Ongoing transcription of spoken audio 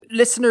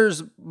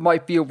listeners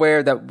might be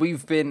aware that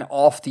we've been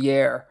off the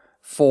air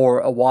for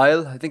a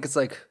while. I think it's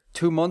like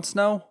 2 months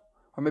now,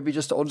 or maybe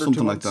just under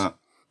something 2 months. Like that.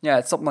 Yeah,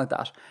 it's something like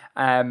that.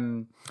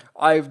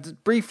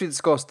 I've briefly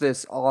discussed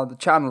this on the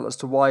channel as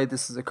to why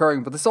this is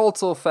occurring, but this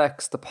also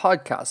affects the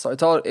podcast. So I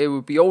thought it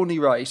would be only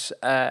right,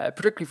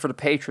 particularly for the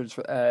patrons,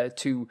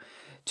 to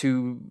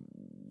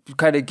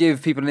kind of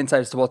give people an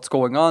insight as to what's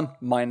going on,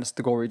 minus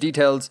the gory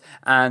details,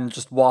 and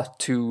just what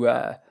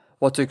to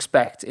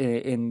expect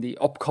in the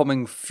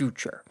upcoming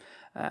future.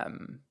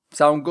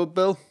 Sound good,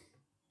 Bill?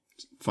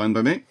 Fine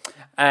by me.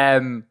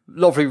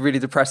 Lovely, really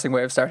depressing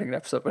way of starting an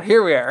episode, but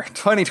here we are,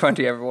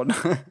 2020, everyone.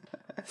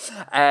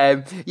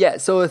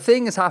 So a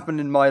thing has happened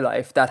in my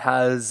life that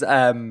has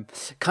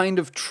kind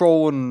of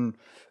thrown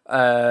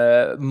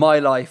my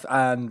life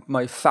and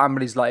my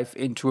family's life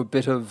into a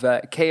bit of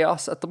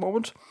chaos at the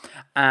moment,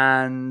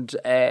 and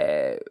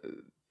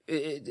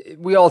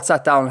we all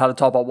sat down and had a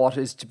talk about what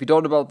is to be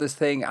done about this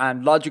thing,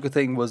 and logical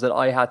thing was that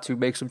I had to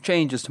make some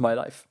changes to my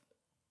life,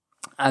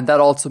 and that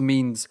also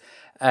means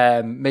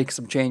make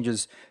some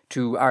changes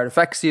to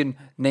Artifexion,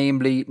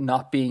 namely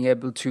not being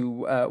able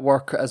to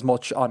work as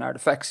much on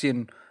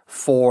Artifexion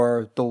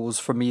for those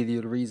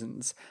familial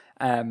reasons.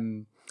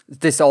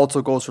 This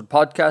also goes for the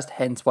podcast,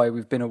 hence why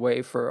we've been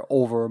away for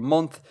over a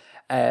month.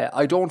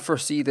 I don't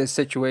foresee this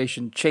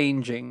situation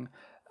changing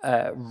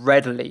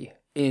readily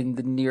in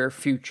the near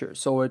future.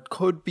 So it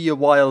could be a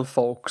while,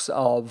 folks,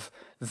 of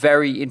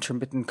very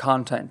intermittent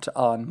content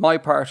on my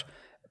part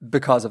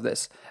because of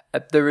this.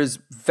 There is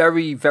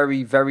very,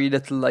 very, very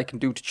little I can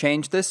do to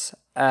change this.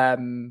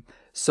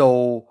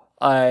 So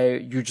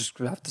you just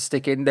have to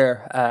stick in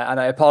there. And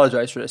I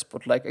apologize for this,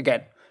 but like,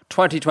 again,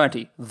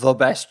 2020, the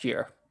best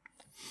year.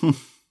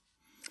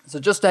 So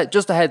just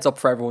a heads up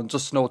for everyone,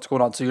 just to know what's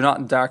going on, so you're not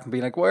in the dark and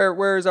being like,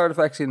 where is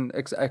Artifexion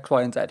X,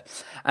 Y, and Z?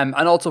 And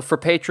also for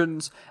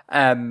patrons,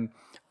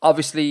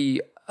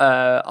 obviously,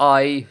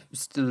 I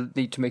still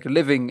need to make a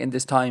living in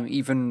this time,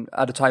 even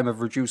at a time of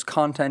reduced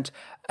content.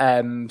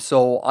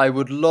 So I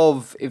would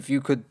love if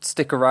you could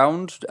stick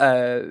around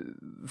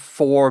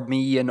for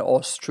me and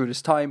us through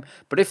this time.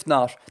 But if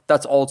not,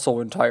 that's also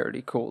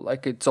entirely cool.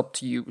 Like, it's up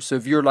to you. So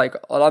if you're like,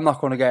 well, I'm not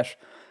going to get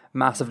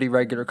massively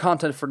regular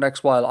content for the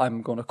next while,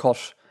 I'm going to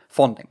cut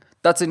funding.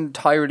 That's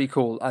entirely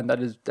cool, and that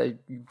is,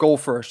 go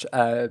for it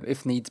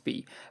if needs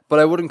be. But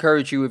I would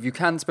encourage you, if you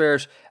can spare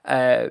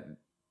it,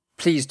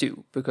 please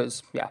do,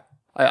 because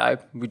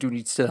we do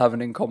need to still have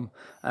an income.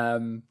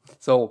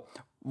 So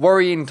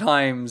worrying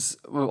times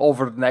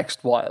over the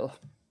next while.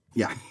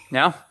 Yeah.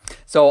 Yeah.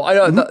 So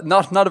I know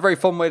not a very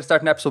fun way to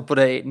start an episode, but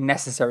a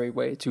necessary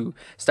way to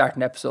start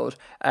an episode.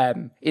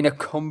 In a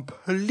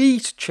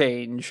complete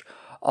change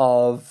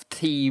of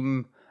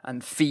theme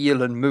and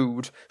feel and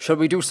mood, shall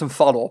we do some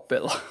follow-up,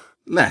 Bill?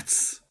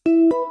 Let's.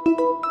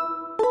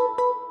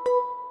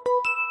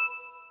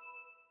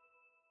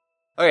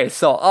 Okay,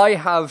 so I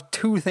have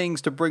two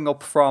things to bring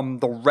up from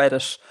the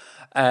Reddit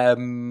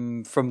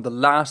from the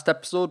last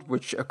episode,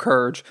 which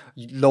occurred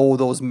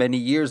those many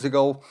years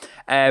ago,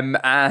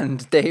 and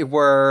they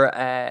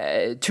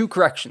were two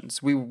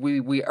corrections.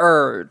 We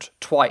erred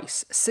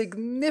twice,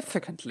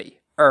 significantly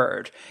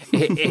erred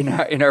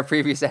in our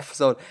previous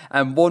episode,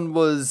 and one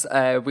was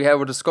we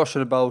had a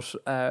discussion about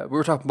we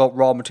were talking about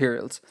raw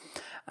materials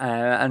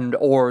and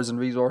ores and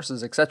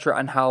resources, etc.,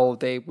 and how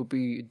they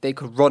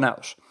could run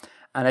out.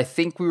 And I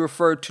think we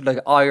referred to like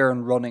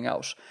iron running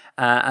out.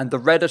 And the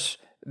Reddit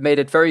made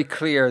it very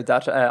clear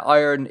that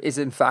iron is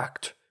in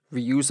fact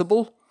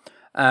reusable.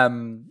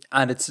 And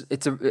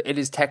it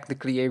is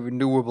technically a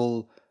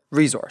renewable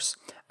resource,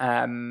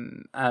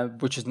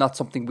 which is not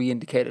something we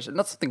indicated. And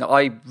not something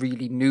I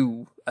really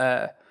knew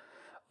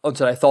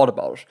until I thought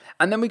about it.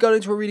 And then we got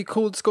into a really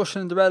cool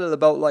discussion in the Reddit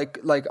about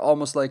like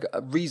almost like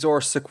a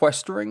resource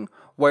sequestering,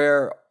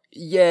 where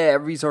a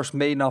resource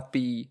may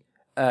be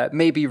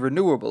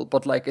renewable,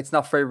 but like it's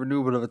not very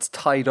renewable if it's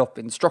tied up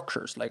in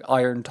structures, like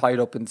iron tied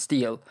up in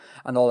steel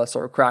and all that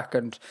sort of crack.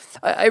 And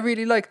I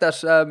really like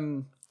that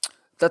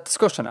that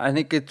discussion. I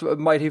think it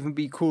might even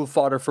be cool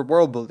fodder for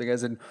world building,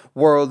 as in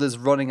world is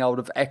running out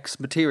of X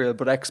material,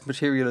 but X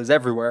material is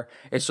everywhere.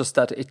 It's just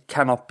that it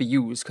cannot be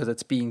used because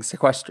it's being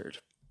sequestered.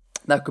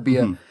 That could be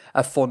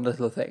a fun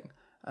little thing.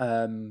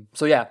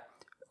 So yeah,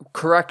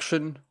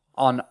 correction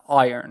on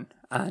iron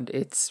and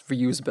its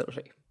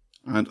reusability.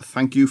 And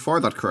thank you for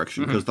that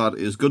correction, because that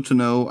is good to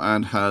know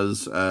and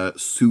has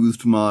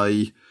soothed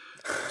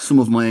some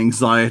of my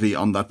anxiety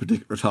on that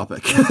particular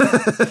topic.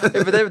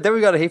 But then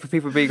we got a heap of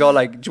people being all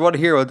like, do you want to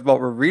hear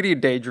what we're really in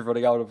danger of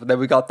running out of? And then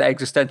we got the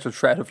existential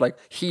threat of like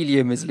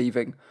helium is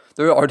leaving.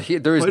 There is.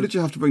 Why did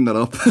you have to bring that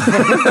up?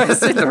 I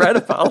see the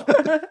Reddit, pal.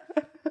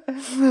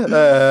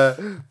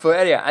 But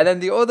anyway, and then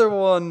the other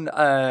one,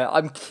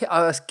 I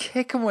was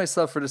kicking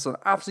myself for this one,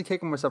 absolutely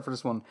kicking myself for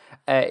this one,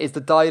 is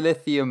the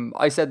dilithium.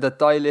 I said that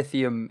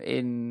dilithium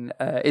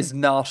is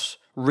not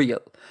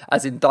real,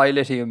 as in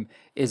dilithium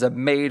is a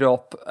made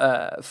up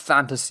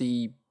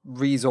fantasy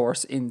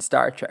resource in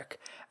Star Trek.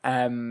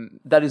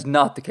 That is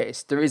not the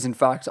case. There is in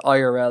fact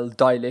IRL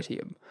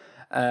dilithium,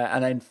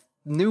 and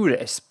knew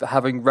this, but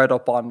having read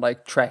up on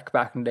like Trek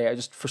back in the day, I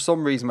just, for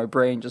some reason, my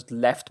brain just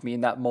left me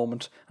in that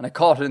moment, and I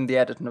caught it in the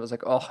edit, and I was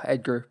like, "Oh,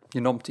 Edgar,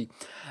 you numpty."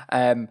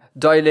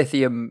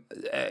 Dilithium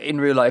in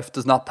real life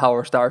does not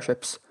power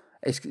starships.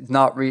 It's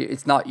not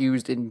it's not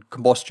used in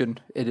combustion.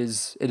 It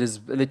is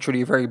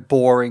literally a very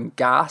boring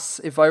gas,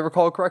 if I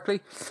recall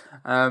correctly.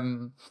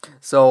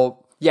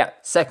 So yeah,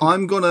 second.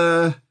 I'm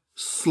gonna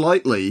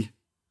slightly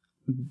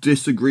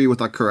disagree with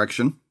that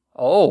correction.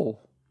 Oh,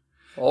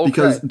 okay.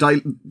 Because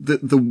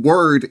the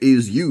word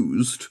is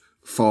used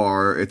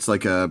for, it's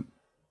like a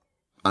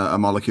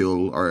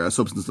molecule or a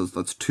substance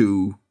that's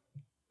two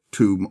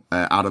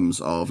atoms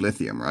of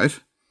lithium, right?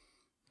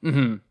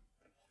 Mm-hmm.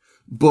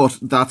 But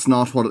that's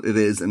not what it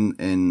is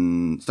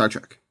in Star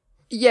Trek.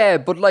 Yeah,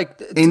 but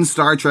like in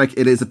Star Trek,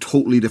 it is a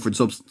totally different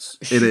substance.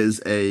 It is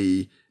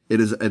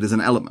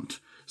an element.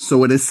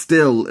 So it is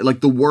still like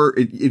the word.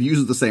 It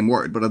uses the same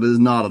word, but it is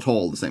not at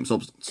all the same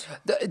substance.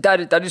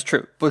 That is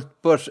true.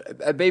 But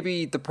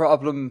maybe the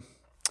problem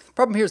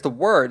here is the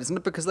word, isn't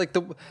it? Because like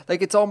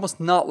it's almost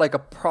not like a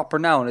proper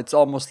noun. It's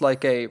almost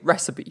like a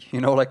recipe,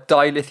 like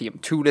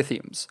dilithium, 2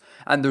 lithiums,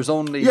 and there's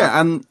only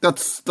and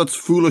that's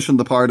foolish on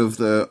the part of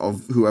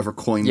whoever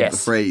coined the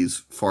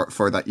phrase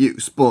for that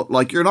use. But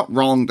like, you're not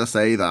wrong to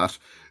say that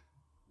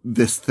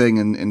this thing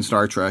in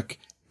Star Trek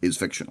is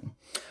fictional.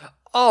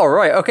 All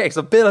right, okay.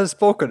 So Bill has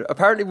spoken.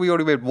 Apparently, we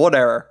only made one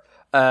error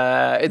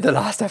in the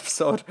last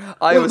episode.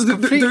 Was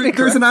completely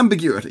there's an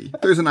ambiguity.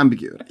 There's an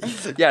ambiguity.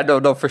 Yeah,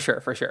 no, for sure.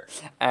 But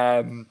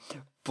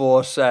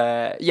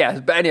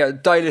anyway,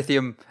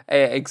 dilithium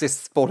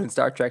exists both in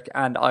Star Trek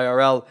and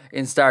IRL.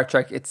 In Star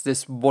Trek, it's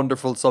this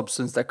wonderful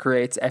substance that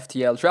creates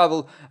FTL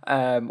travel,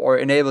 or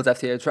enables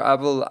FTL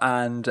travel,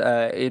 and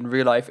in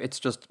real life, it's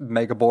just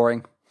mega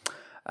boring.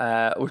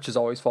 Which is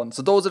always fun.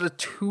 So those are the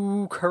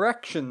 2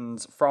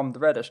 corrections from the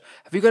Reddit.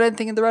 Have you got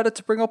anything in the Reddit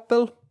to bring up,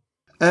 Bill?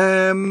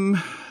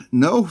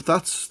 No,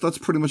 that's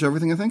pretty much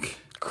everything, I think.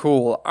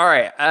 Cool. All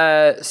right.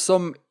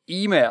 Some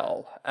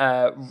email.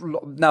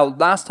 Now,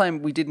 last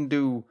time we didn't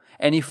do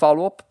any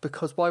follow-up,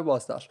 because why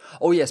was that?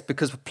 Oh, yes,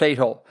 because of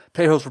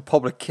Plato's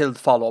Republic killed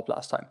follow-up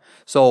last time.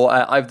 So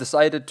I've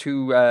decided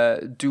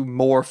to do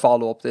more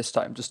follow-up this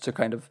time, just to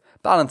kind of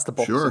balance the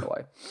books in a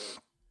way.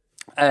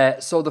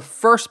 So the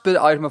first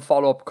item of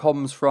follow-up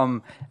comes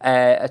from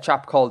a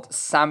chap called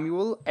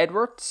Samuel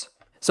Edwards.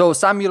 So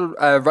Samuel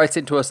writes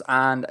into us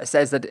and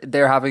says that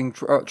they're having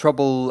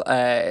trouble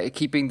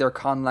keeping their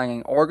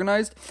conlanging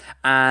organized,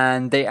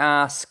 and they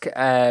ask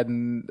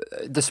the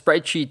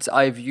spreadsheets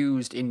I've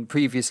used in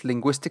previous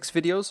linguistics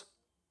videos.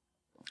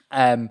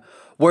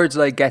 Where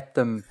did I get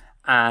them,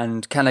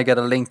 and can I get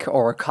a link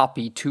or a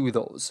copy to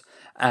those?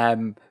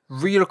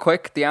 Real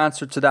quick, the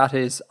answer to that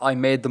is I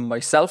made them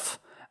myself.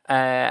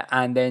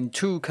 And then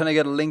 2, can I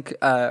get a link,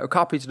 a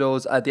copy to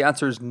those? The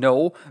answer is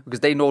no,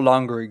 because they no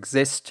longer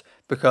exist,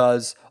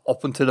 because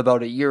up until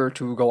about a year or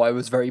 2 ago, I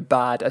was very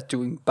bad at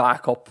doing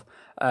backup.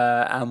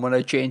 And when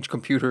I changed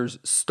computers,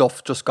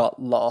 stuff just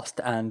got lost,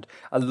 and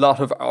a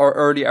lot of our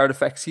early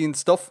Artifactian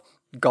stuff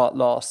got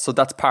lost. So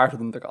that's part of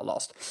them that got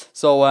lost.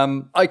 So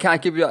I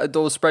can't give you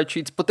those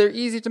spreadsheets, but they're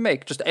easy to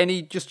make.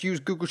 Just use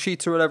Google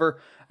Sheets or whatever,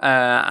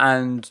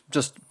 and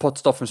just put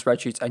stuff in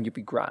spreadsheets and you'll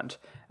be grand.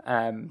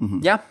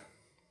 Yeah.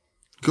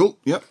 Cool,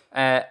 yep.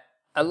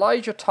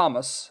 Elijah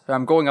Thomas,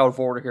 I'm going out of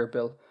order here,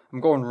 Bill.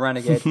 I'm going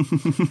renegade.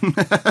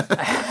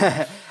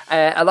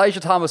 Elijah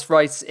Thomas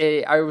writes,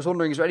 I was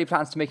wondering, is there any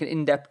plans to make an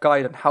in-depth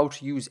guide on how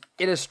to use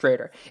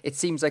Illustrator? It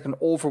seems like an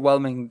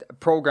overwhelming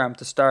program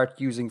to start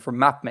using for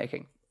map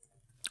making.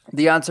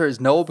 The answer is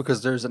no,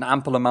 because there's an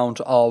ample amount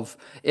of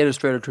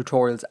Illustrator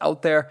tutorials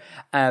out there.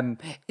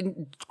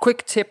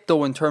 Quick tip,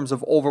 though, in terms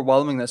of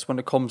overwhelmingness when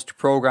it comes to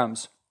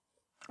programs.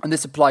 And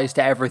this applies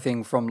to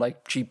everything from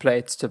like cheap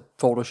plates to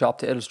Photoshop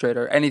to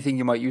Illustrator, anything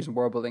you might use in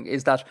word building,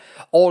 is that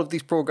all of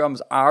these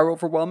programs are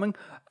overwhelming.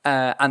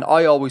 And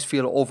I always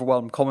feel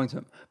overwhelmed coming to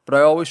them. But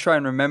I always try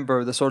and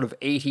remember the sort of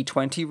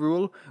 80-20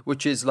 rule,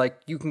 which is like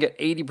you can get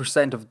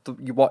 80% of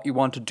what you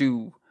want to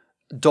do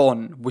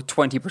done with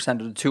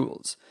 20% of the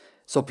tools.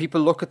 So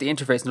people look at the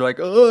interface and they're like,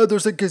 oh,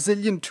 there's a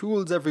gazillion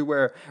tools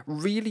everywhere.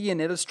 Really, in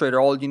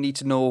Illustrator, all you need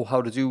to know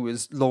how to do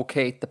is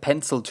locate the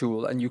pencil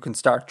tool and you can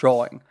start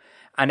drawing.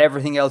 And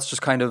everything else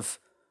just kind of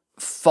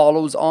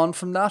follows on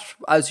from that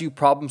as you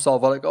problem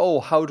solve. Like, oh,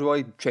 how do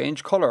I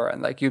change color?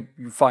 And like you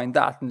find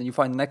that, and then you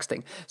find the next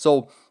thing.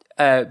 So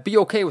be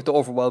okay with the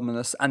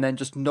overwhelmingness, and then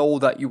just know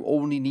that you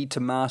only need to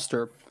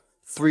master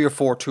 3 or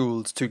 4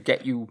 tools to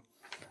get you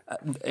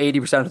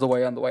 80% of the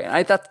way on the way.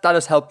 And that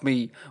has helped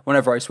me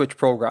whenever I switch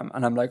program,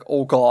 and I'm like,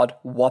 oh God,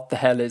 what the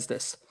hell is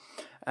this?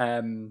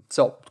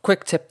 So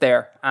quick tip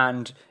there.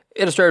 And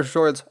Illustrator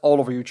tutorials all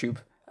over YouTube.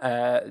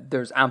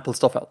 There's ample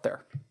stuff out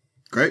there.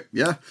 Great,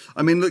 yeah.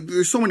 I mean, look,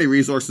 there's so many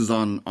resources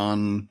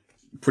on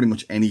pretty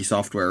much any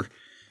software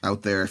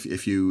out there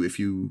if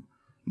you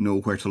know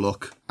where to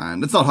look,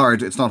 and it's not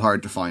hard. It's not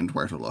hard to find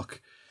where to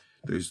look.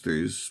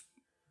 There's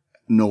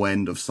no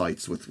end of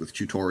sites with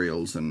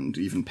tutorials and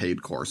even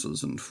paid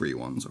courses and free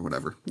ones or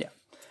whatever. Yeah.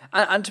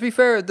 And to be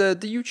fair, the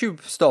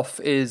YouTube stuff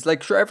is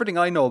like, sure, everything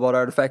I know about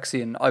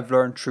Artifexian, I've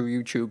learned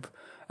through YouTube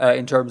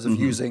in terms of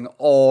using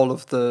all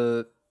of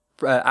the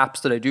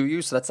apps that I do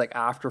use. So that's like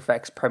After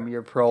Effects,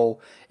 Premiere Pro,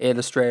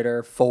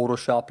 Illustrator,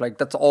 Photoshop. Like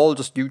that's all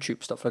just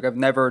YouTube stuff. Like I've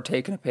never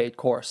taken a paid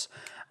course.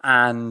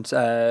 And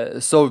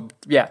so,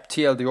 yeah,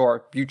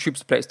 TLDR, YouTube's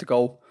the place to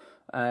go.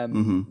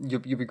 You'll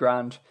be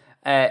grand.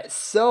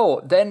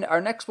 So then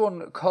our next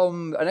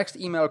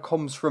email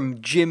comes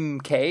from Jim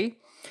K.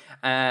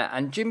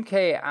 And Jim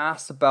K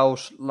asked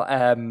about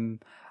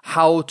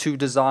how to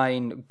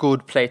design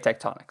good plate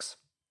tectonics.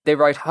 They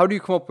write, how do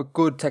you come up with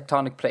good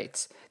tectonic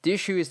plates? The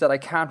issue is that I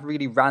can't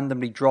really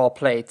randomly draw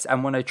plates,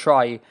 and when I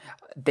try,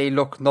 they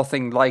look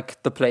nothing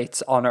like the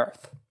plates on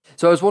Earth.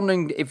 So I was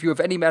wondering if you have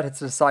any methods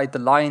to decide the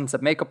lines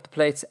that make up the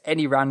plates,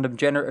 any random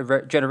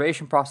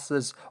generation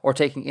processes, or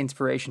taking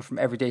inspiration from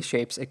everyday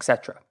shapes,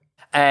 etc.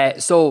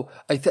 So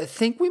I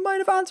think we might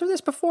have answered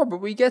this before,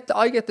 but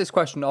I get this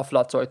question an awful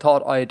lot, so I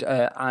thought I'd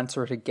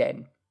answer it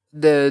again.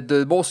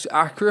 The most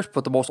accurate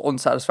but the most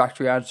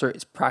unsatisfactory answer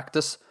is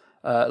practice.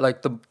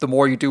 Like the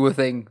more you do a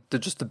thing,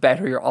 the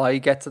better your eye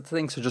gets at the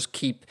thing. So just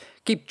keep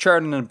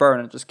churning and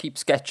burning, just keep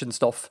sketching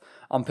stuff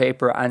on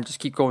paper and just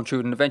keep going through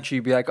it, and eventually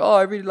you'll be like, oh,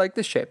 I really like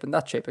this shape and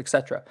that shape,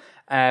 etc.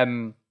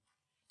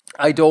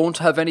 I don't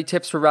have any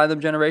tips for random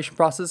generation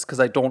processes because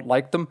I don't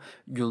like them.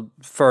 You'll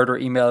further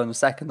email in a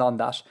second on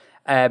that.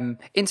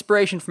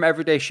 Inspiration from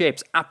everyday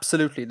shapes,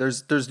 absolutely.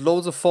 There's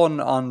loads of fun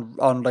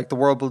on like the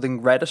world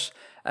building Reddit.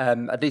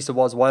 At least it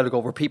was a while ago,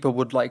 where people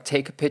would like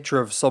take a picture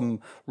of some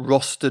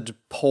rusted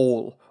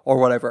pole or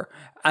whatever,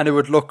 and it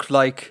would look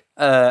like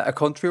a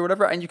country or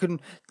whatever, and you can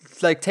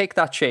like take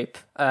that shape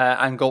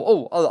and go,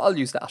 oh, I'll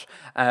use that.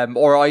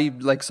 Or I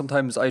like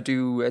sometimes I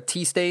do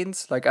tea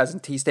stains, like as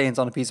in tea stains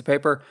on a piece of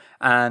paper,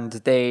 and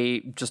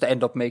they just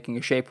end up making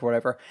a shape or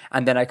whatever,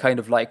 and then I kind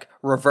of like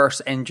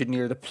reverse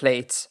engineer the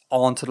plates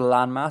onto the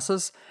land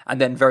masses,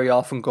 and then very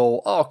often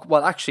go, oh,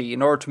 well, actually,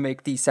 in order to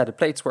make these set of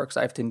plates work,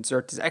 so I have to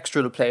insert this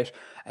extra plate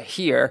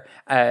here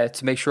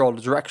to make sure all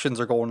the directions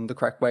are going in the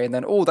correct way, and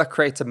then that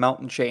creates a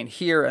mountain chain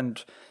here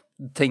and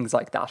things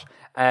like that.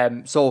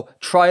 So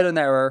trial and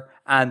error,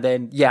 and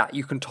then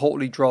you can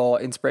totally draw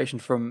inspiration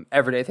from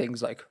everyday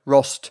things like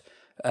rust,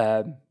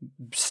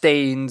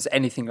 stains,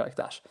 anything like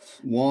that.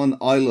 One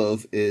I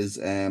love is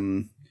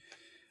a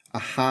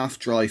half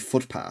dry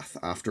footpath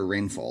after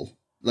rainfall.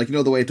 Like, you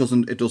know, the way it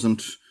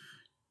doesn't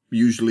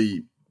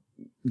usually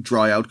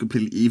dry out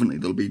completely evenly.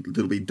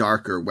 There'll be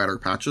darker, wetter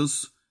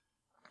patches.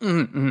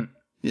 Mm-hmm.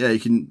 Yeah,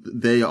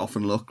 they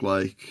often look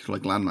like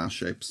landmass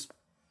shapes.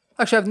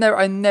 Actually,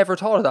 I never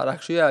thought of that.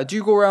 Actually, yeah. Do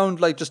you go around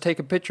like just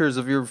taking pictures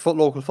of your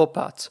local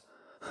footpaths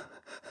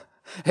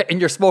in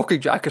your smoking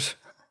jacket?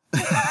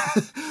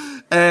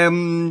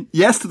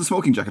 Yes, to the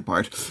smoking jacket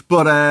part,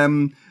 but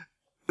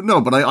no.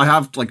 But I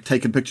have like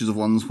taken pictures of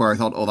ones where I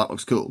thought, oh, that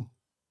looks cool.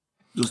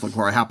 Just like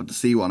where I happened to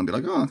see one and be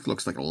like, oh, it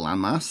looks like a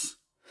landmass.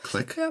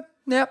 Click.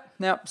 Yeah.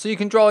 So you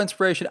can draw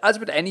inspiration, as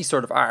with any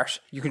sort of art.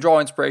 You can draw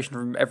inspiration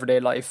from everyday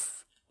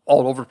life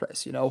all over the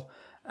place, you know.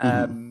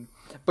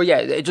 But yeah,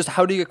 it just,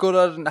 how do you get good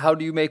at it and how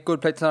do you make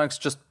good plate tectonics?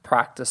 Just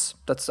practice.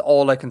 That's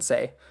all I can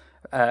say.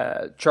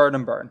 Churn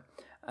and burn.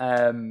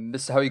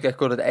 This is how you get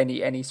good at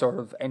any sort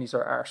of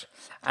art.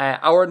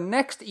 Our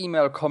next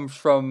email comes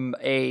from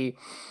Michele.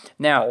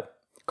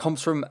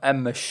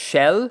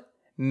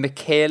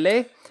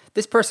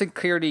 This person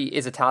clearly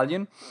is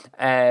Italian.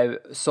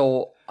 It's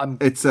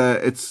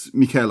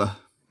Michela.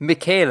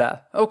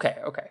 Michela. Okay,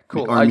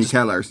 cool. Or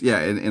Michela.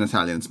 Yeah, in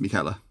Italian it's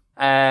Michela.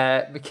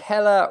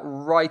 Michela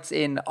writes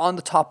in on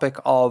the topic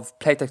of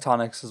plate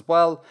tectonics as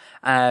well,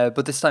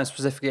 but this time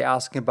specifically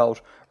asking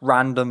about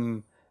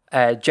random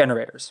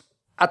generators.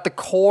 At the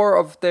core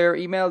of their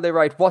email, they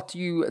write, what do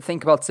you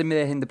think about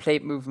simulating the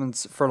plate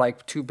movements for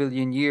like 2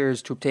 billion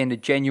years to obtain a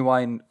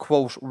genuine,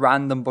 quote,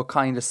 random but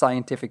kind of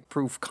scientific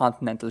proof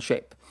continental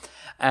shape?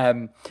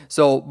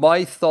 So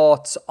my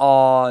thoughts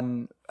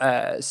on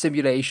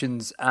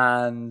simulations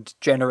and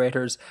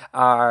generators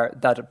are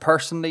that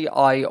personally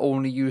I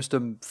only use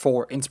them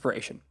for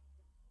inspiration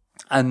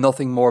and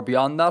nothing more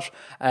beyond that,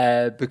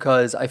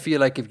 because I feel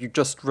like if you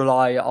just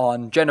rely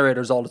on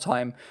generators all the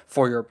time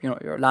for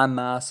your land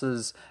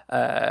masses,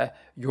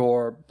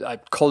 your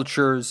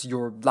cultures,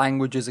 your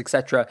languages,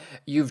 etc.,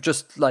 you've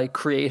just like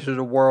created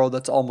a world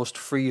that's almost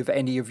free of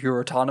any of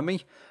your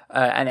autonomy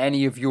and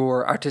any of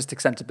your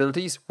artistic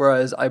sensibilities,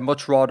 whereas I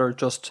much rather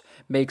just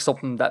make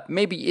something that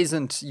maybe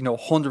isn't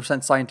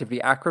 100%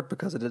 scientifically accurate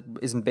because it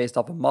isn't based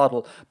off a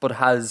model, but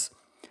has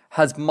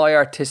my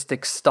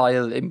artistic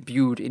style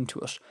imbued into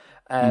it.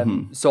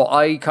 So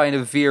I kind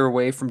of veer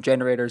away from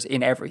generators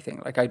in everything.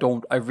 Like I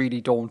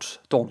really don't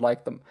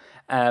like them.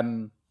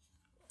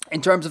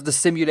 In terms of the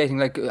simulating,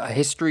 like a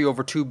history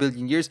over 2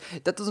 billion years,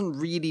 that doesn't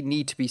really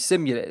need to be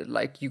simulated.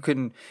 Like you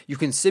can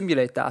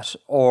simulate that,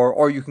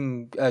 or you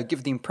can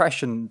give the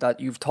impression that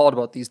you've thought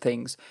about these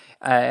things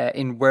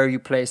in where you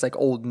place like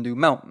old and new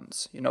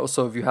mountains.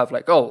 So if you have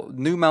like,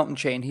 new mountain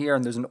chain here,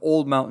 and there's an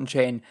old mountain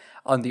chain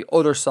on the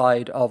other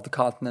side of the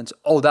continent,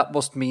 that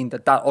must mean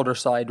that other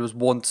side was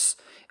once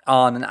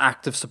on an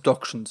active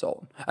subduction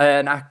zone,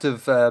 an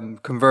active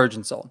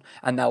convergence zone,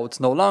 and now it's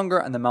no longer,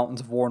 and the mountains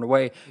have worn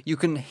away. You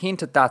can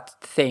hint at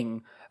that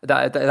thing,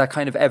 that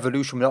kind of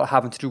evolution, without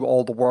having to do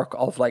all the work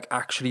of like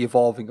actually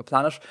evolving a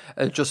planet,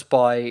 just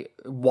by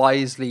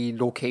wisely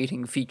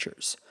locating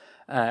features.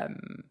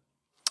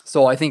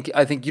 So I think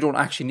you don't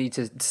actually need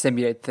to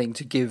simulate the thing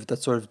to give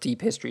that sort of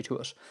deep history to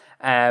it.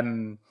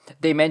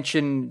 They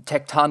mention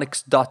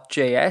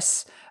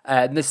Tectonics.js.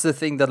 And this is a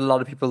thing that a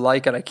lot of people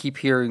like, and I keep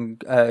hearing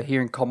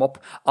come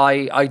up.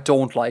 I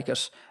don't like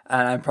it,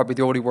 and I'm probably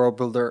the only world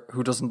builder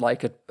who doesn't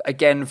like it.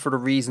 Again, for the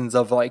reasons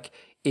of like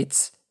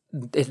it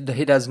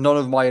has none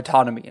of my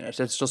autonomy in it.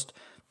 It's just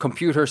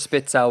computer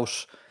spits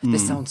out.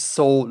 This sounds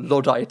so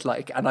Luddite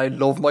like, and I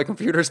love my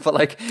computers, but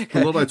like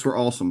the Luddites were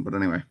awesome. But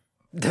anyway.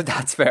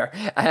 That's fair.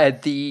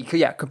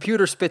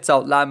 Computer spits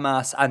out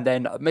landmass and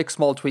then makes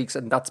small tweaks,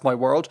 and that's my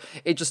world.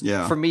 It just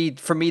for me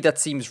that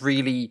seems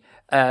really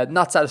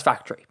not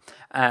satisfactory.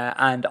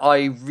 And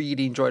I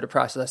really enjoy the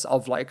process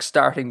of like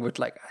starting with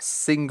like a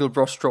single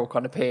brushstroke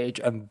on a page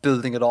and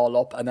building it all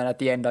up, and then at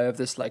the end I have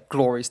this like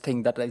glorious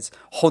thing that is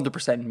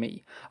 100%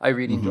 me. I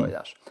really enjoy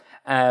that.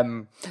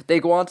 They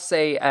go on to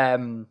say,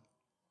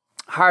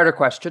 harder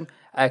question.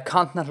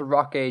 Continental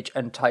rock age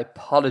and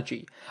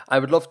typology. I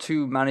would love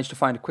to manage to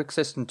find a quick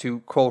system to,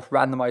 quote,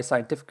 randomize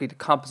scientifically the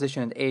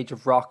composition and age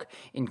of rock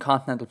in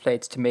continental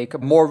plates to make a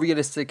more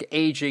realistic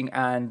aging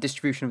and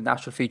distribution of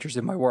natural features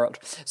in my world.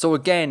 So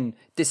again,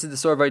 this is the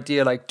sort of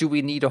idea, like, do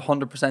we need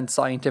 100%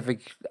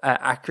 scientific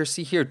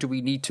accuracy here? Do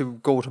we need to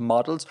go to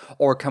models?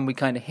 Or can we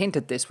kind of hint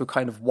at this with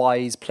kind of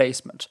wise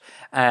placement?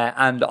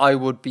 And I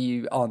would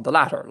be on the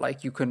latter.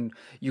 Like, you can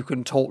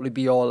totally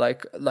be all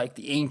like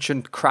the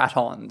ancient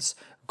cratons,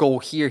 go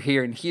here,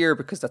 here, and here,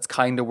 because that's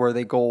kind of where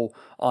they go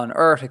on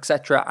Earth,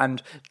 etc.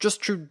 And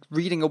just through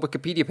reading a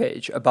Wikipedia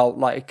page about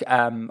like,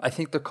 I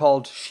think they're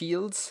called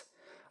shields.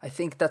 I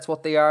think that's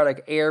what they are,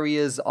 like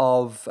areas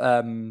of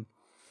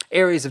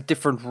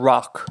different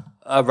rock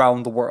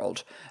around the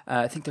world.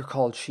 I think they're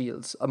called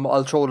shields.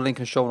 I'll throw the link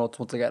in the show notes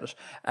once I get it.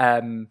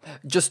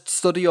 Just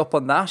study up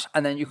on that,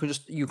 and then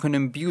you can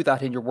imbue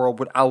that in your world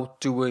without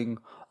doing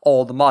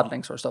all the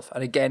modeling sort of stuff.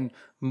 And again,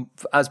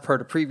 as per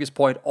the previous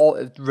point,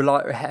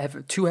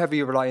 too heavy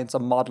a reliance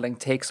on modeling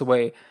takes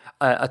away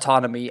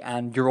autonomy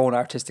and your own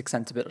artistic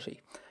sensibility.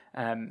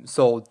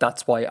 So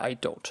that's why I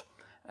don't.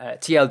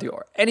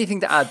 TLDR, anything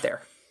to add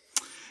there?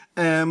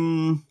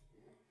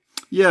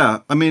 Yeah,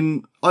 I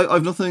mean,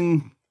 I've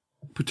nothing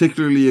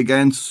particularly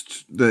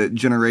against the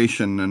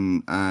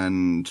generation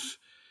and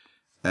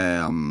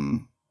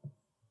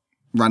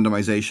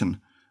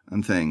randomization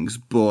and things,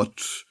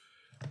 but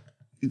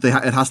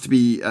it has to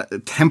be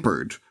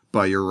tempered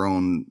by your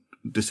own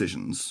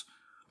decisions,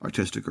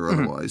 artistic or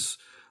otherwise.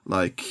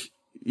 Like,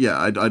 yeah,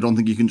 I don't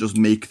think you can just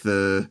make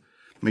the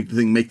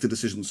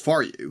decisions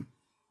for you.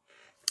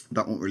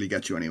 That won't really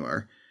get you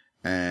anywhere.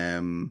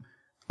 And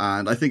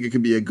I think it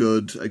can be a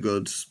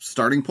good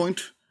starting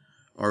point,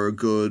 or a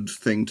good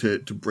thing to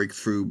break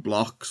through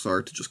blocks,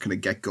 or to just kind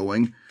of get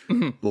going.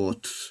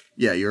 But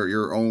yeah,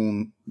 your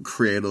own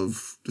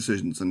creative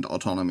decisions and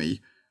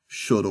autonomy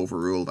should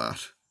overrule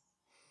that,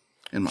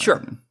 in my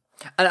opinion.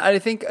 And I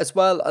think as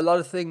well, a lot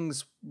of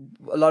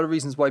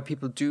reasons why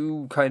people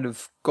do kind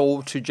of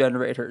go to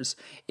generators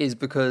is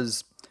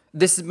because,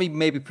 this is me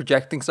maybe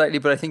projecting slightly,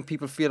 but I think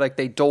people feel like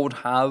they don't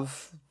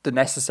have the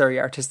necessary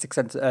artistic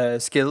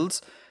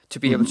skills to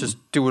be able to just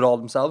do it all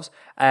themselves.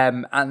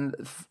 And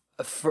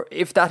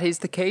if that is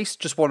the case,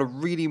 just want to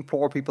really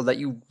implore people that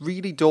you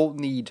really don't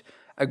need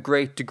a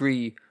great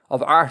degree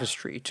of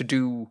artistry to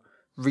do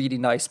really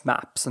nice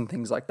maps and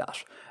things like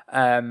that.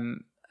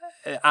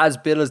 As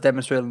Bill has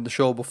demonstrated on the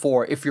show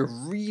before, if you're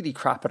really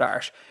crap at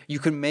art, you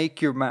can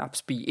make your maps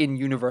be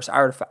in-universe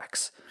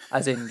artifacts,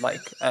 as in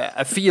like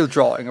a field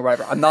drawing or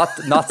whatever. I'm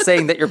not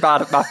saying that you're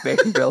bad at map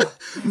making, Bill.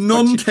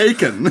 None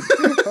taken.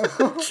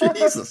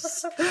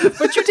 Jesus.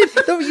 But you did.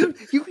 No,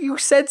 you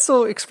said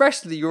so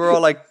expressly. You were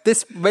all like,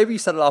 this. Maybe you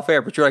said it off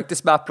air, but you're like,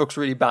 this map looks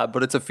really bad,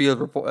 but it's a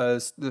field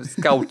report.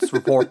 Scouts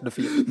report in the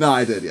field. No,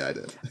 I did. Yeah, I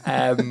did.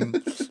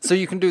 So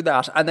you can do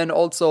that, and then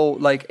also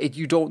like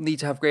you don't need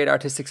to have great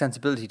artistic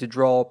sensibility to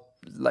draw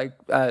like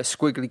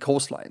squiggly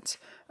coastlines.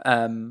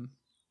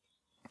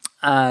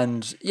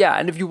 And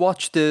if you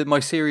watch my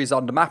series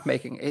on the map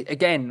making,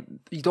 again,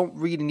 you don't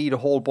really need a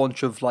whole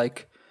bunch of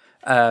like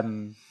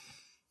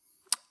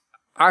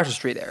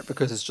artistry there,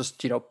 because it's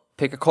just,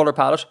 pick a color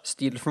palette,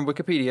 steal it from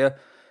Wikipedia,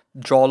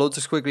 draw loads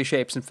of squiggly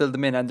shapes and fill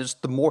them in, and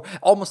just the more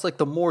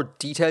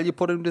detail you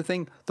put into the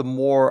thing, the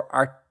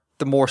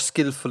more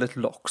skillful it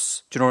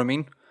looks. Do you know what I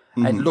mean?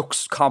 It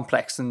looks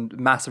complex and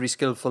massively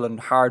skillful and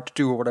hard to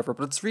do or whatever,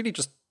 but it's really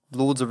just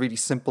loads of really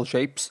simple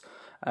shapes.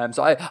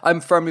 So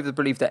I'm firmly of the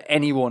belief that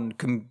anyone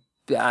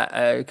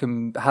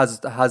has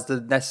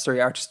the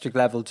necessary artistic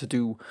level to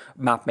do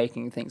map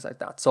making and things like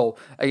that. So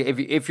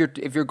if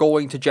you're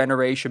going to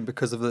generation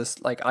because of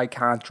this, like, I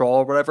can't draw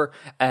or whatever,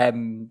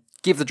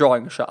 give the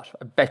drawing a shot.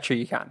 I bet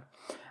you can.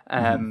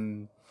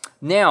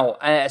 Now,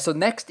 so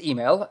next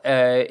email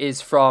is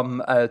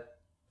from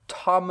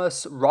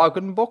Thomas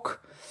Roggenbuck.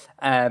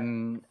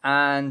 And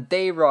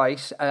they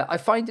write, I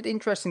find it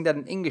interesting that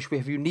in English we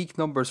have unique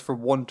numbers for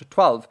 1 to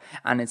 12,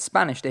 and in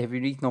Spanish they have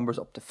unique numbers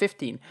up to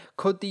 15.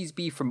 Could these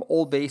be from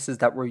old bases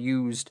that were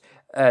used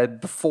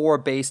before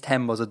base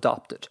 10 was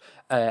adopted?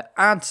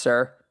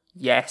 Answer,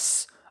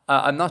 yes.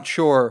 I'm not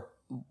sure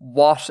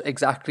what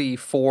exactly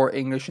for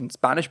English and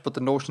Spanish, but the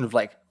notion of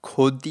like,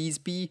 could these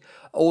be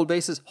old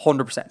bases?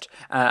 100%.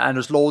 And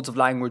there's loads of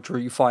language where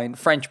you find,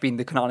 French being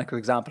the canonical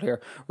example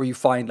here, where you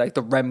find like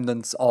the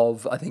remnants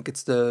of, I think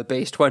it's the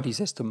base 20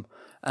 system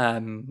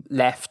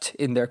left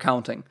in their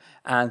counting.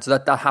 And so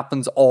that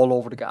happens all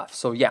over the gaff.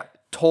 So yeah,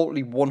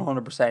 totally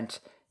 100%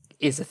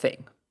 is a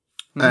thing.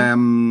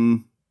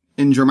 In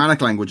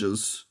Germanic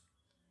languages,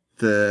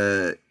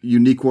 the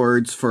unique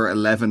words for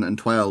 11 and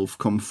 12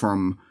 come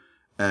from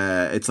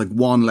it's like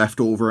 1 left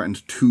over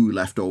and 2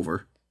 left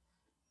over.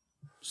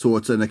 So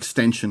it's an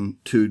extension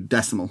to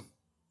decimal.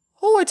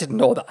 Oh, I didn't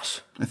know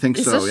that. I think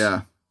Is so, it?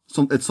 yeah.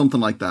 It's something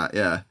like that,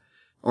 yeah.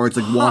 Or it's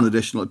like 1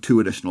 additional,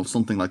 2 additional,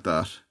 something like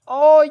that.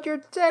 Oh,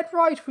 you're dead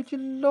right. Would you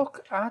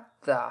look at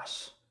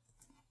that?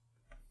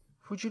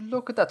 Would you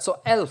look at that?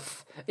 So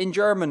elf in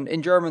German,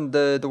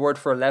 the word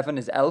for 11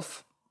 is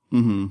elf.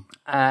 Mm-hmm.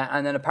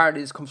 And then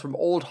apparently this comes from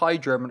Old High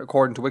German,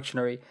 according to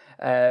Wiktionary,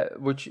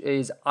 which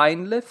is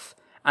Einlif.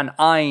 And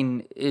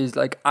ein is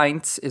like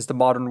eins is the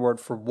modern word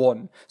for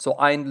 1. So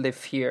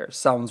einlif here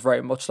sounds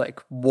very much like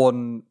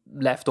 1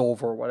 left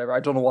over or whatever.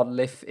 I don't know what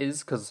lif is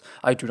because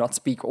I do not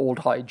speak Old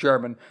High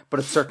German, but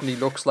it certainly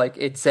looks like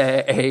it's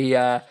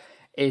it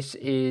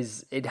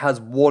has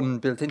 1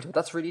 built into it.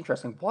 That's really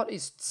interesting. What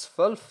is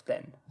 12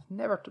 then?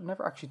 Never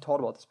actually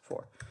thought about this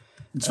before.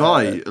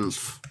 Zwei,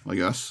 elf, I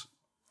guess.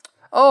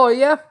 Oh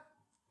yeah,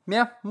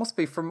 must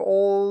be from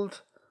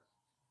old.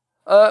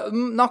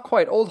 Not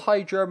quite. Old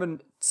High German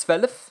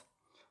 12.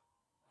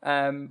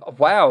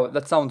 Wow,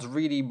 that sounds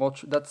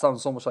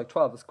so much like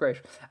 12. That's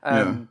great.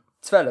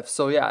 12.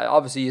 So yeah,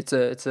 obviously it's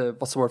a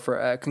what's the word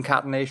for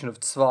concatenation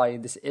of zwei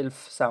in this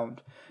ilf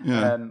sound.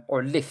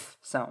 Or lif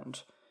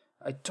sound.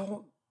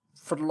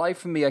 For the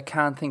life of me, I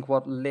can't think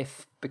what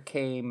lif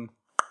became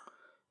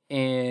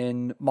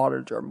in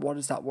modern German. What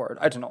is that word?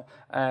 I don't know.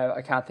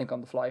 I can't think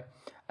on the fly.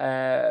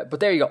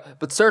 But there you go.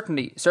 But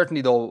certainly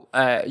though,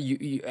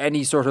 you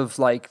any sort of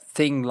like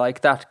thing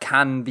like that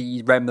can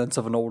be remnants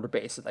of an older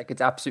base. Like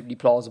it's absolutely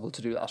plausible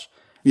to do that.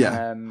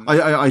 Yeah,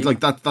 I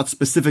like that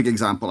specific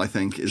example. I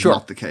think is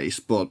not the case,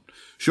 but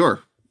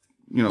sure,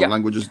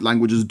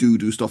 languages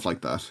do stuff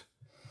like that.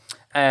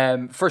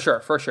 For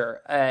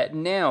sure.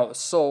 Now,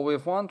 so we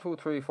have 1, 2,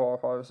 3, 4,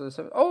 5, 6,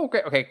 7. Oh,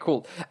 okay,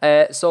 cool.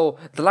 So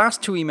the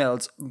last 2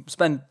 emails,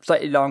 spend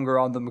slightly longer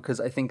on them because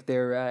I think they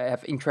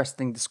have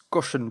interesting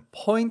discussion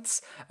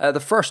points. The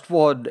first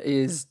one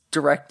is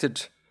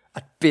directed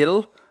at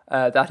Bill.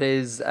 That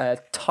is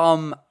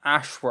Tom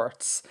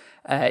Ashworth's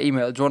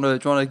email. Do you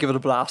want to give it a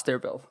blast there,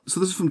 Bill?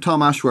 So this is from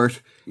Tom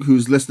Ashworth,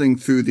 who's listening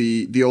through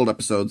the old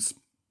episodes.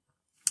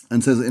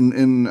 And says,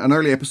 in an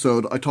early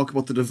episode, I talk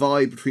about the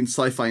divide between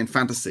sci-fi and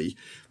fantasy,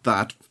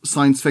 that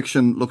science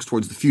fiction looks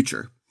towards the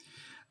future.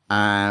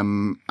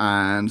 And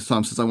Tom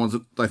says,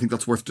 I think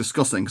that's worth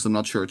discussing because I'm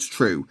not sure it's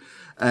true.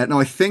 Now,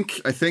 I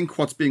think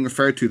what's being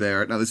referred to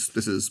there, now this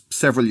is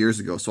several years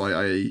ago, so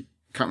I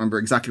can't remember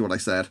exactly what I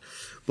said,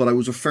 but I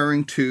was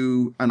referring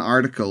to an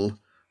article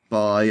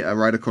by a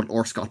writer called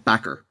R. Scott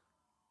Bakker.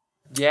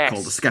 Yes.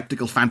 Called The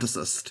Skeptical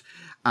Fantasist.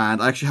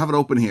 And I actually have it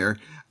open here.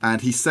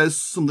 And he says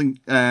something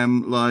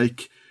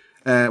like,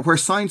 where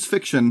science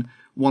fiction,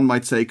 one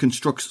might say,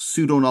 constructs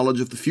pseudo-knowledge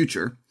of the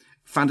future,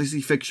 fantasy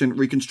fiction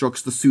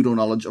reconstructs the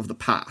pseudo-knowledge of the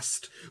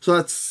past. So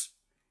that's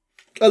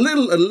a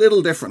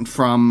little different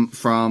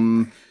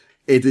from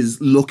it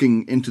is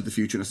looking into the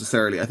future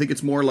necessarily. I think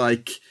it's more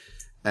like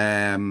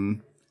it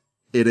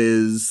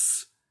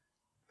is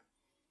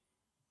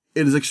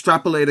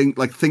extrapolating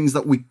like things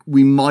that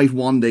we might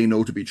one day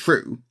know to be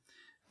true.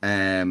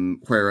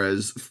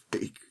 Whereas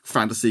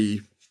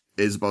fantasy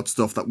is about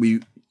stuff that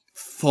we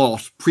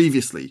thought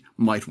previously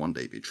might one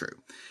day be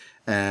true.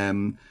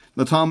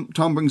 Now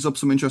Tom brings up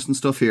some interesting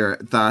stuff here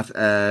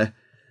that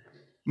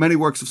many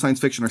works of science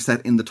fiction are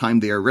set in the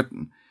time they are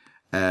written.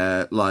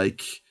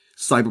 Like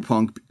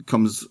cyberpunk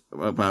comes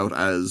about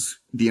as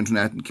the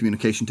internet and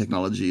communication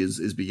technology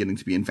is beginning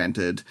to be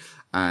invented,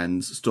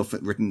 and stuff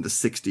written in the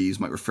 60s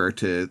might refer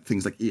to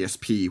things like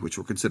ESP, which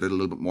were considered a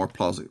little bit more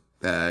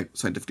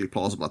scientifically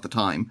plausible at the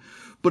time.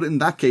 But in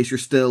that case, you're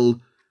still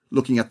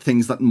looking at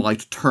things that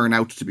might turn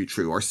out to be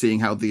true, or seeing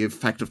how the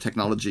effect of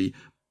technology,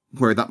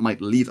 where that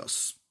might lead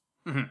us.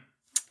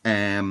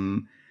 Mm-hmm.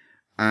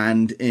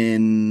 And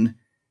in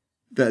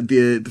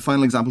the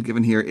final example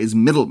given here is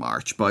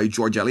Middlemarch by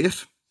George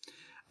Eliot.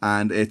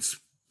 And it's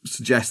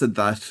suggested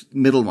that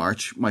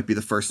Middlemarch might be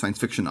the first science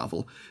fiction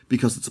novel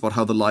because it's about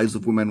how the lives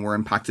of women were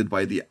impacted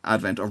by the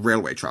advent of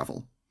railway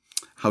travel,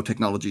 how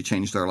technology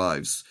changed their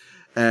lives.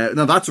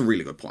 Now that's a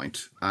really good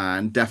point,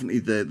 and definitely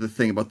the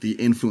thing about the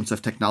influence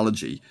of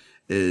technology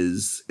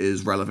is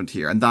relevant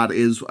here, and that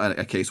is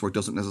a case where it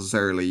doesn't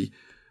necessarily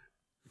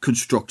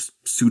construct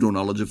pseudo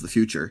knowledge of the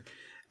future.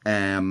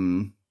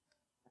 And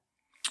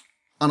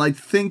I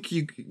think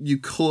you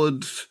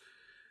could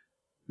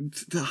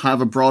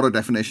have a broader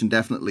definition,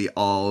 definitely,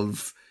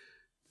 of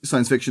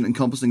science fiction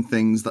encompassing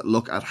things that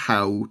look at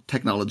how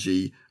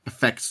technology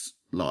affects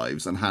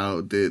lives and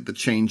how the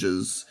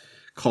changes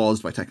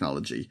caused by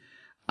technology.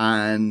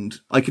 And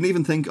I can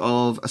even think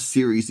of a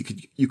series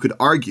you could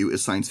argue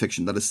is science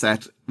fiction that is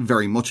set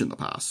very much in the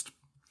past.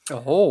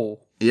 Oh.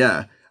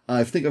 Yeah.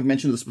 I think I've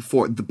mentioned this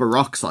before. The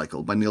Baroque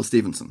Cycle by Neil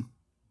Stephenson.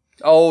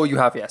 Oh, you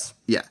have, yes.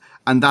 Yeah.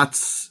 And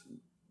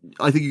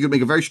I think you could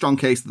make a very strong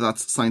case that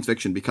that's science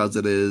fiction because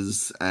it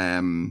is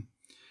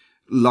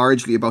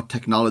largely about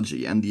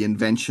technology and the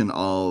invention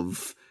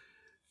of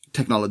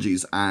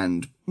technologies,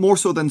 and more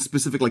so than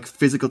specific like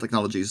physical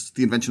technologies,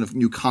 the invention of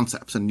new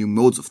concepts and new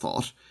modes of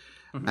thought.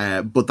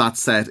 Mm-hmm. But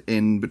that's set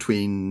in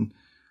between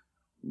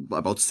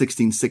about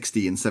 1660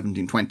 and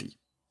 1720.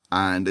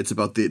 And it's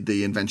about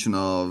the invention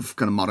of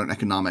kind of modern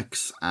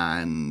economics,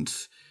 and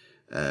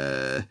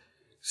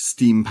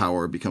steam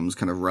power becomes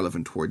kind of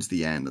relevant towards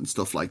the end and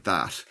stuff like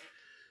that.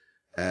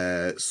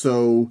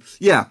 So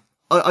yeah,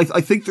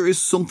 I think there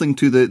is something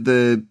to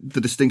the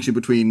distinction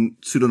between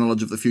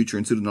pseudo-knowledge of the future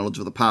and pseudo-knowledge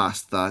of the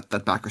past that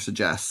Bakker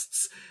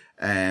suggests.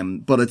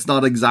 But it's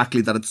not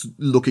exactly that it's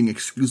looking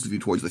exclusively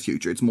towards the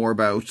future. It's more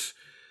about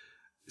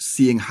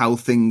seeing how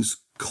things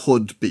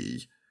could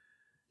be,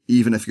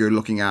 even if you're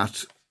looking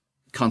at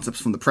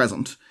concepts from the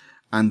present.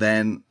 And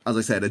then, as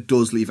I said, it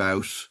does leave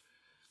out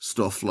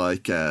stuff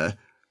like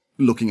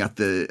looking at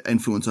the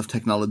influence of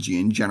technology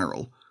in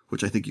general,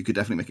 which I think you could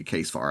definitely make a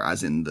case for,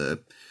 as in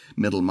the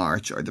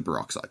Middlemarch or the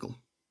Baroque Cycle.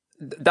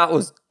 That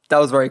was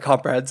very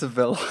comprehensive,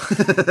 Bill.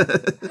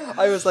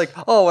 I was like,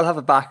 oh, we'll have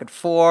a back and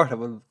forth, and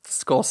we'll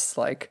discuss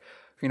like,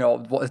 you know,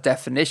 what the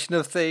definition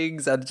of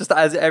things, and just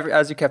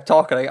as you kept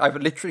talking, I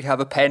would literally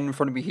have a pen in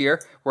front of me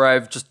here where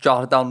I've just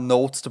jotted down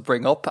notes to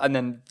bring up, and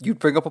then you'd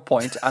bring up a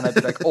point, and I'd be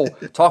like, oh,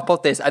 talk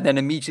about this, and then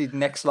immediately the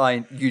next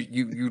line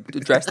you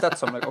address that,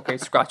 so I'm like, okay,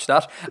 scratch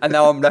that, and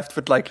now I'm left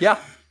with like, yeah,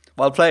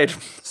 well played.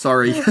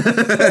 Sorry.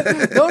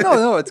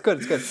 No, it's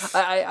good.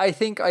 I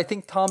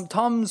think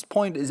Tom's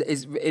point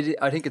is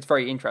I think it's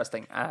very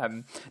interesting.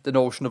 The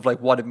notion of like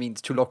what it means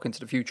to look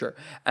into the future.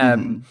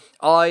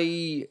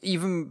 I,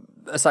 even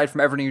aside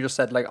from everything you just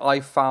said, like I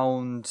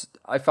found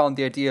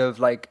the idea of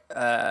like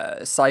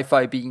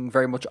sci-fi being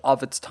very much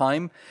of its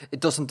time. It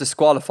doesn't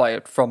disqualify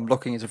it from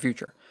looking into the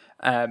future.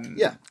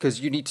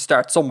 Because you need to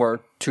start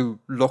somewhere to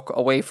look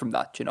away from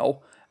that, you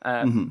know.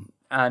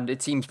 And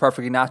it seems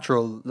perfectly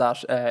natural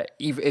that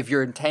if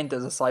your intent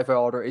as a sci-fi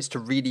author is to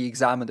really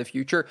examine the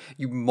future,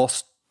 you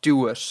must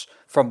do it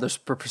from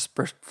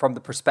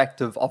the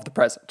perspective of the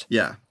present.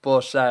 Yeah.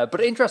 But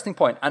interesting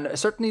point. And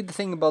certainly the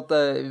thing about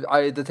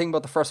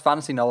the first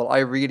fantasy novel, I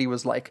really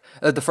was like,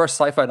 the first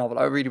sci-fi novel,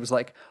 I really was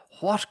like,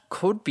 what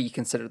could be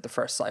considered the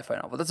first sci-fi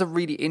novel? That's a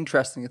really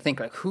interesting to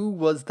think. Like, who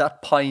was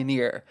that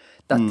pioneer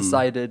that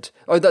decided,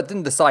 or that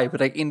didn't decide,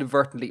 but like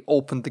inadvertently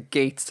opened the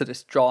gates to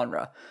this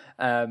genre?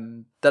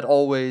 That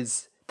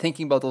always,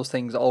 thinking about those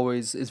things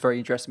always is very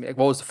interesting to me. Like,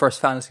 what was the first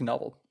fantasy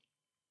novel?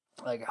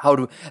 Like,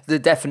 the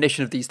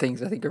definition of these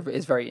things, I think,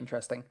 is very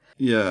interesting.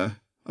 Yeah.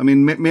 I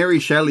mean, Mary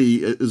Shelley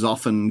is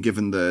often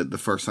given the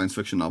first science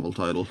fiction novel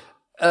title.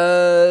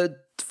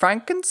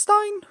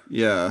 Frankenstein?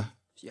 Yeah.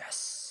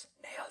 Yes.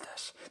 Nailed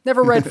it.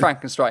 Never read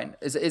Frankenstein.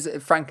 Is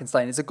it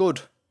Frankenstein? Is it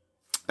good?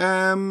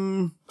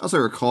 As I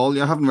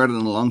recall, I haven't read it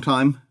in a long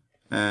time.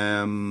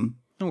 Okay.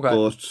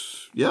 But,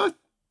 yeah,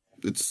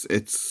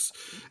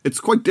 it's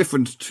quite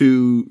different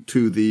to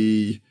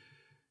the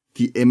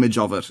image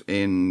of it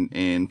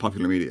in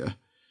popular media,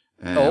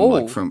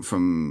 like from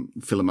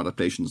film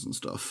adaptations and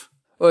stuff.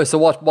 Oh, so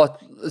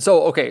what?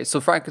 So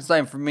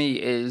Frankenstein for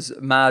me is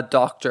mad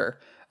doctor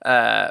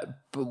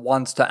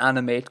wants to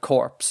animate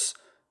corpse.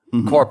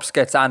 Corpse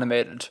gets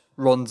animated,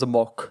 runs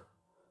amok.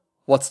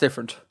 What's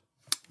different?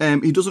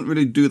 He doesn't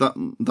really do that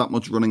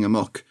much running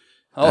amok.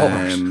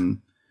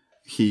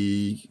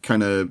 He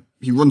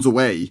runs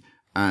away.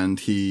 And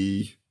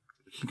he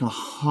kind of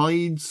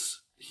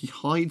hides. He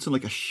hides in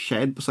like a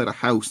shed beside a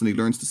house, and he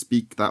learns to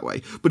speak that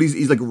way. But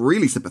he's like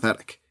really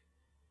sympathetic.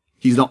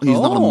 He's not a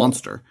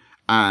monster.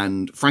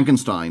 And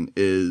Frankenstein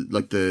is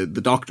like the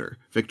doctor,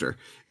 Victor,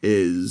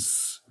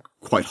 is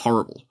quite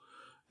horrible,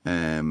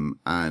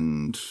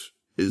 and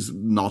is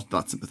not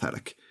that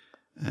sympathetic.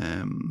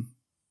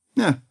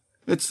 Yeah.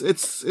 It's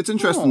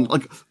interesting.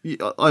 Like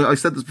I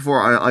said this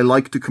before, I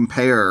like to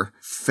compare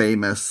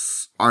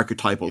famous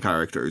archetypal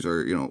characters,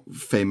 or, you know,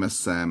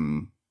 famous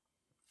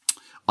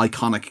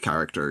iconic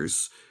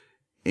characters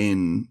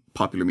in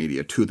popular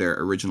media to their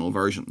original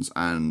versions,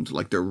 and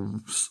like they're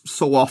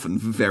so often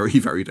very,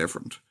 very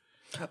different.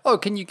 Oh,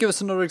 can you give us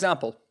another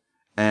example?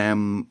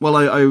 Well,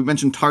 I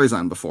mentioned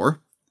Tarzan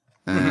before,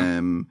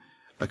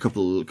 a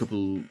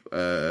couple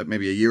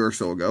maybe a year or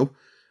so ago.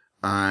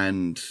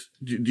 And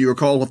do you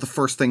recall what the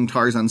first thing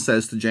Tarzan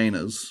says to Jane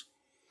is?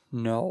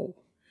 No.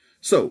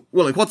 So,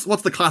 well, like,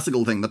 what's the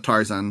classical thing that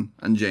Tarzan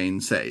and Jane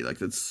say? Like,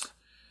 it's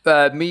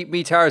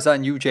me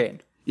Tarzan, you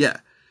Jane. Yeah.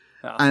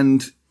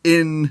 And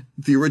in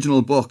the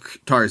original book,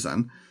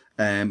 Tarzan,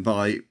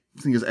 by, I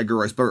think it's Edgar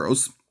Rice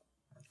Burroughs.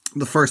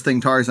 The first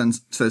thing Tarzan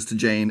says to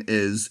Jane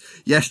is,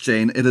 "Yes,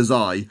 Jane, it is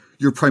I,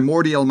 your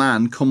primordial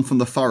man come from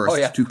the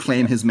forest to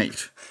claim his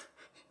mate."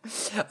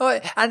 Oh,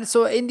 and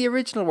so in the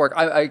original work,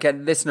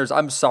 again, listeners,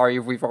 I'm sorry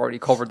if we've already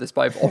covered this,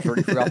 but I've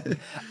already forgotten.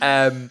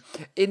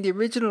 In the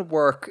original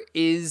work,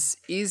 does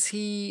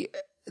he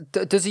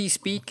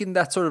speak in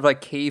that sort of like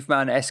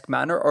caveman-esque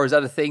manner, or is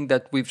that a thing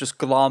that we've just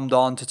glommed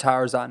on to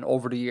Tarzan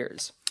over the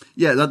years?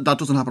 Yeah, that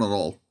doesn't happen at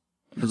all.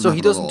 So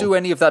he doesn't do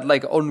any of that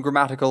like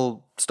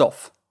ungrammatical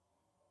stuff?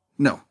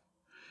 No.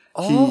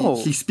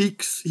 Oh. He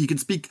can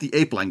speak the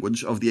ape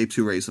language of the apes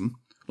who raise him,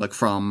 like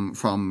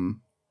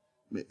from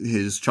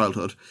his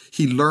childhood.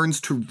 He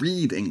learns to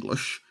read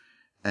English,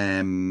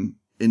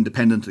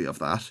 independently of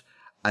that.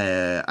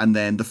 And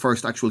then the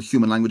first actual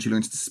human language he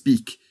learns to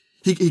speak,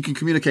 he can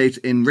communicate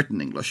in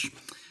written English,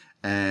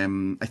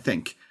 I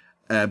think.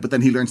 But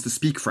then he learns to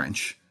speak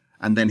French,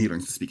 and then he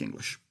learns to speak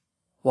English.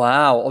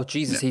 Wow! Oh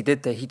Jesus, he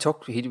did that. He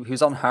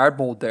was on hard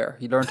mode there.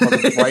 He learned how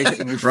to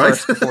write English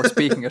first before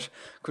speaking it.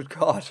 Good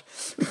God!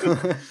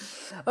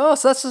 Oh,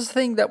 so that's the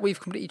thing that we've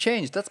completely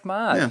changed. That's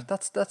mad. Yeah.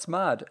 That's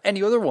mad.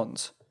 Any other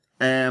ones?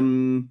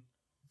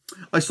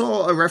 I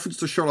saw a reference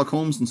to Sherlock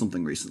Holmes in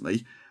something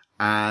recently,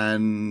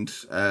 and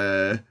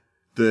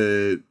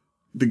the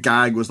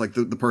gag was like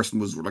the person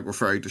was like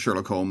referring to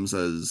Sherlock Holmes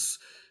as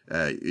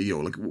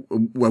like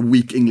a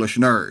weak English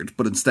nerd,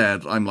 but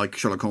instead I'm like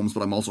Sherlock Holmes,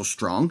 but I'm also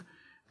strong.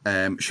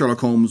 Sherlock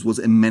Holmes was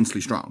immensely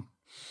strong.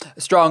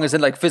 Strong as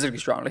in like physically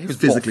strong. Like he was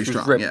physically buff,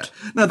 strong. He was ripped.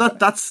 Yeah. Now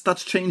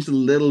that's changed a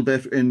little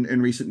bit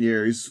in recent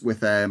years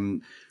with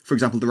for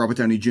example the Robert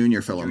Downey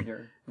Jr. film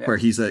where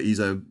he's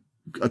a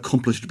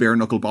accomplished bare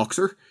knuckle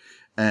boxer.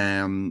 But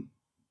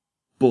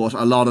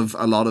a lot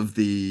of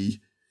the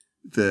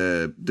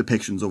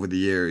depictions over the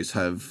years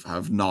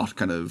have not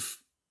kind of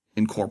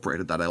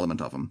incorporated that element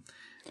of him.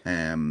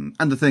 And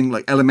the thing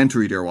like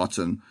elementary, dear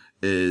Watson,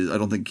 I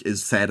don't think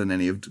is said in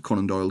any of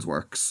Conan Doyle's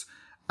works,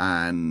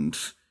 and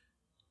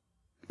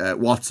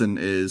Watson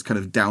is kind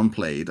of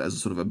downplayed as a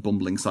sort of a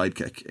bumbling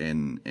sidekick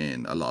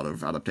in a lot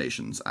of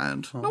adaptations,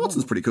 and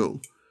Watson's pretty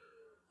cool.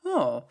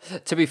 Oh,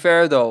 to be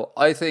fair though,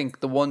 I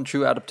think the one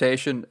true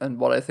adaptation and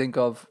what I think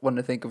of when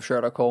I think of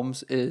Sherlock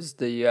Holmes is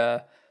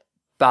the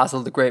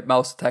Basil the Great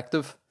Mouse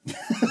Detective in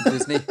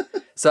Disney.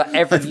 So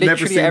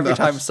literally every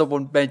time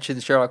someone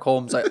mentions Sherlock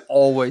Holmes, I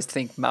always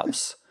think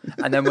mouse.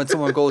 And then when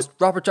someone goes,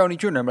 Robert Downey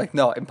Jr., I'm like,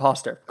 no,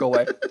 imposter, go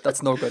away.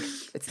 That's no good.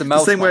 It's the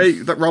mouse. The same way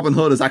that Robin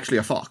Hood is actually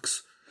a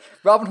fox.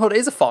 Robin Hood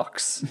is a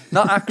fox.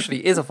 Not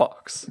actually, is a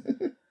fox.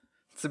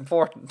 It's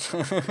important.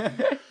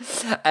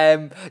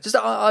 Just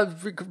I'll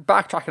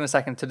backtrack in a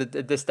second to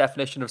this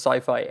definition of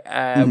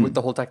sci-fi with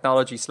the whole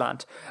technology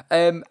slant.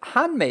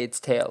 Handmaid's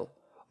Tale.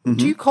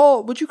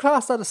 Mm-hmm. Would you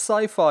class that as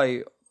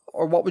sci-fi,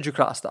 or what would you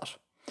class that?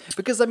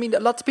 Because I mean,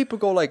 lots of people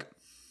go like,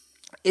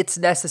 it's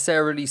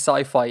necessarily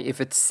sci-fi if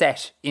it's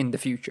set in the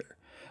future,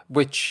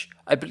 which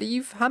I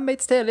believe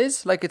Handmaid's Tale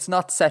is. Like, it's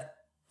not set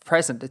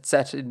present; it's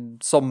set in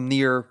some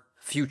near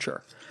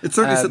future. It's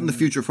certainly set in the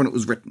future when it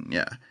was written.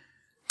 Yeah.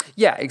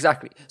 Yeah,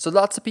 exactly. So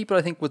lots of people,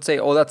 I think, would say,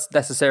 oh, that's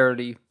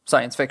necessarily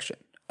science fiction.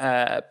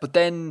 But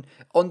then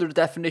under the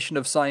definition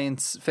of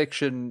science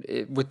fiction,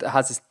 it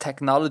has this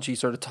technology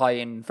sort of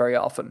tie-in very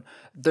often.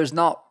 There's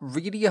not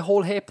really a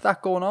whole heap of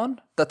that going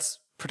on. That's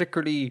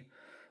particularly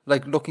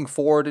like looking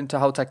forward into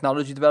how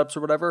technology develops or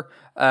whatever.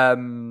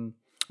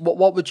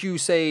 What would you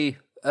say,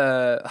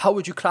 how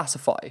would you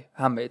classify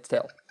Handmaid's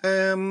Tale?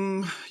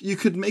 You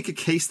could make a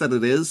case that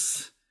it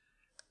is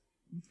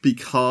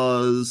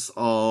because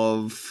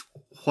of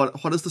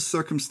what is the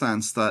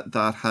circumstance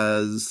that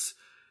has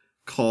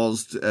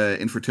caused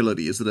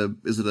infertility? Is it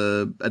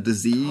a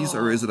disease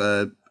or is it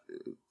a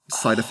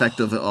side effect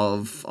of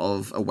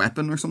a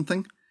weapon or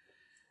something?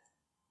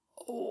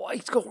 Oh, I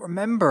don't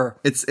remember.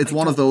 It's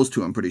one of those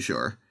two, I'm pretty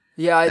sure.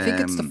 Yeah, I think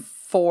it's the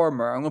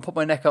former. I'm going to put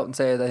my neck out and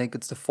say I think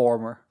it's the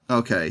former.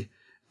 Okay.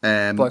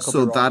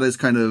 So that is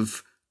kind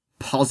of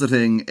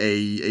positing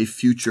a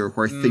future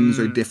where things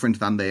are different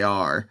than they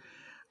are,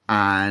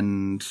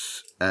 and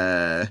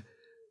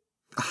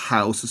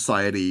how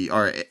society,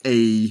 or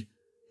a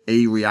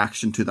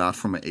reaction to that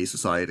from a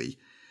society.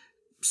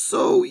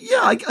 So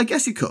yeah, I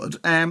guess you could.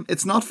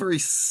 It's not very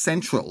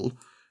central.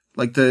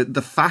 Like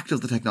the fact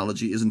of the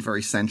technology isn't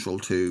very central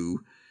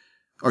to,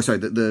 or sorry,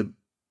 the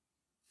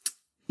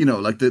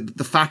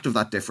fact of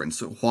that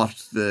difference,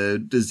 what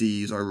the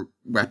disease or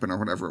weapon or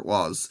whatever it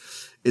was,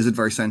 isn't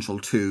very central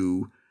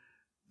to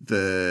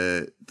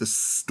the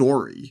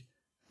story.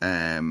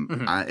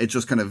 It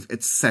just kind of,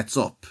 it sets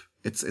up.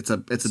 It's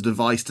a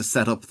device to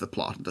set up the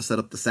plot and to set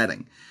up the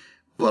setting.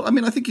 But I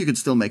mean, I think you could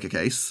still make a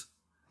case.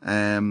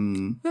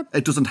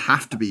 It doesn't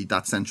have to be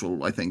that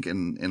central, I think,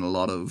 in a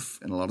lot of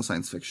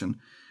science fiction.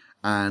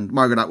 And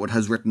Margaret Atwood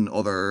has written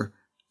other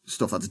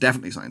stuff that's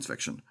definitely science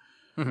fiction.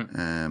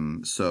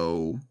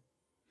 So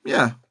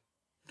yeah,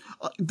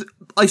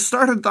 I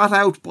started that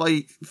out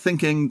by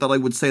thinking that I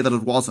would say that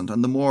it wasn't,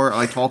 and the more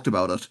I talked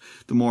about it,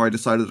 the more I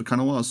decided it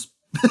kind of was.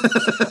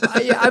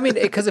 I mean,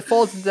 because it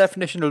falls into the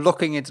definition of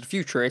looking into the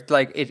future. It's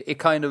like it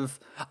kind of.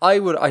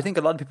 I think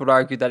a lot of people would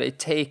argue that it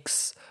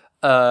takes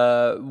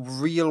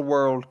real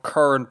world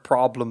current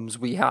problems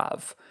we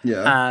have,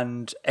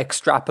 and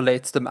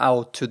extrapolates them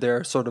out to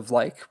their sort of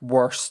like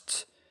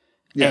worst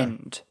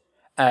end.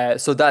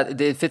 So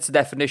that it fits the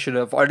definition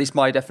of, or at least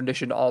my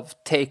definition of,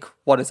 take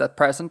what is at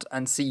present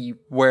and see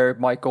where it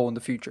might go in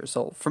the future.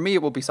 So for me,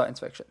 it will be science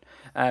fiction.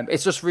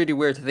 It's just really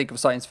weird to think of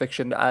science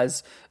fiction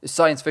as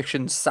science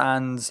fiction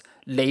sans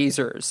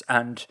lasers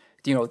and,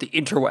 you know, the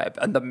interweb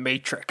and the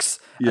Matrix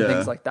and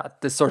things like that.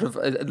 This sort of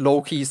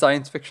low-key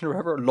science fiction or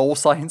whatever, low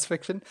science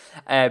fiction.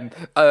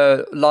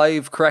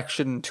 Live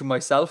correction to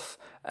myself.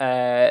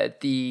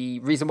 The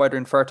reason why they're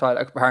infertile,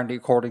 apparently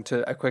according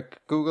to a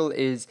quick Google,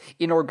 is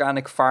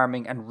inorganic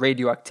farming and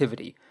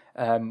radioactivity.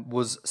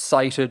 Was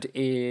cited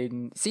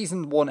in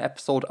season 1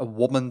 episode A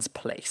Woman's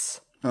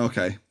Place.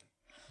 Okay.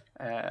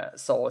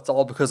 So it's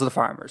all because of the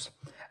farmers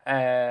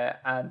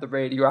and the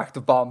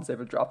radioactive bombs they've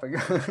been dropping. We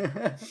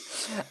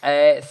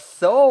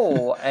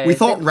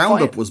thought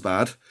Roundup was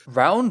bad.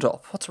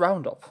 Roundup? What's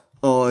Roundup?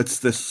 Oh, it's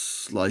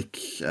this like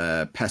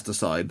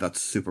pesticide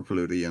that's super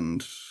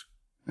polluting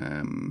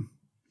and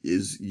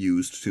is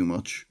used too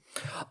much.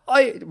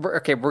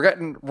 We're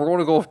going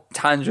to go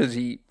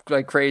tangenty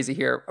like crazy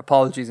here.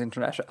 Apologies,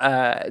 internet. It's not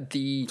a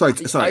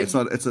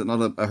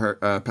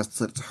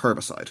pesticide. It's a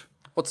herbicide.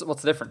 What's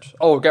the difference?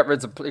 Oh, it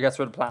gets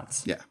rid of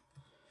plants. Yeah.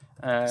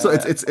 So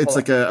it's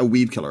like a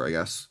weed killer, I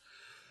guess.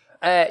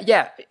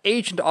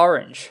 Agent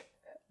Orange.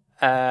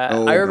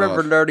 I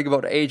remember learning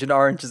about Agent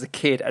Orange as a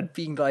kid and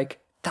being like,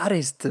 that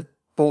is the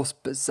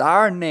most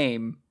bizarre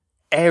name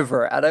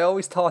ever. And I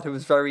always thought it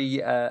was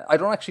very I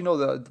don't actually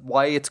know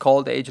why it's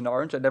called Agent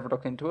Orange. I never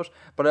looked into it,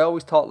 but I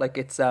always thought like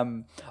it's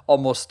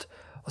almost,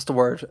 what's the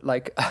word,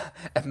 like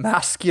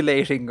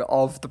emasculating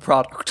of the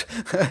product.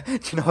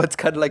 You know, it's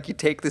kind of like you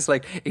take this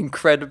like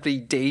incredibly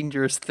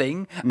dangerous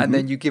thing and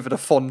then you give it a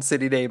fun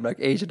silly name like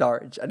Agent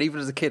Orange. And even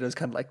as a kid I was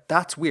kind of like,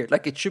 that's weird.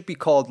 Like it should be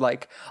called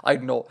like, I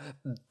don't know,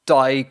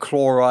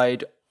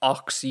 dichloride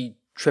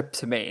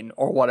oxytryptamine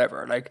or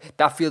whatever. Like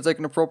that feels like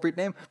an appropriate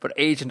name, but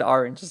Agent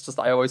Orange is just,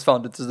 I always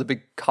found it, there's a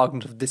big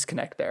cognitive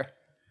disconnect there.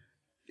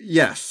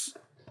 Yes,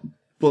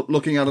 but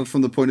looking at it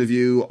from the point of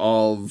view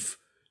of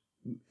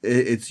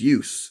its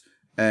use,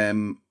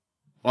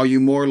 are you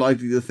more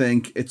likely to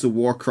think it's a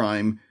war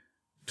crime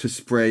to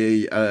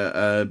spray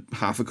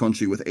half a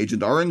country with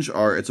Agent Orange,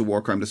 or it's a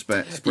war crime to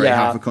spray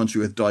half a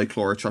country with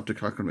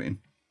dichlorotriptychlamine?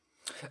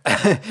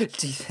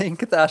 Do you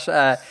think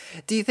that?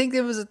 Do you think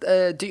there was?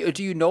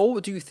 Do you know?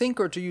 Do you think,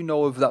 or do you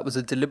know if that was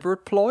a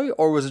deliberate ploy,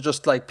 or was it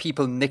just like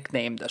people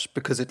nicknamed it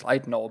because it? I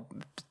don't know.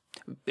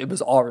 It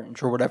was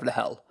orange or whatever the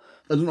hell.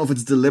 I don't know if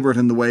it's deliberate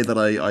in the way that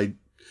I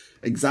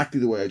exactly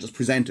the way I just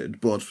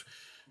presented, but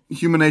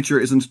human nature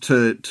isn't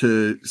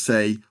to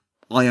say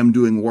I am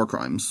doing war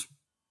crimes.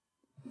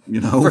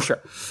 You know, for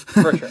sure.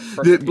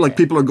 Like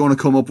people are going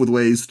to come up with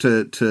ways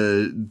to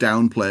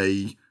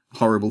downplay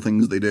horrible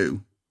things they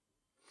do.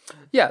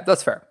 Yeah,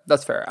 that's fair.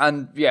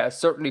 And yeah,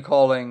 certainly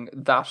calling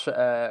that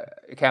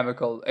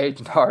chemical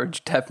Agent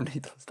Orange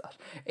definitely does that.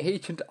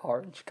 Agent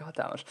Orange, god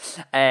damn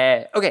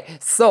it. Okay,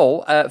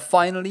 so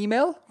final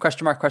email,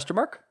 question mark.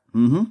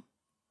 Mm-hmm.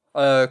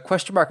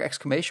 Question mark,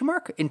 exclamation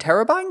mark,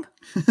 interrobang?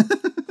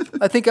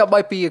 I think that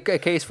might be a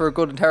case for a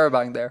good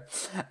interrobang there.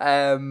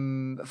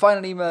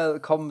 Final email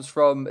comes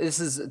from, this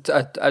is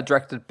a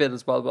directed bit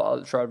as well, but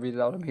I'll try to read it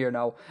out. I'm here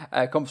now.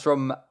 Comes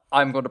from,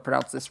 I'm going to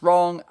pronounce this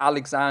wrong,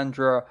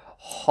 Alexandra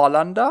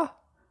Hollanda.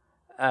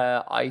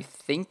 I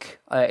think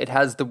it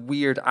has the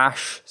weird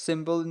ash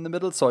symbol in the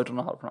middle, so I don't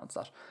know how to pronounce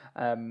that.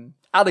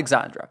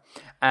 Alexandra.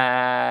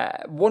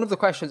 One of the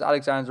questions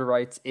Alexandra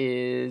writes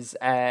is,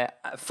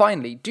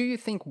 finally, do you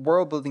think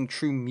world building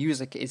through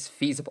music is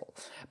feasible?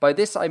 By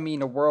this, I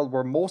mean a world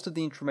where most of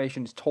the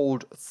information is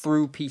told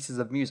through pieces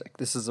of music.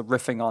 This is a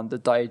riffing on the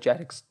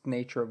diegetic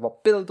nature of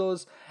what Bill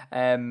does.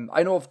 I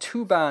know of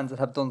 2 bands that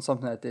have done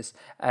something like this,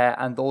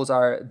 and those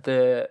are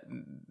the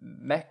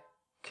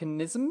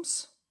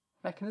Mechanisms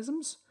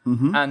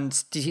and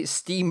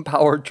Steam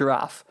Powered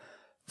Giraffe.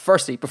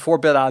 Firstly, before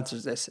Bill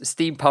answers this,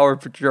 Steam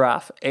Powered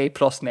Giraffe, A+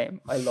 name.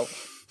 I love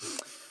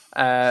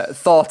it.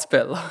 Thoughts,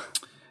 Bill?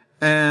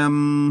 I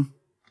mean,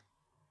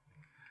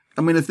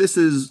 if this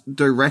is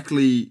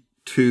directly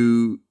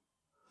to...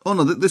 Oh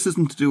no, this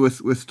isn't to do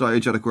with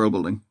diegetic world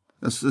building.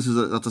 That's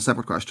a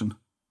separate question.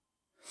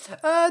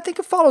 I think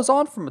it follows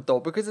on from it though,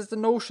 because it's the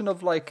notion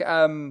of like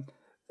the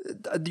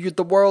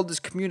world is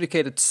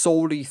communicated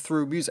solely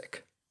through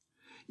music.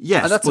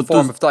 Yes, and that's a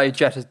form of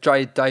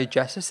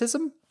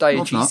diegeticism?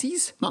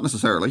 Diegesis? Not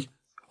necessarily.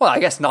 Well, I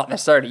guess not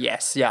necessarily,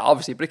 yes. Yeah,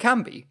 obviously, but it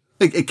can be.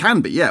 It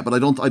can be, yeah, but I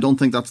don't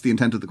think that's the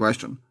intent of the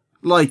question.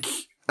 Like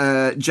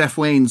Jeff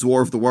Wayne's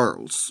War of the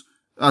Worlds,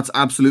 that's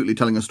absolutely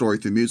telling a story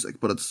through music,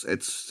 but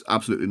it's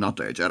absolutely not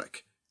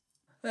diegetic.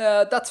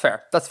 That's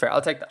fair.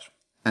 I'll take that.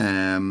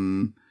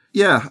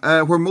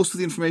 Where most of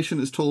the information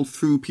is told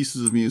through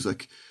pieces of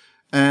music.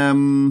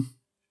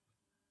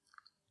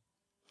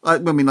 I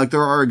mean, like,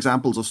 there are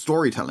examples of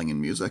storytelling in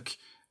music.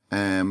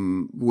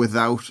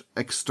 without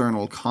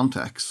external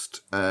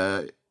context.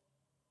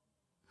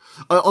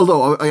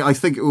 Although I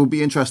think it would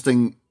be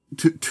interesting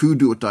to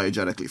do it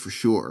diegetically for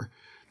sure.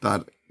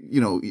 That,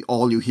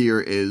 all you hear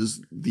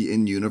is the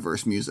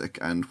in-universe music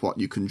and what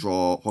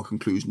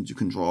conclusions you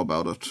can draw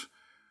about it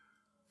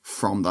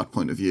from that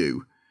point of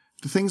view.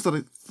 The things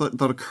that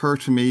occur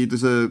to me,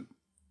 there's a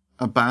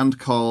band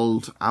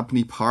called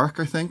Abney Park,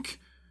 I think,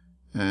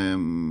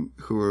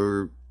 who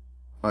are,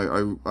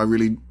 I'm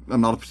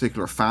not a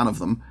particular fan of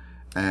them,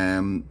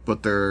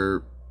 but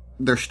their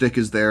shtick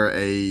is they're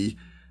a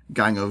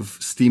gang of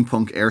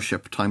steampunk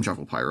airship time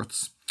travel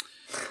pirates.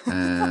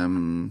 I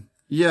mean,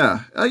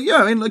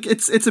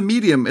 it's a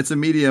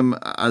medium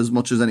as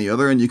much as any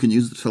other, and you can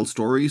use it to tell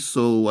stories.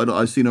 So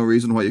I see no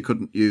reason why you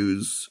couldn't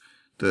use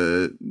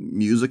the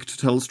music to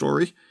tell a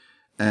story.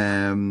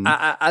 And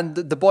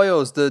the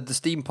boyos, the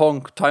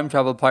steampunk time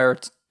travel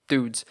pirate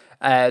dudes,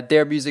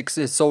 their music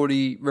is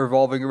solely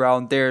revolving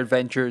around their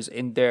adventures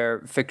in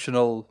their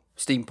fictional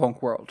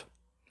steampunk world.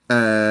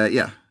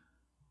 Yeah.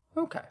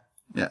 Okay.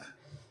 Yeah.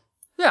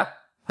 Yeah.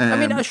 I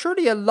mean,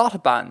 surely a lot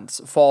of bands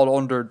fall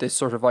under this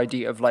sort of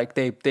idea of like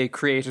they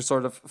create a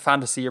sort of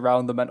fantasy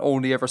around them and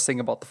only ever sing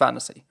about the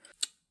fantasy.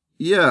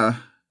 Yeah.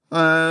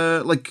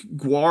 Like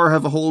Gwar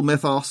have a whole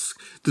mythos.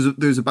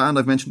 There's a band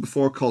I've mentioned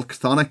before called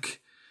Tectonics,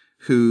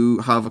 who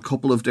have a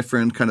couple of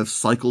different kind of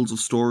cycles of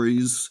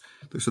stories.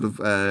 They're sort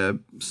of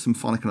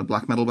symphonic and a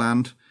black metal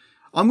band.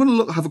 I'm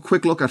going to have a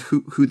quick look at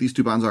who these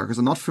two bands are, because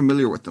I'm not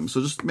familiar with them.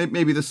 So just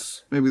maybe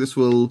this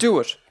will do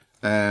it.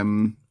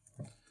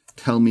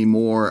 Tell me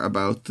more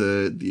about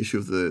the issue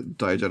of the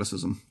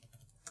diegeticism.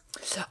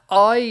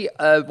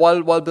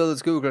 While Bill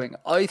is Googling,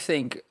 I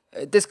think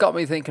this got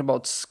me thinking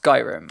about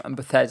Skyrim and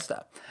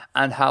Bethesda,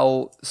 and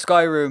how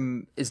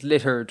Skyrim is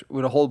littered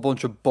with a whole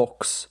bunch of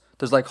books.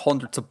 There's like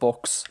hundreds of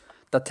books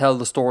that tell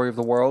the story of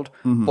the world.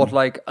 Mm-hmm. But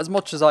like, as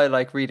much as I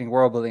like reading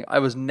world building, I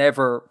was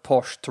never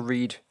pushed to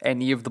read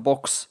any of the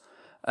books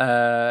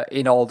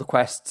in all the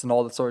quests and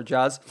all that sort of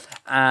jazz.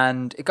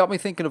 And it got me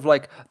thinking of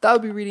like, that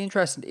would be really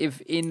interesting if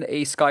in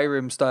a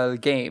Skyrim style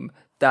game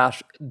that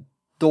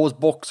those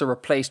books are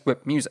replaced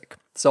with music.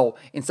 So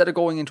instead of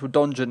going into a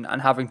dungeon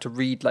and having to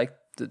read like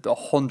the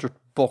 100th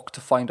book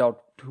to find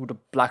out who the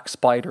Black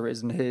Spider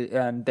is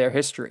and their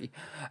history,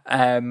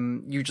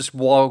 you just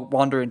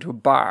wander into a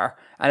bar,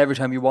 and every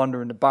time you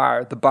wander in the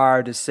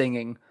bard is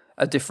singing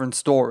a different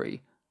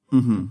story,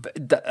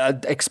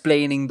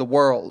 explaining the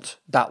world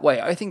that way.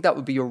 I think that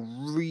would be a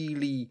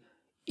really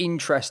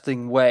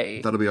interesting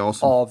way. That'd be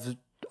awesome.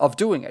 Of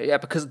doing it, yeah,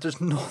 because there's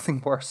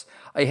nothing worse.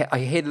 I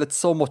hated it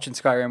so much in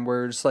Skyrim,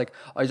 where it's like,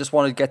 I just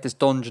want to get this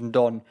dungeon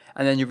done,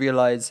 and then you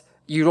realize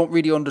you don't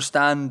really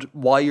understand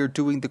why you're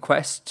doing the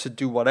quest to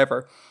do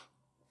whatever.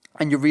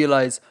 And you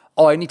realize,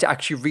 I need to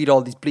actually read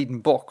all these bleeding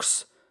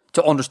books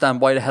to understand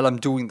why the hell I'm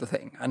doing the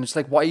thing. And it's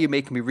like, why are you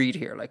making me read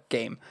here, like,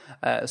 game?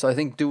 So I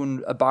think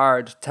doing a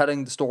bard,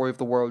 telling the story of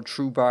the world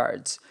through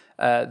bards,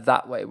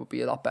 that way would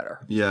be a lot better.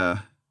 Yeah.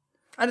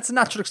 And it's a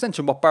natural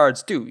extension of what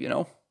bards do, you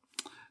know?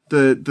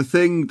 The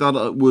thing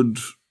that would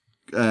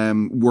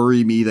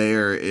worry me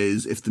there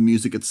is if the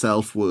music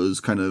itself was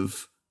kind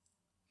of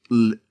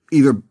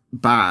either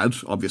bad,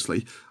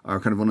 obviously, or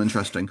kind of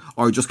uninteresting,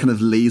 or just kind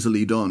of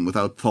lazily done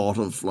without thought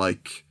of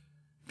like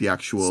the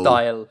actual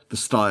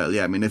style.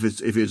 Yeah, I mean, if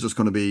it's just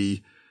going to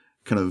be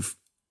kind of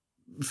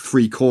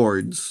 3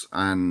 chords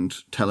and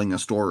telling a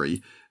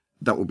story,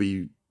 that would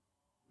be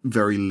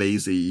very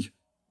lazy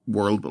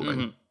world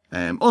building.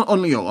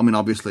 Only, I mean,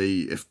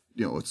 obviously, if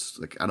it's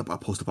like a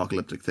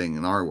post-apocalyptic thing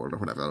in our world or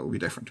whatever, that would be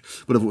different.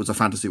 But if it was a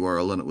fantasy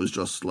world and it was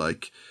just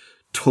like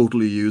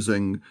totally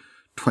using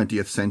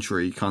 20th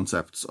century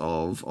concepts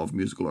of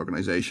musical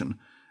organization,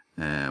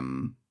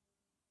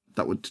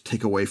 that would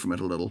take away from it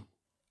a little.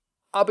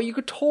 But you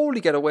could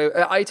totally get away.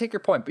 I take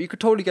your point, but you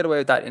could totally get away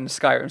with that in a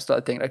Skyrim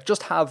style thing. Like,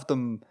 just have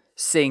them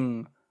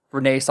sing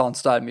Renaissance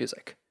style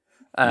music,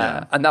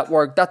 and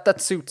that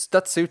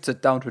suits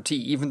it down to a T.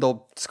 Even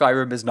though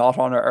Skyrim is not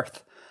on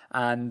Earth,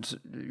 and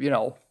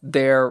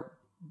their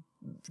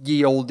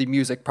ye olde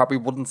music probably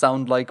wouldn't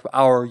sound like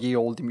our ye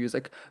olde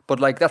music, but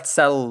like that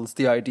sells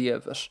the idea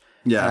of it.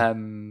 Yeah.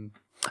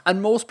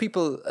 And most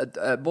people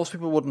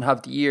wouldn't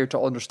have the ear to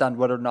understand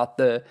whether or not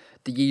the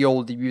ye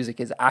olde music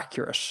is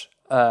accurate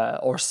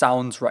or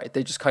sounds right.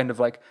 They just kind of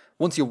like,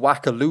 once you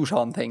whack a lute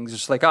on things,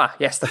 it's just like,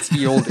 yes, that's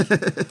ye olde.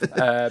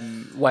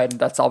 When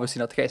that's obviously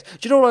not the case.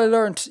 Do you know what I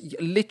learned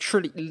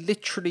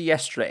literally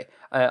yesterday?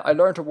 I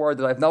learned a word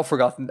that I've now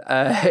forgotten.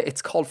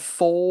 It's called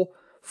faux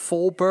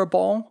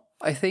bourbon,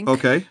 I think.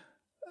 Okay.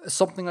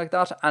 Something like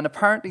that. And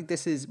apparently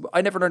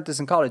I never learned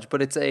this in college,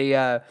 but it's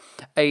a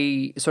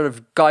sort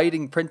of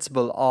guiding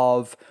principle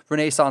of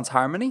Renaissance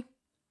harmony.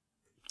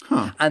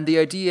 Huh. And the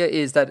idea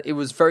is that it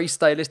was very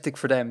stylistic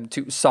for them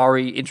to,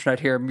 sorry, internet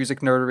here,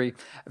 music nerdery,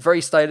 very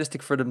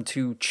stylistic for them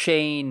to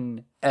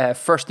chain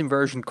first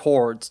inversion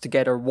chords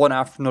together one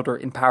after another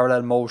in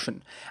parallel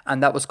motion.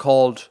 And that was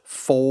called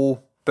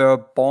faux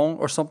bourbon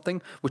or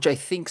something, which I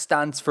think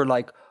stands for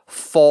like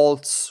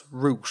false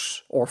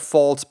root or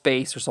false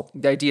bass or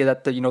something. The idea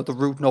that the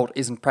root note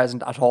isn't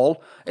present at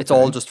all. It's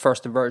all just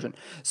first inversion.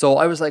 So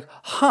I was like,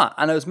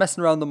 and I was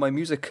messing around on my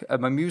music,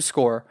 my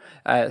MuseScore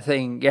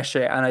thing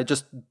yesterday, and I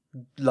just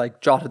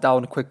like jotted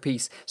down a quick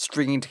piece,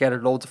 stringing together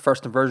loads of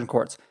first inversion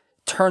chords.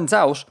 Turns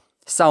out,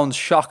 sounds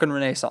shocking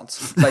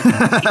Renaissance. Like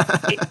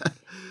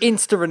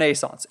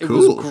Insta-Renaissance. It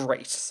was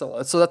great. So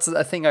that's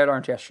a thing I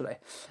learned yesterday.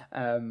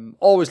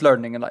 Always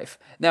learning in life.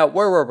 Now,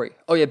 where were we?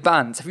 Oh yeah,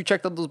 bands. Have you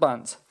checked out those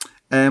bands?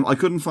 I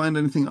couldn't find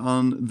anything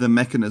on the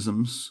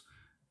mechanisms.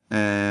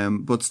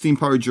 But Steam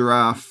Powered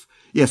Giraffe,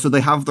 so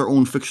they have their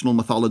own fictional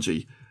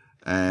mythology.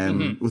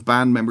 With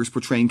band members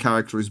portraying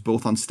characters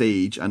both on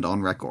stage and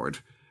on record.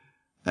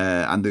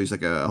 And there's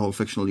like a whole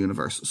fictional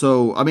universe.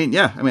 So,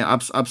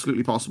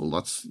 absolutely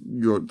possible.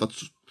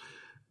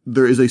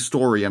 There is a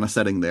story and a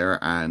setting there,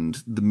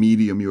 and the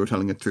medium you were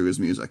telling it through is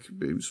music.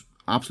 There's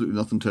absolutely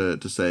nothing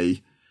to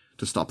say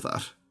to stop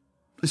that.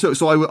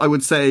 So I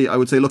would say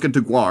look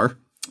into Gwar,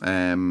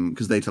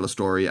 because they tell a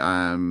story.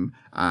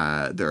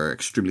 They're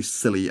extremely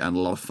silly and a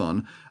lot of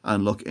fun.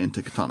 And look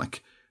into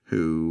Tectonic,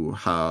 who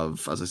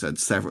have, as I said,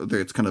 several.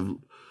 It's kind of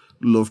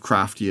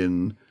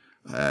Lovecraftian,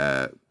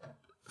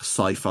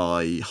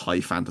 sci-fi,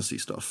 high fantasy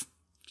stuff.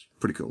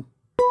 Pretty cool.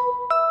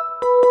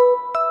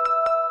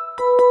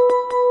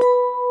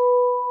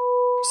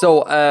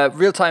 So,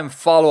 real-time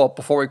follow-up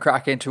before we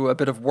crack into a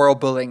bit of world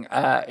building.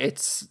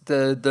 It's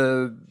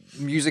the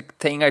music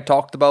thing I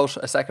talked about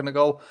a second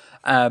ago.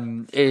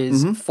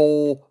 Is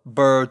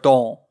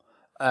Faux-Bourdon,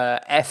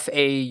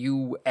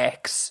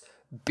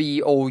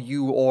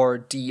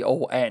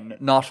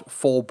 FAUXBOURDON, not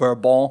Faux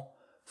Bourbon,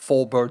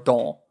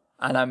 Faux-Bourdon.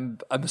 And I'm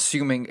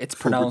assuming it's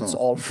pronounced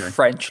all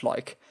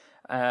French-like.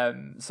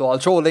 So I'll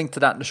throw a link to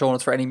that in the show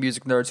notes for any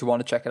music nerds who want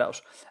to check it out.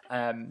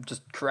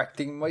 Just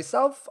correcting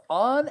myself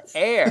on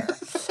air.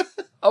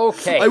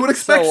 Okay. I would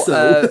expect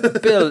so.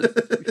 Bill,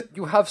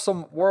 you have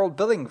some world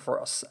building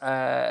for us.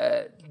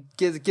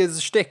 Give us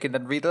a shtick and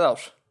then read it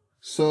out.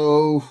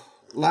 So,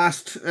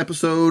 last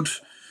episode,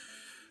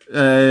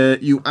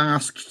 you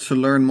asked to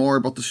learn more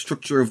about the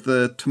structure of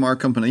the Tamar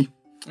company.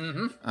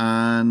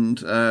 And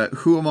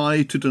who am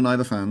I to deny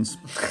the fans?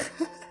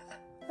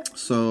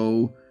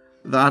 So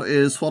that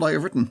is what I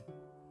have written.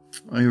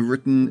 I have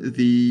written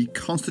the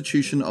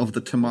Constitution of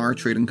the Tamar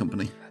Trading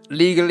Company.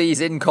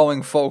 Legalese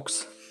incoming,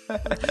 folks.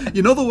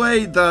 You know the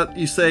way that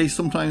you say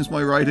sometimes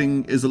my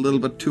writing is a little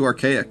bit too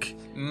archaic?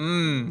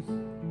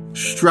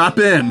 Strap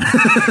in.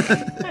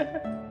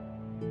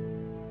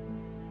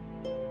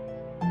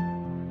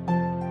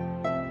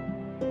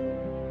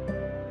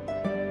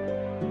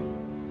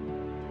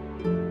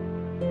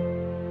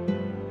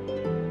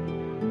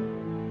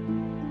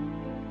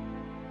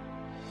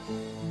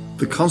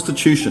 The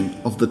Constitution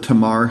of the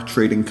Tamar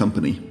Trading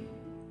Company.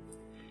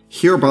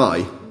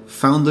 Hereby,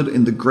 founded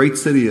in the great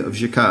city of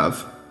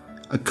Zhikav,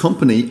 a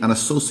company and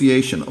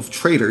association of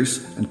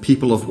traders and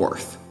people of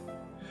worth,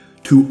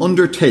 to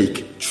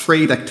undertake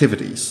trade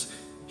activities,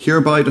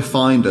 hereby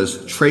defined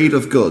as trade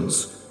of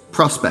goods,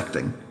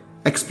 prospecting,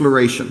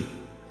 exploration,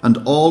 and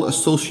all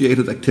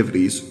associated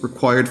activities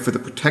required for the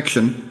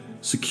protection,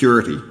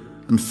 security,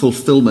 and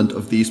fulfillment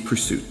of these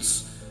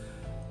pursuits,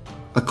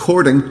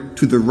 according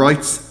to the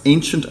rights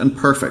ancient and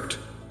perfect,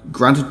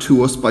 granted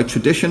to us by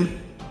tradition,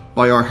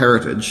 by our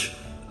heritage,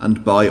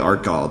 and by our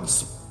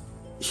gods.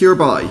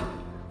 Hereby,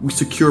 we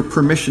secure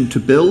permission to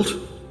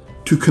build,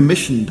 to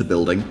commission the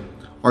building,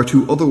 or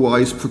to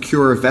otherwise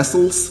procure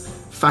vessels,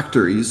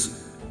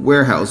 factories,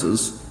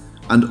 warehouses,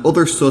 and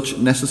other such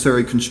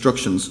necessary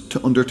constructions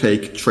to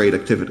undertake trade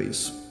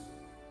activities.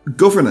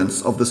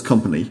 Governance of this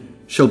company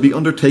shall be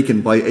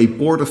undertaken by a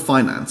Board of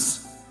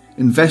Finance,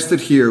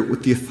 invested here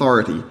with the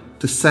authority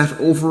to set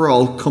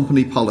overall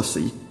company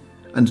policy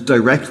and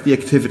direct the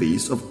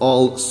activities of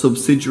all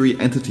subsidiary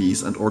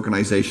entities and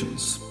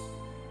organizations.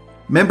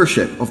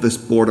 Membership of this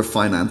Board of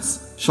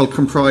Finance shall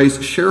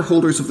comprise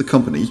shareholders of the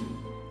company,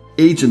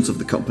 agents of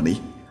the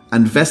company,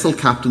 and vessel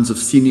captains of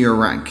senior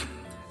rank,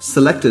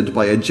 selected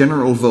by a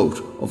general vote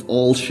of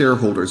all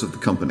shareholders of the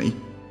company,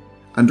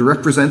 and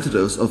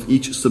representatives of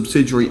each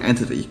subsidiary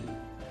entity,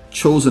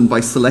 chosen by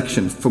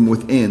selection from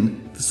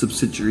within the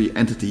subsidiary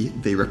entity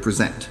they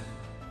represent.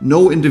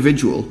 No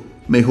individual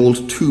may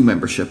hold 2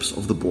 memberships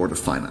of the Board of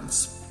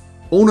Finance.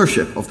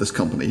 Ownership of this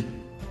company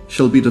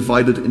shall be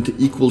divided into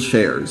equal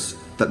shares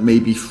that may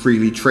be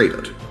freely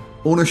traded.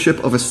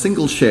 Ownership of a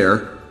single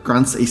share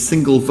grants a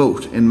single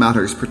vote in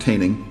matters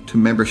pertaining to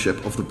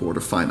membership of the Board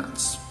of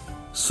Finance.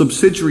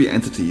 Subsidiary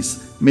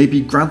entities may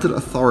be granted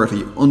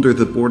authority under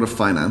the Board of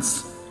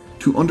Finance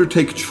to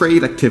undertake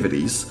trade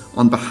activities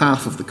on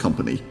behalf of the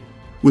company,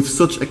 with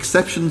such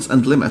exceptions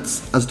and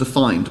limits as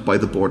defined by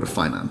the Board of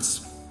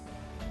Finance.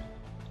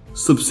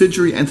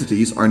 Subsidiary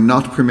entities are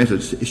not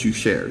permitted to issue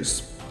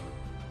shares.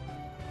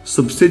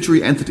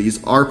 Subsidiary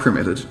entities are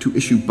permitted to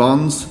issue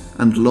bonds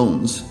and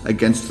loans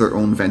against their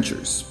own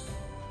ventures.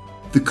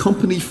 The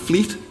company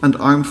fleet and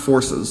armed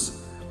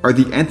forces are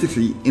the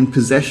entity in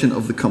possession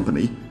of the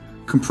company,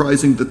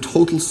 comprising the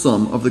total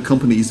sum of the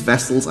company's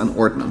vessels and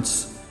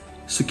ordnance,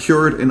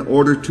 secured in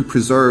order to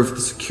preserve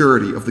the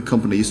security of the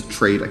company's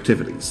trade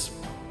activities.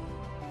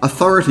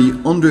 Authority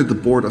under the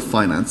Board of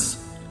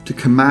Finance to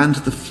command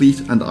the fleet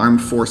and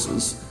armed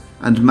forces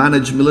and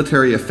manage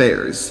military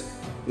affairs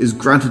is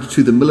granted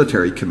to the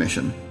Military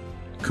Commission,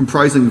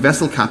 comprising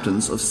vessel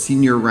captains of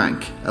senior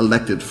rank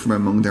elected from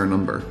among their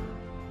number.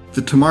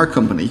 The Tamar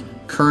Company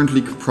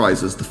currently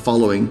comprises the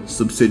following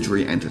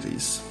subsidiary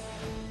entities: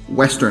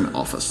 Western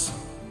Office,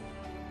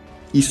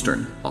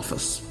 Eastern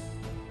Office,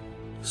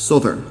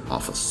 Southern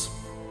Office,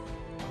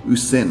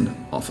 Usin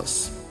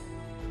Office,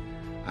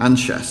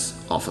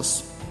 Anshes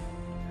Office,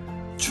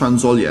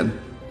 Transolien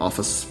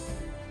Office,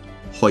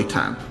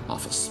 Hoitan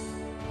Office.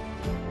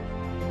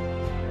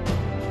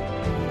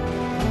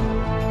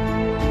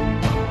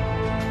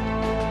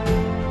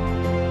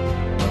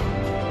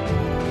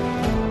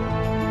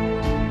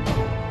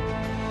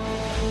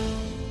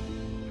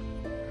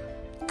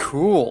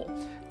 Cool.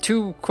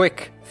 Two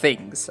quick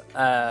things.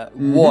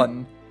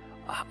 One,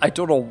 I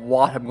don't know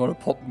what I'm going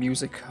to put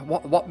music.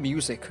 What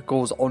music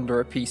goes under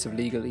a piece of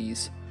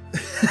legalese?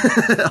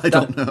 I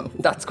don't know.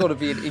 That's going to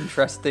be an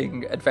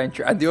interesting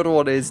adventure. And the other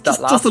one is that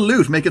just a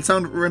lute. Make it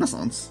sound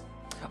Renaissance.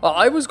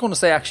 I was going to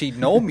say actually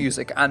no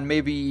music and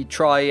maybe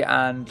try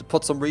and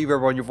put some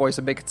reverb on your voice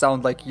and make it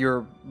sound like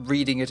you're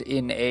reading it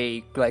in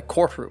a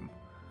courtroom.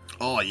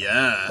 Oh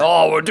yeah.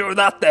 Oh, we're doing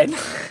that then.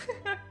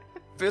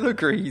 Bill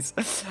agrees.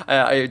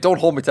 Don't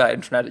hold me to that,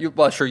 internet.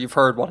 Well, sure, you've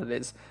heard what it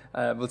is.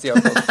 We'll see how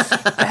it goes.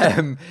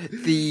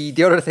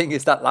 The other thing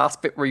is that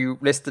last bit where you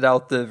listed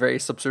out the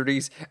various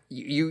subsidiaries.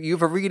 You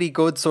have a really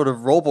good sort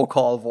of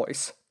robocall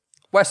voice.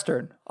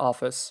 Western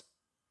Office,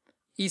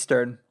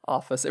 Eastern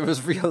Office. It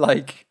was real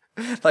like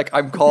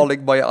I'm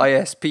calling my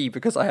ISP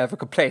because I have a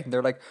complaint. And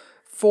they're like,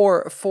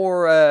 for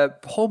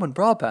home and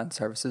broadband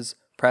services,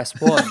 press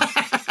 1.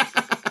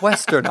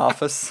 Western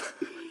Office.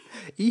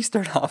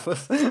 Eastern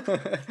Office.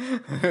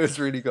 It was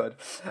really good.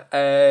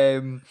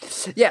 So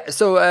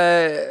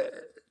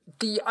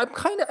I'm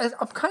kind of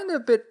a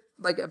bit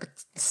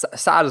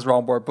sad is the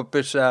wrong word, but a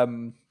bit I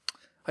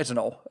don't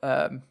know.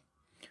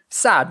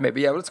 Sad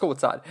maybe, yeah, let's go with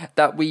sad.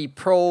 That we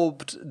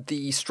probed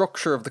the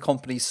structure of the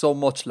company so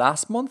much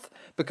last month,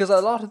 because a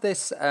lot of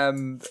this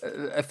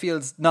it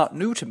feels not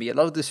new to me. A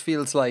lot of this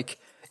feels like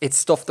it's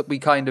stuff that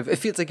it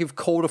feels like you've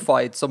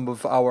codified some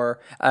of our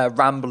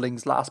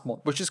ramblings last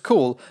month, which is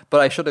cool, but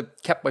I should have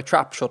kept my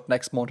trap shut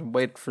next month and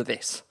waited for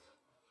this.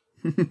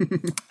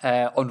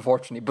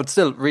 Unfortunately, but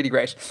still really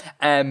great.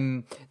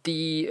 A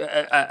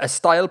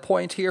style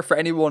point here for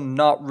anyone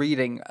not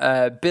reading,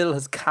 Bill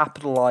has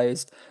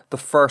capitalized the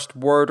first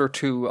word or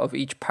two of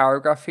each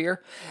paragraph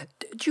here.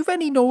 Do you have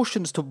any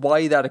notions to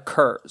why that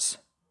occurs?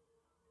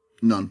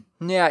 None.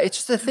 Yeah, it's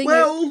just a thing.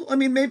 Well, I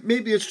mean,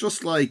 maybe it's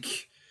just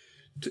like...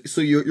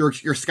 So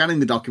you're scanning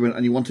the document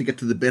and you want to get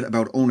to the bit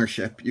about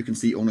ownership. You can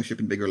see ownership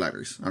in bigger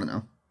letters. I don't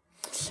know.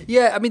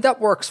 Yeah, I mean, that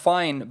works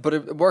fine, but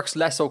it works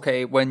less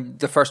okay when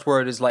the first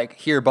word is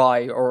like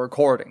hereby or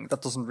according.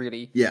 That doesn't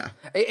really... Yeah.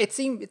 It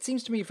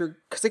seems to me,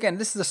 because again,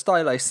 this is a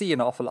style I see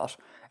an awful lot,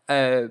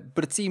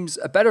 but it seems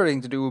a better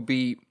thing to do would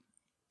be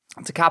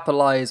to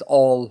capitalize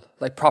all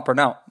like proper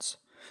nouns.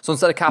 So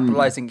instead of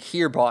capitalizing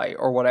hereby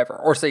or whatever,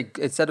 or say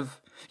instead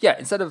of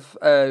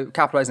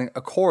capitalizing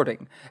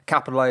according,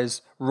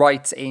 capitalize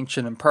rights,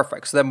 ancient, and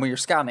perfect. So then when you're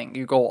scanning,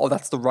 you go, oh,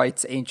 that's the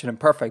rights, ancient, and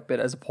perfect bit,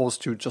 as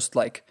opposed to just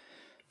like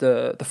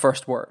the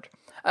first word.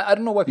 I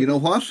don't know what... You know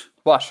what?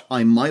 What?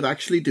 I might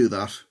actually do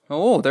that.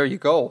 Oh, there you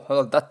go.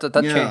 Oh, that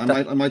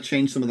yeah, I might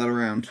change some of that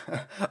around.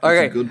 That's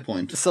okay. a good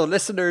point. So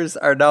listeners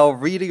are now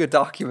reading a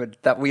document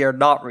that we are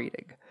not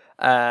reading.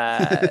 So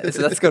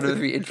that's going to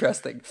be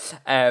interesting.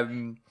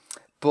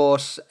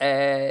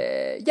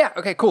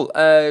 Okay, cool.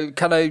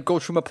 Can I go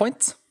through my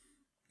points?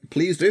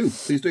 Please do.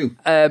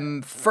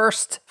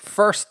 First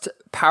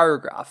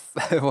paragraph.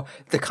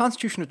 The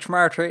Constitution of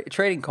Tamar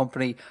Trading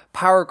Company,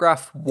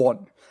 paragraph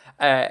 1.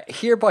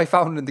 Hereby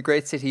found in the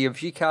great city of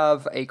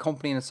Zhikav, a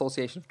company and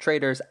association of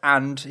traders,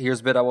 and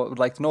here's a bit I would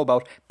like to know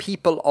about,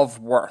 people of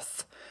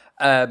worth.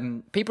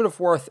 People of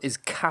worth is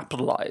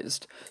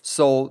capitalized,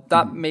 so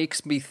that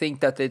makes me think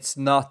that it's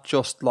not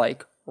just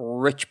like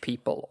rich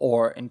people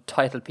or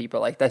entitled people.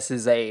 Like, this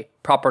is a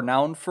proper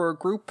noun for a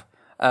group.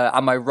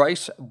 Am I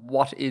right?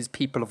 What is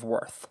people of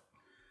worth?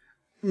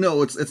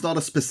 No, it's not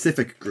a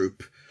specific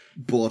group,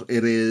 but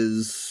it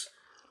is.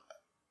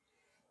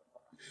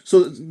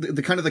 So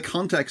the kind of the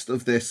context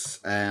of this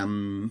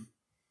of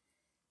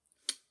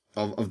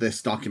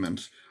this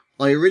document,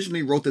 I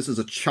originally wrote this as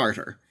a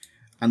charter,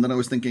 and then I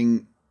was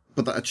thinking,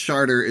 but that a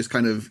charter is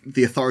kind of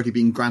the authority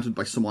being granted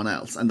by someone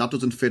else, and that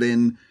doesn't fit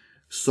in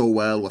so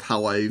well with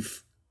how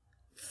I've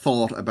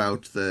thought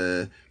about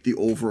the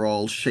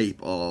overall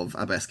shape of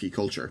Abeski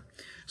culture.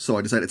 So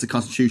I decided it's a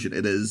constitution.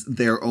 It is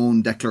their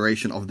own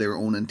declaration of their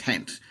own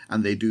intent,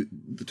 and the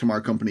Tamar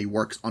Company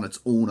works on its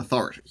own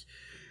authority.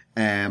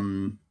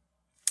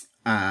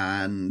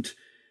 And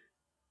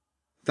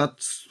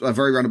that's a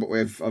very roundabout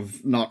way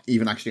of not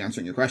even actually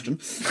answering your question.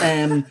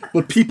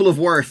 But people of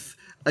worth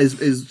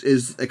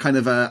is a kind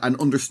of an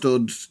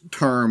understood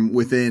term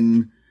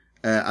within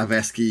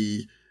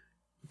Aveski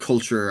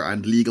culture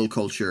and legal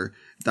culture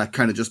that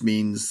kind of just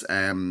means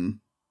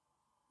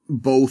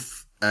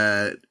both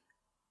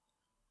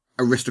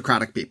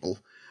aristocratic people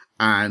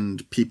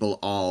and people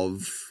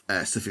of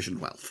sufficient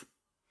wealth.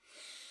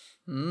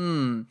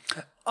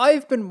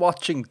 I've been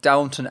watching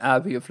Downton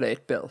Abbey of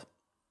late, Bill.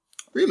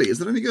 Really? Is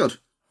it any good?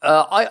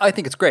 I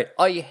think it's great.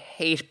 I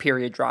hate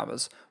period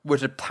dramas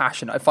with a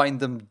passion. I find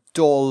them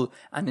dull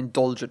and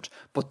indulgent.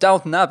 But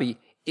Downton Abbey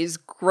is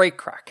great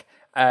crack.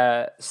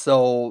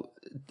 So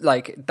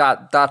like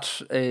that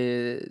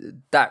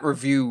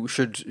review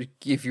should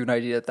give you an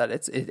idea that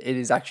it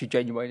is actually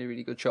genuinely a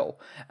really good show.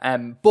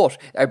 But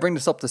I bring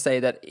this up to say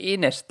that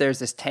in it there's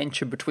this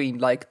tension between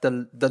like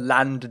the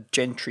landed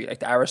gentry, like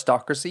the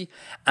aristocracy,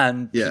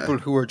 and people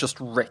who are just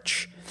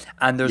rich.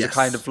 And there's a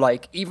kind of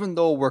like, even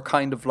though we're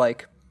kind of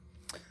like,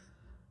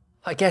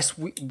 I guess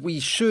we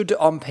should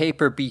on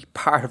paper be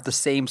part of the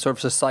same sort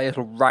of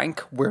societal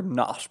rank. We're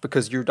not,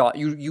 because you're not,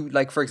 you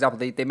like, for example,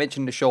 they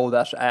mentioned in the show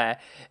that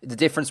the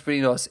difference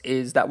between us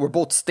is that we're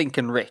both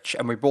stinking rich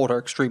and we both are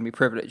extremely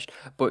privileged,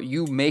 but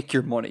you make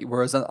your money,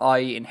 whereas I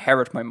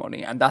inherit my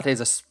money, and that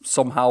is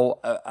somehow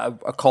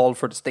a call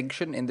for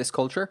distinction in this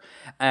culture.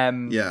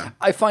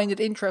 I find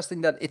it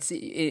interesting that it's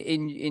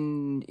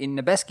in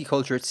Nebeski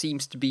culture, it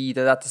seems to be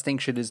that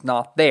distinction is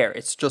not there.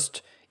 It's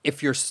just,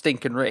 if you're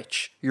stinking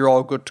rich, you're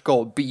all good to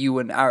go, be you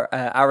an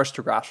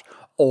aristocrat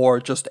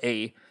or just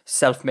a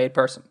self-made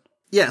person.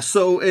 Yeah,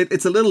 so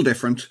it's a little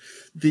different.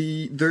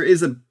 There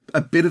is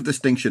a bit of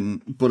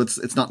distinction, but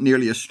it's not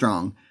nearly as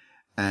strong.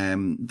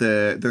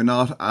 They're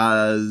not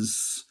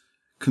as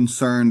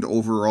concerned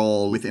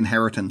overall with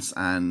inheritance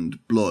and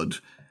blood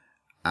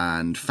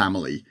and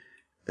family.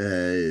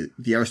 The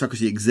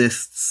aristocracy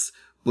exists,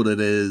 but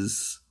it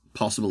is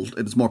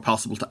more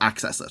possible to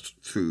access it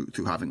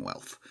through having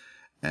wealth.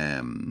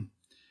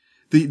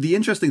 The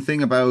interesting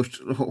thing about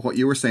what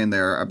you were saying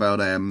there about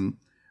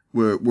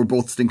we're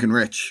both stinking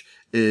rich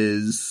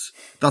is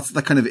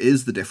that kind of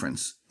is the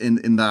difference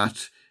in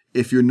that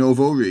if you're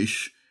nouveau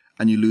riche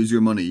and you lose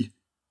your money,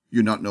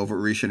 you're not nouveau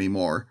riche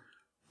anymore.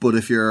 But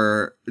if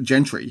you're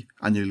gentry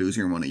and you lose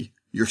your money,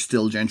 you're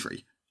still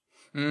gentry.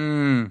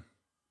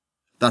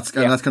 That's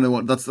kind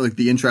of that's like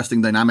the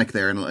interesting dynamic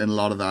there in a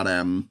lot of that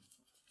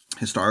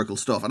historical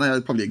stuff, and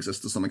it probably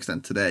exists to some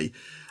extent today.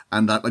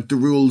 And that, like, the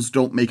rules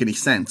don't make any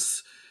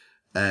sense.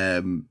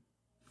 The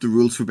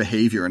rules for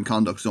behavior and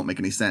conduct don't make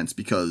any sense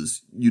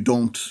because you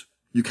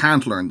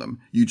can't learn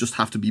them. You just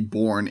have to be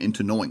born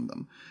into knowing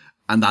them.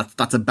 And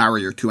that's a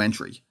barrier to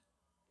entry.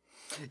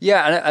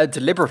 Yeah, and a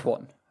deliberate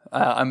one.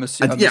 I'm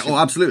assuming. Yeah,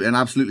 absolutely. An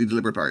absolutely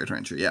deliberate barrier to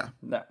entry, yeah.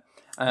 No.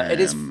 It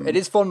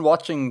is fun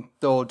watching,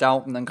 though,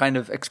 Downton and kind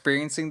of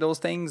experiencing those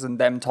things and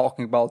them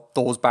talking about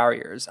those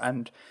barriers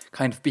and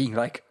kind of being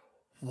like,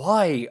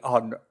 why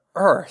on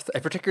earth?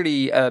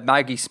 Particularly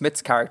Maggie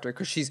Smith's character,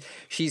 because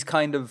she's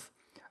kind of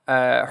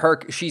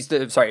she's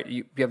the, sorry,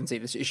 you haven't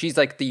seen this, she's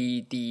like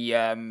the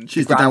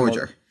she's the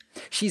dowager.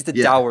 She's the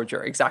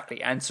dowager,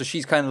 exactly. And so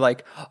she's kind of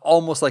like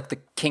almost like the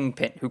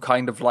kingpin who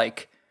kind of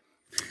like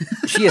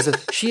she has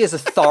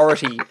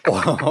authority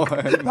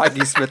over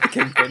Maggie Smith, the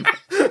kingpin.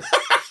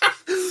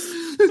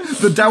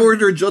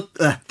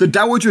 The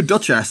dowager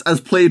duchess, as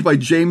played by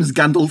James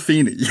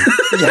Gandolfini.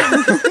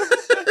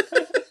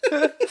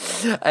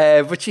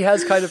 But she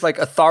has kind of like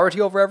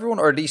authority over everyone,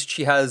 or at least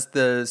she has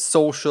the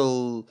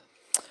social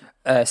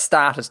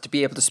status to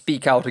be able to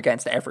speak out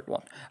against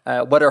everyone.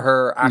 Whether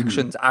her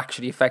actions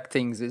actually affect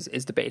things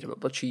is debatable,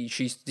 but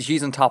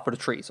she's on top of the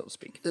tree, so to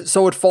speak.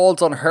 So it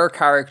falls on her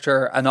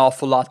character an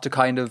awful lot to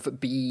kind of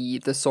be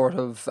the sort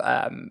of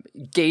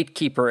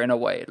gatekeeper in a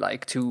way,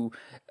 like to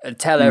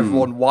tell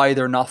everyone why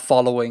they're not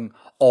following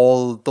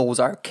all those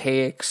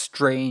archaic,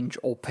 strange,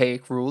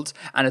 opaque rules.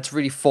 And it's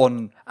really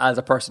fun as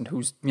a person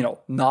who's,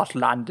 not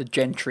landed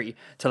gentry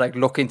to like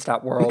look into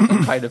that world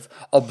and kind of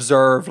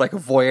observe like a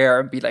voyeur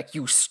and be like,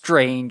 you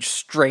strange,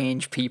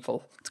 strange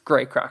people. It's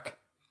great crack.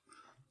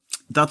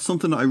 That's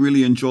something I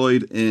really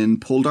enjoyed in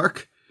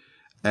Poldark.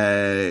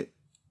 That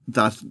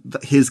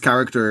his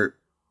character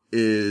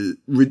is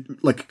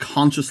like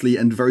consciously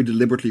and very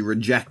deliberately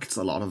rejects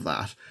a lot of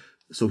that.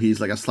 So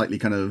he's like a slightly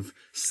kind of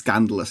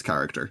scandalous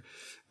character.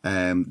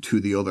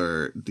 To the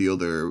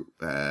other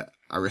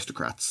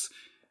aristocrats,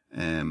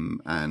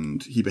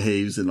 and he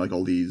behaves in like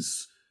all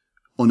these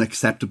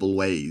unacceptable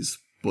ways,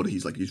 but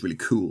he's really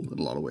cool in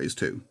a lot of ways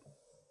too.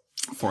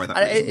 For that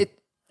reason.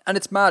 And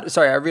it's mad.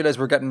 Sorry, I realize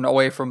we're getting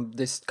away from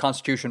this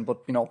constitution,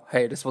 but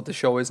hey, this is what the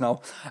show is now.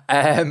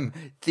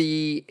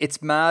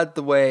 It's mad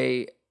the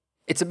way.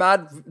 It's a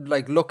mad,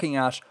 like, looking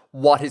at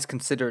what is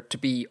considered to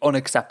be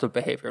unacceptable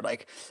behavior.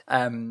 Like,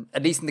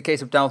 at least in the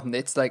case of Downton,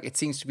 it's like, it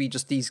seems to be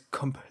just these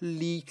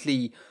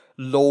completely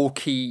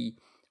low-key,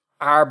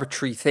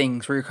 arbitrary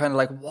things where you're kind of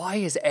like, why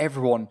is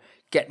everyone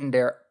getting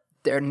their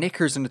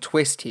knickers in a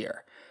twist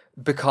here?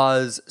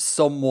 Because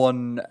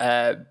someone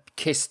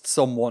kissed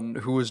someone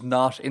who was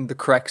not in the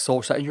correct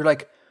social, and you're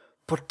like,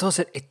 but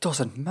it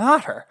doesn't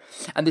matter.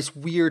 And this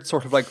weird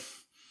sort of like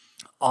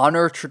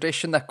honor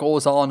tradition that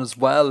goes on as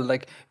well.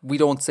 Like, we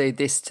don't say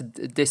this to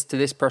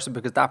this person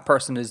because that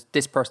person is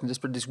this person,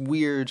 but this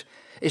weird.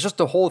 It's just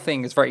the whole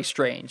thing is very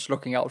strange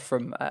looking out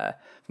from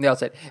the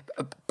outside.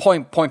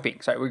 Point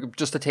being, sorry,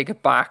 just to take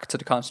it back to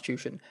the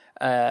Constitution.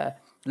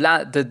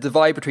 The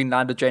divide between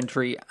landed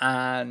gentry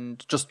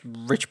and just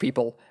rich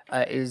people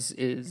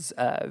is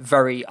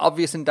very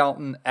obvious in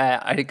Downton.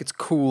 I think it's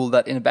cool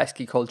that in a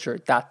Besky culture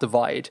that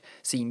divide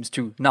seems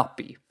to not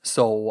be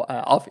so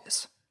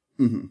obvious.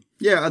 Mm-hmm.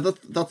 Yeah,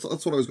 that's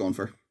what I was going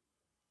for.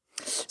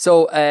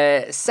 So,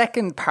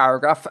 second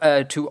paragraph,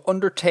 to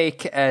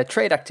undertake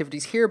trade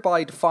activities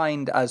hereby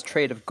defined as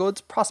trade of goods,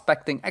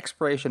 prospecting,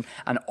 exploration,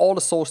 and all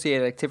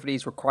associated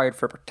activities required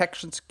for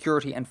protection,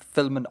 security, and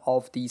fulfillment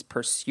of these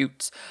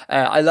pursuits.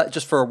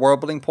 Just for a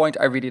word-building point,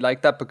 I really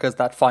like that because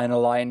that final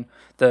line,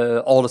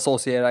 the all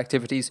associated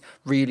activities,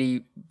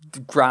 really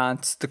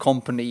grants the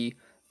company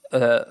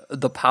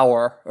the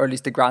power, or at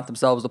least they grant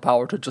themselves the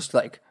power to just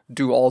like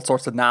do all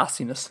sorts of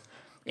nastiness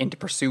into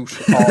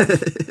pursuit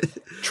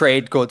of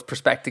trade goods,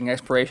 prospecting,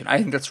 exploration. I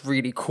think that's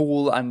really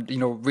cool, and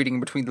reading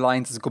between the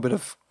lines is a good bit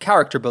of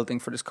character building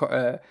for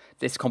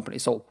this company.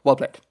 So well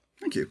played.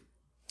 Thank you.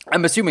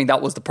 I'm assuming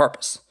that was the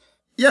purpose.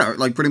 Yeah,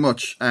 like pretty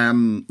much.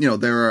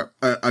 They're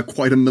a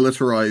quite a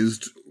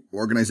militarized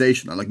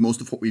organization, and like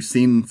most of what we've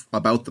seen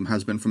about them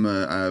has been from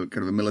a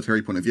kind of a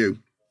military point of view.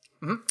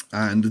 Mm-hmm.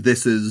 And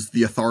this is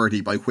the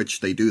authority by which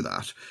they do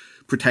that.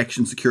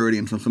 Protection, security,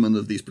 and fulfillment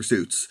of these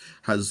pursuits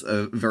has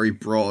a very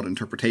broad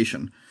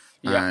interpretation.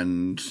 Yeah.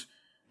 And,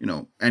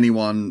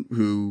 anyone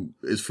who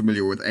is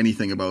familiar with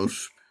anything about,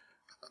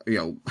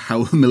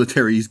 how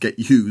militaries get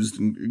used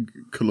in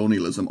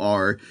colonialism,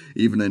 or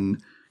even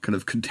in kind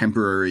of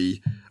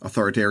contemporary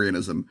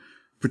authoritarianism,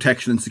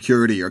 protection and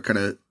security are kind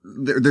of,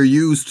 they're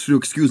used to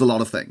excuse a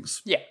lot of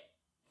things. Yeah.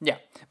 Yeah,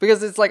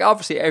 because it's like,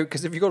 obviously,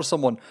 because if you go to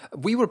someone,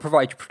 we will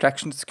provide you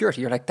protection and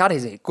security, you're like, that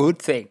is a good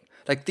thing.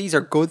 Like, these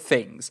are good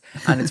things,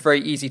 and it's very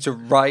easy to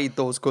ride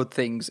those good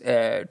things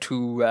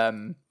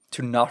to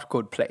not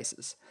good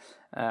places.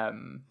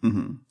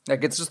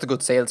 Like, it's just a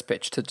good sales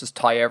pitch to just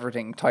tie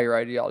your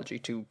ideology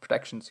to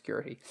protection and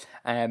security.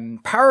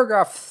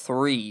 Paragraph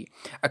 3,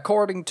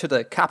 according to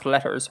the capital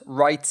letters,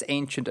 rights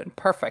ancient and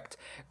perfect,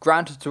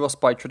 granted to us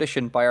by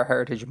tradition, by our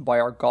heritage, and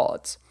by our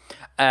gods.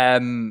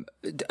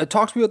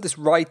 Talk to me about this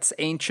rights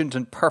ancient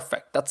and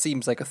perfect. That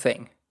seems like a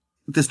thing.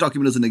 This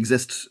document doesn't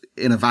exist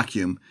in a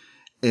vacuum.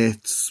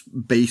 It's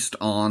based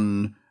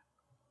on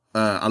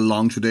a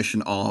long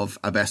tradition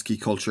of Abeski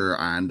culture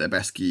and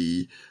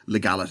Abeski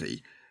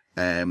legality,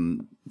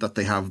 that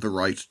they have the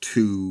right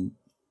to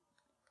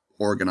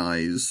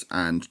organize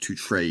and to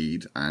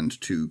trade and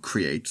to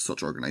create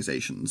such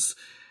organizations.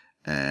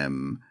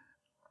 And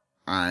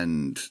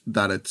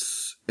that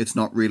it's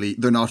not really,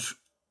 they're not,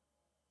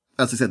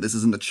 as I said, this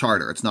isn't a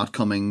charter. It's not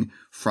coming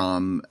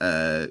from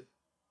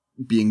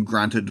being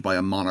granted by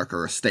a monarch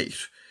or a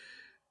state.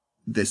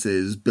 This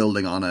is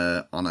building on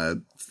a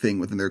thing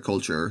within their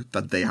culture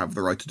that they have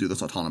the right to do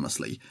this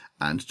autonomously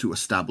and to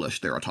establish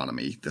their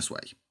autonomy this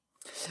way.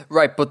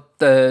 Right, but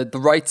the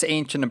rights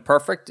ancient and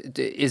perfect,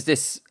 is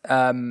this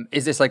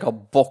like a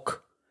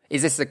book?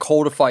 Is this a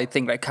codified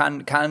thing? Like,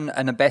 can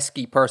an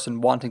Abeski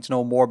person wanting to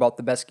know more about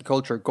the Abeski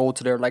culture go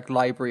to their like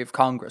Library of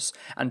Congress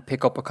and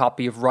pick up a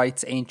copy of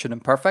Rights Ancient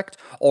and Perfect,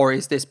 or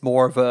is this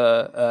more of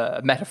a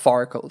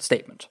metaphorical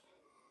statement?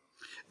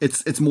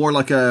 It's more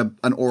like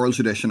an oral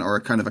tradition or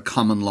a kind of a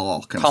common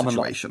law kind of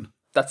situation. Law.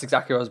 That's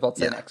exactly what I was about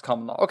to say next,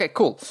 common law. Okay,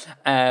 cool.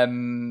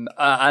 And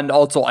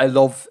also I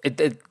love it,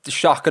 the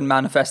shock and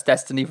manifest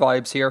destiny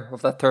vibes here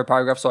of that third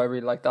paragraph, so I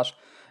really like that.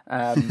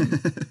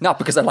 Not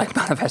because I like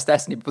Manifest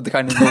Destiny, but the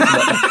kind of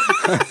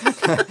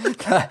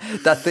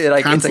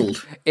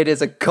that it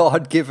is a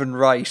God-given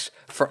right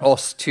for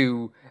us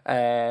to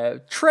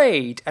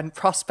trade and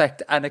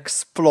prospect and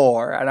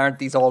explore, and aren't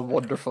these all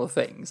wonderful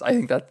things? I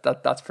think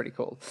that's pretty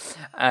cool.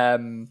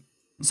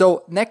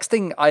 So next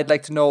thing I'd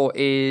like to know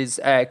is,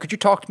 could you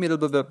talk to me a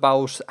little bit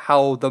about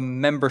how the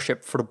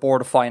membership for the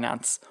Board of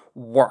Finance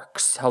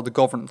works, how the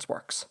governance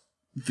works?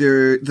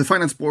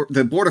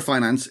 The Board of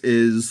Finance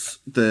is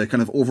the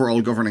kind of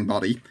overall governing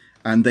body,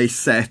 and they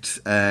set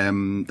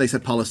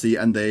policy,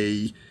 and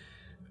they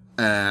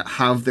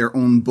have their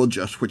own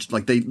budget, which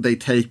like they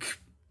take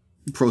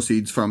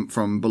proceeds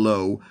from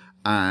below,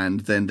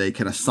 and then they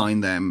can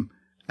assign them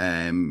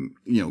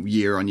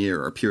year on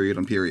year or period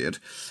on period,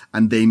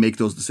 and they make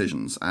those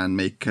decisions and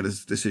make kind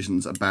of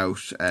decisions about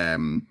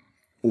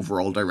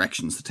overall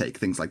directions to take,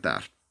 things like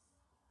that.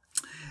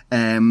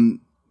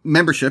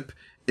 Membership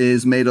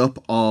is made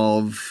up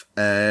of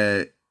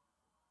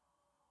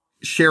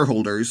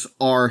shareholders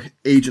or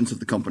agents of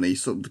the company,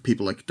 so the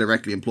people like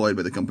directly employed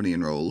by the company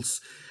in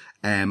roles,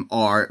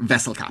 are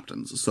vessel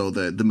captains, so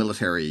the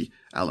military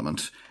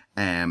element,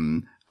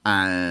 and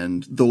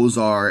those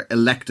are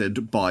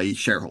elected by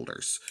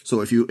shareholders. So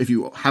if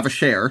you have a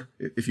share,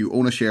 if you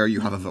own a share,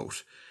 you have a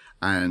vote,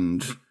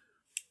 and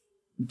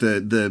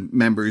the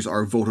members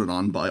are voted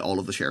on by all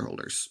of the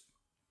shareholders.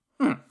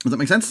 Does that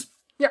make sense?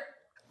 Yeah.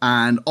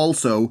 And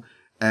also,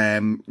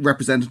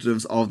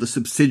 representatives of the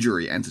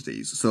subsidiary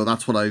entities. So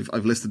that's what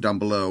I've listed down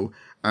below.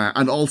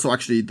 And also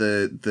actually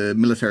the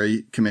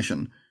military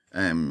commission,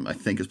 I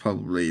think is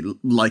probably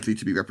likely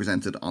to be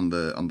represented on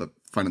the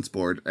finance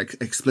board,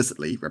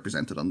 explicitly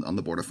represented on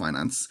the board of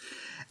finance.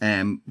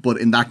 But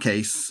in that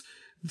case,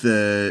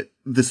 the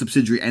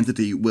subsidiary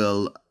entity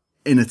will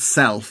in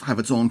itself have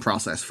its own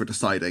process for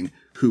deciding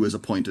who is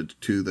appointed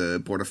to the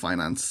board of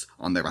finance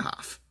on their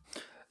behalf.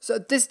 So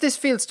this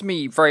feels to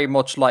me very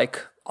much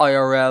like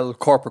IRL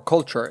corporate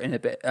culture in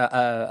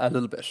a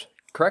little bit,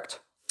 correct?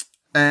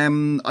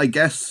 I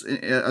guess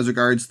as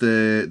regards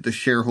the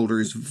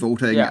shareholders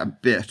voting a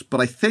bit,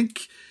 but I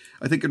think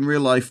in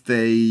real life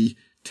they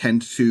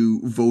tend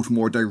to vote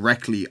more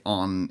directly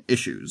on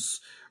issues,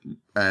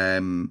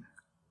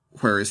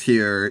 whereas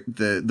here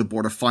the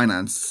board of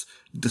finance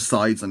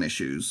decides on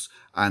issues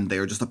and they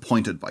are just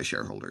appointed by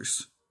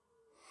shareholders.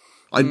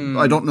 I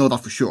don't know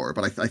that for sure,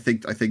 but I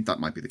think that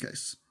might be the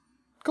case.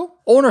 Cool.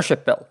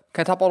 Ownership bill.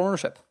 Can I talk about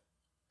ownership?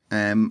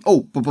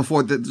 But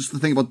before, just the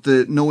thing about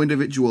no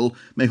individual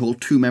may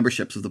hold 2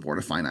 memberships of the Board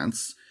of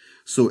Finance.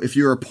 So if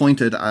you're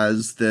appointed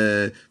as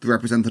the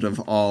representative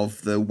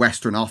of the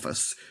Western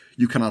office,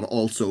 you cannot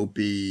also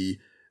be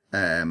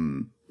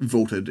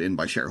voted in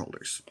by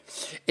shareholders.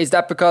 Is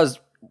that because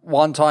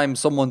one time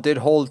someone did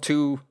hold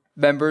 2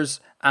 members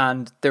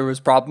and there was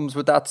problems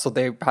with that, so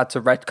they had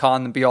to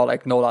retcon and be all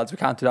like, no lads, we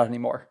can't do that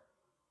anymore?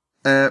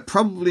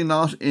 Probably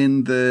not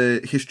in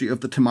the history of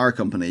the Tamar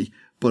company,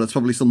 but it's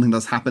probably something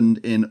that's happened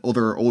in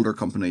other older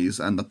companies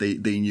and that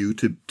they knew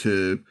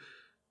to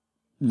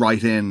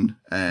write in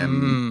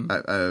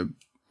a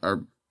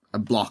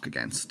block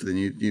against. They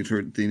knew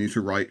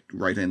to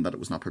write in that it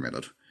was not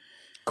permitted.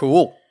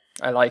 Cool.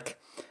 I like.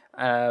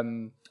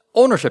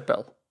 Ownership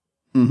bill.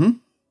 Mm-hmm.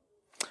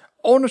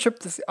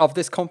 Ownership of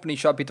this company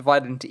shall be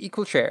divided into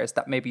equal shares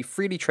that may be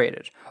freely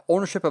traded.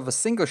 Ownership of a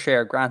single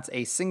share grants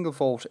a single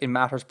vote in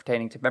matters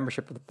pertaining to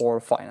membership of the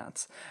Board of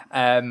Finance.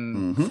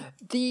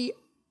 The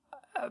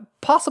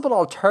possible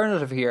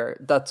alternative here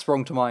that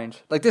sprung to mind,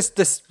 like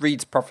this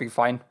reads perfectly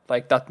fine,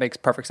 like that makes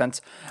perfect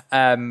sense.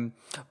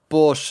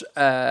 But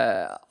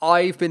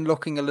I've been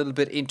looking a little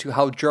bit into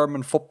how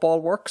German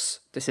football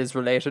works. This is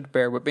related,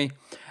 bear with me.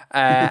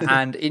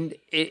 And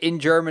in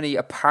Germany,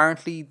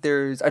 apparently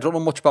I don't know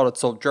much about it,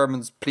 so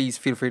Germans, please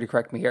feel free to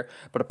correct me here,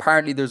 but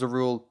apparently there's a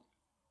rule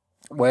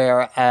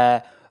where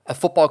a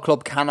football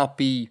club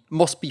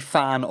must be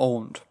fan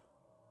owned,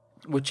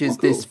 which is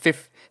this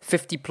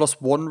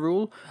 50+1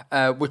 rule,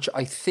 which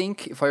I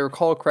think, if I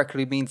recall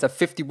correctly, means that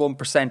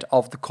 51%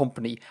 of the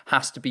company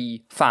has to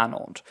be fan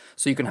owned.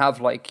 So you can have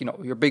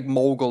your big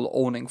mogul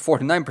owning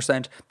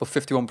 49%, but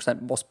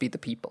 51% must be the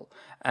people.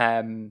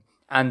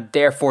 And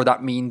therefore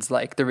that means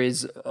there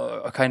is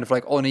a kind of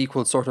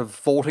unequal sort of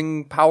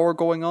voting power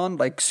going on,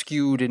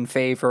 skewed in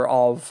favor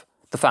of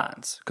the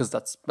fans, because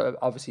that's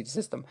obviously the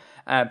system.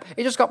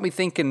 It just got me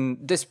thinking,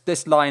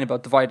 this line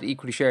about divided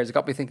equally shares, it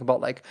got me thinking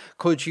about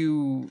could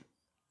you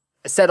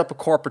set up a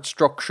corporate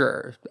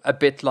structure a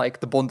bit like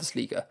the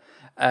Bundesliga,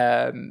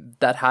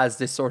 that has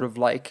this sort of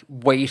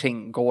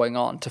weighting going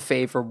on to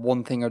favor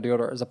one thing or the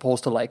other, as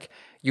opposed to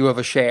you have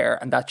a share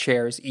and that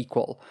share is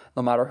equal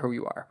no matter who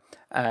you are.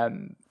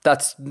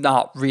 That's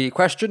not really a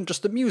question,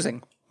 just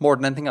amusing more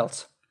than anything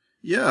else.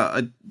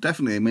 Yeah,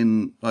 definitely. I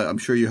mean, I'm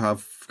sure you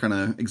have kind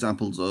of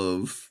examples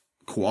of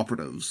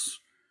cooperatives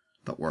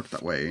that work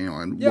that way,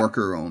 and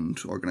worker-owned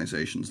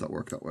organizations that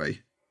work that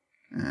way.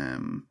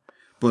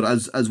 But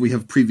as we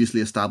have previously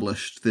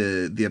established,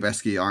 the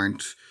Abeski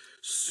aren't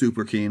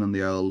super keen on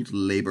the old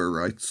labor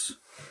rights.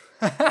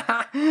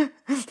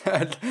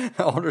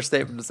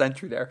 Understatement of the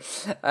century there.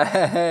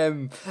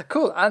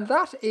 Cool, and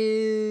that's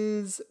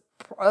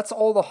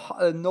all the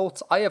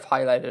notes I have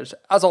highlighted.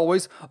 As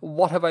always,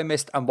 what have I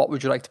missed and what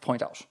would you like to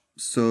point out?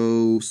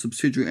 So,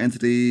 subsidiary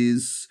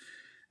entities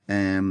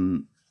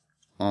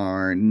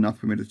are not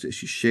permitted to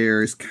issue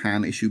shares,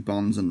 can issue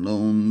bonds and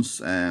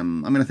loans.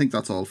 I think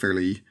that's all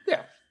fairly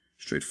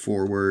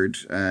straightforward.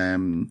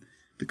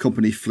 The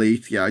company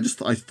fleet, I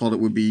thought it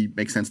would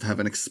make sense to have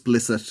an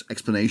explicit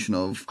explanation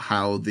of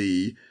how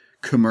the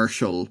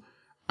commercial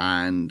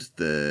and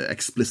the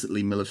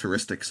explicitly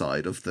militaristic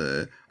side of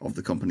the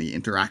company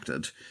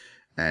interacted.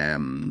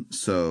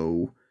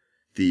 So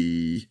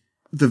the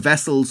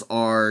vessels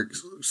are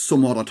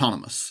somewhat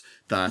autonomous,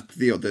 that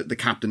the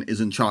captain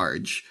is in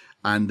charge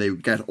and they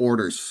get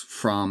orders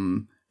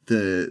from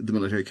the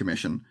military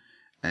commission,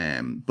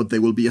 but they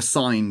will be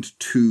assigned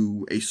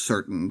to a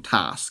certain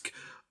task,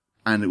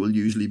 and it will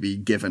usually be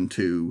given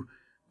to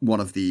one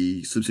of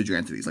the subsidiary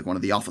entities, like one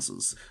of the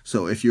offices.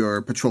 So if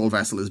your patrol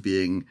vessel is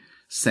being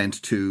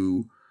sent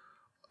to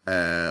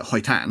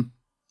Haitan,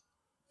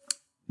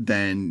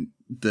 then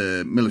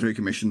the military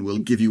commission will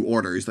give you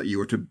orders that you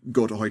are to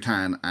go to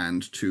Haitan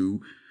and to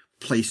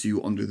place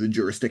you under the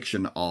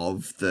jurisdiction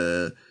of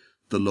the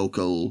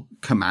local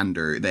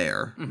commander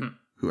there,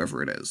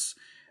 whoever it is.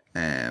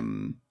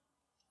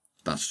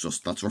 That's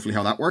roughly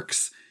how that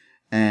works.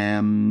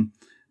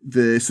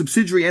 The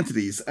subsidiary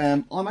entities.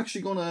 I'm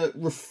actually going to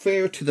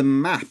refer to the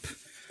map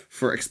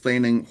for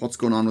explaining what's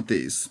going on with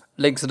these.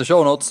 Links in the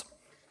show notes.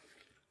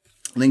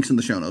 Links in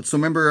the show notes. So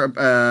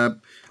remember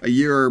a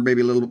year or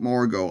maybe a little bit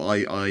more ago,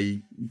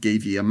 I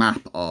gave you a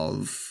map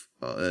of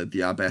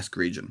the Abesk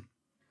region.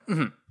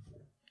 Mm-hmm.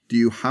 Do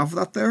you have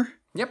that there?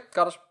 Yep,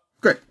 got it.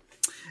 Great.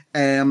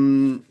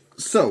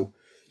 So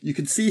you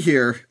can see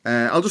here,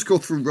 I'll just go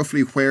through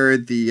roughly where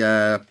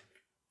the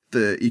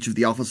each of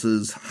the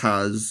offices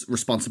has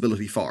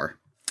responsibility for.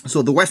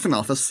 So the Western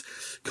office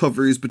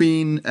covers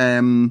between,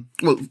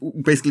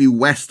 basically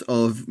west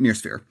of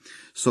Mearsphere.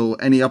 So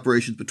any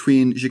operations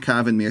between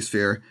Jikav and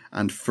Mearsphere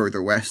and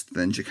further west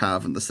than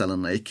Jikav and the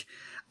Selen Lake,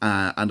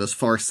 and as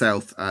far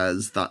south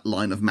as that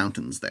line of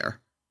mountains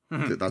there.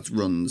 Mm-hmm. That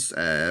runs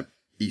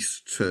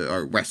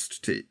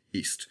west to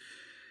east.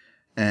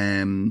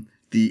 The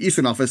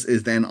Eastern office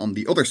is then on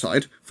the other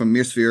side from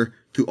Mearsphere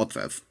to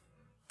Otvev.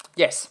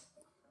 Yes.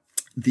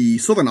 The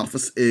Southern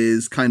office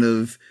is kind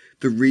of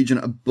the region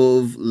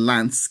above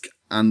Lansk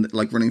and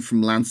like running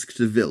from Lansk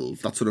to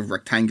Vilv, that sort of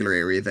rectangular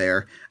area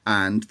there,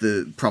 and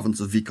the province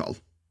of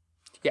Vikol.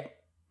 Yeah.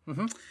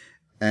 Mm-hmm.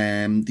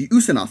 The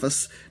Usin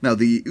office. Now,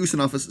 the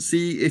Usin office,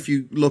 see if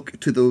you look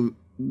to the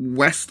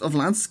west of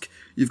Lansk,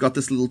 you've got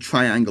this little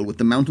triangle with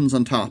the mountains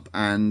on top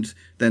and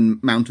then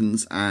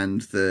mountains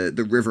and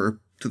the river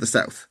to the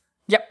south.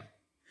 Yep.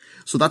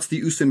 So that's the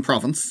Usin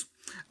province.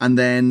 And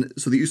then,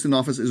 so the Usin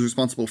office is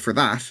responsible for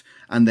that,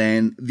 and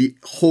then the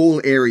whole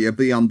area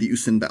beyond the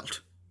Usin belt.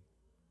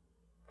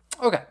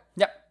 Okay,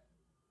 yep.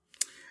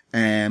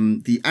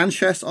 The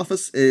Anshes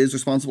office is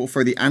responsible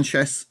for the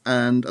Anshes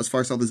and as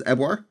far south as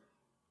Ebwar.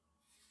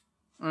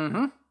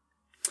 Mm-hmm.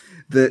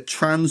 The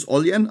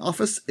Trans-Olyen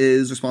office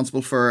is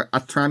responsible for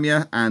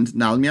Atramia and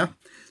Nalmia.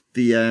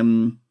 The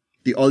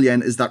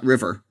Olyen is that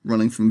river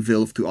running from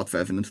Vilv to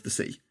Otvev and into the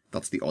sea.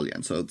 That's the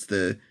Olyen, so it's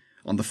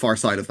on the far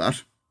side of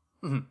that.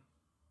 Mm-hmm.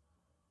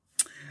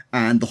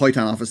 And the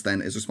Hoitan office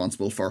then is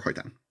responsible for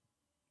Hoitan.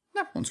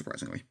 Yeah.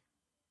 Unsurprisingly.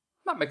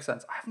 That makes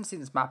sense. I haven't seen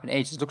this map in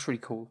ages. It looks really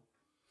cool.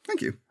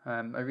 Thank you. I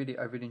really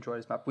enjoy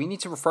this map. We need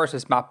to refer to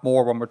this map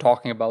more when we're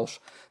talking about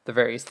the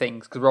various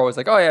things, because we're always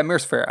like, oh yeah,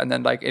 Mearsphere, and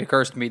then like it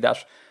occurs to me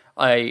that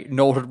I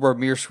noted where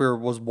Mearsphere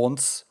was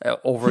once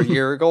over a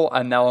year ago,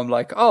 and now I'm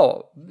like,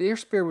 oh,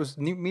 Mearsphere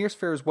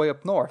was way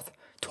up north.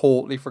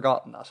 Totally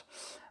forgotten that.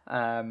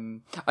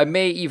 I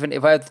may even,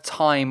 if I had the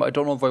time, I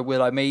don't know if I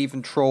will, I may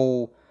even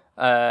throw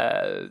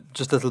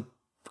just little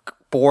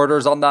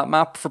borders on that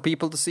map for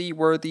people to see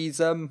where these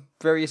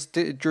various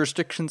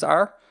jurisdictions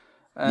are.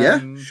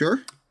 Yeah,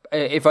 sure.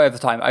 If I have the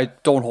time, I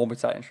don't hold me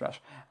to that internet.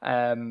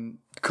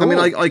 Cool.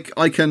 I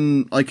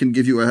mean, I can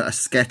give you a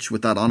sketch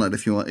with that on it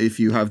if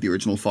you have the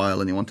original file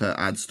and you want to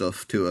add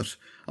stuff to it.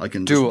 I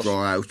can just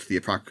draw out the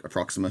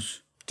approximate.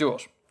 Do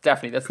it.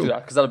 Definitely, let's do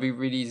that, because that'll be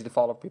really easy to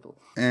follow people.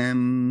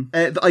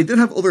 I did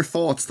have other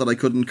thoughts that I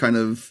couldn't kind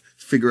of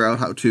figure out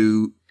how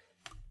to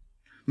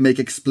make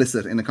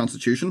explicit in a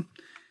constitution.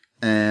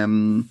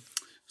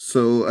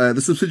 So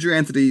the subsidiary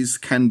entities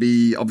can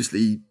be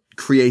obviously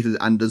created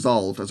and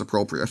dissolved as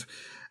appropriate.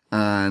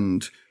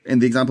 And in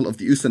the example of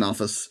the Usin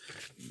office,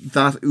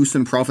 that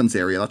Usin province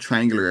area, that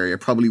triangular area,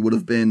 probably would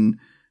have been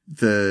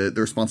the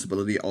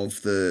responsibility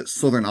of the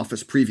southern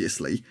office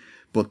previously,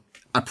 but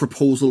a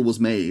proposal was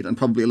made and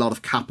probably a lot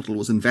of capital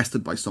was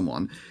invested by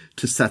someone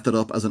to set that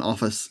up as an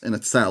office in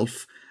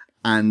itself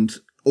and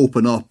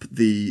open up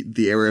the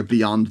area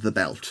beyond the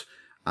belt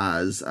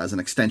as an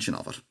extension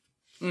of it.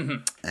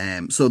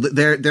 Mm-hmm. So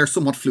they're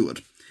somewhat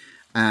fluid,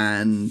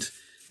 and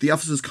the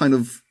offices kind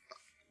of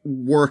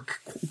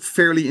work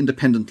fairly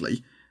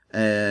independently,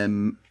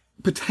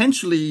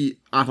 potentially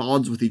at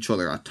odds with each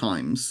other at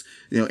times,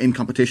 in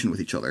competition with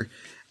each other.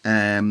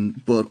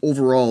 But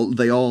overall,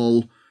 they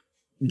all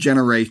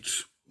generate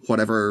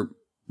whatever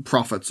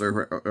profits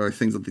or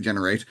things that they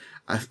generate.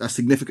 A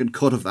significant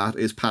cut of that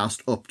is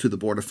passed up to the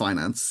Board of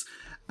Finance,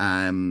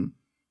 and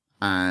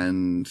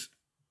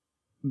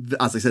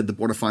as I said, the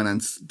Board of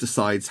Finance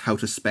decides how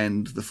to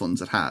spend the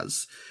funds it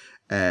has.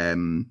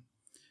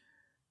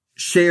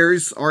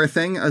 Shares are a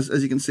thing, as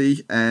you can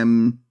see.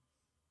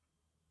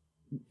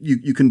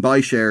 You can buy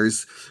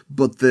shares,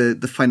 but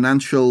the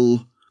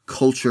financial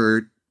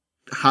culture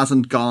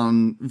hasn't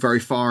gone very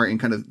far in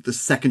kind of the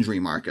secondary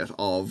market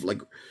of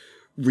like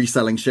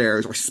reselling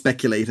shares or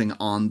speculating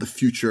on the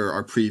future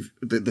or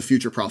the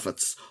future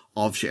profits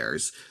of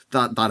shares.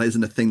 That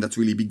isn't a thing that's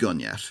really begun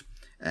yet.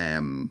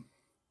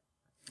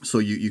 So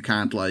you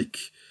can't like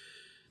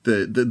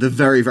the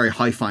very, very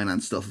high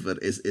finance stuff of it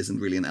isn't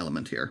really an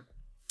element here.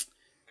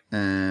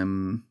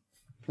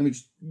 Let me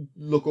just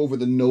look over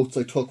the notes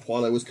I took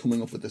while I was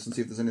coming up with this and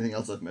see if there's anything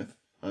else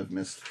I've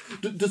missed.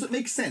 Does it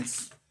make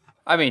sense?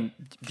 I mean,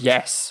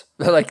 yes.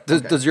 Like,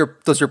 does your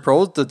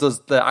prose,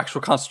 does the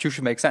actual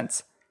constitution make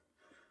sense?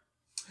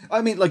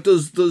 I mean, like,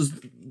 does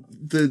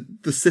the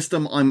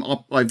system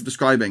I'm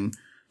describing,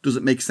 does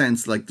it make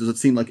sense? Like, does it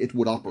seem like it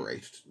would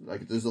operate?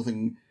 Like, there's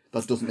nothing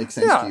that doesn't make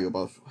sense to you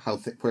about how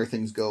where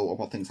things go or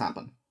what things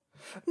happen?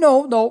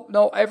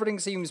 No. Everything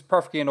seems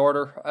perfectly in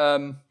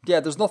order.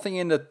 There's nothing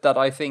in it that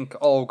I think,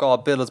 oh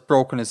God, Bill has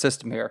broken his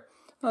system here.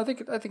 No, I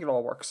think it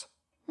all works.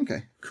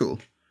 Okay, cool.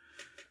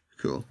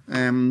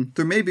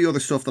 There may be other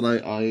stuff that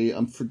I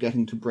am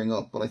forgetting to bring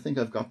up, but I think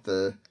I've got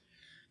the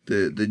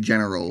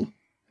general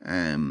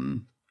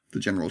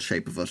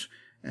shape of it.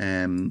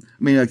 I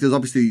mean, like,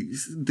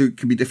 there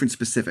can be different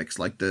specifics.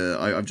 Like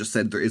I've just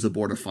said there is a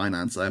board of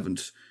finance. I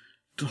haven't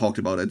talked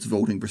about its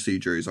voting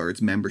procedures or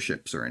its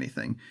memberships or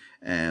anything.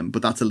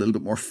 But that's a little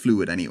bit more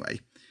fluid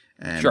anyway.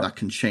 Sure. That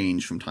can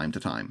change from time to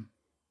time.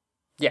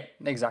 Yeah,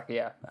 exactly.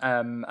 Yeah.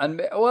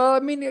 And well, I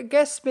mean, I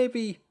guess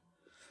maybe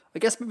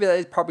that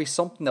is probably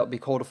something that would be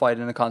codified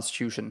in a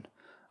constitution.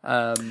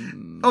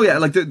 Oh yeah,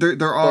 like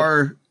there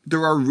are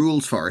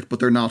rules for it, but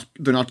they're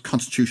not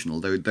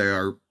constitutional. They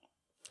are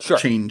sure.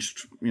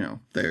 changed. You know,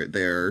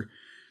 they're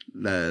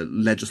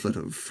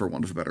legislative, for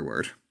want of a better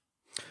word.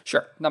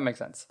 Sure, that makes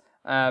sense.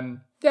 Yeah,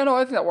 no,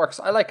 I think that works.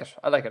 I like it.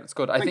 It's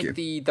good. I think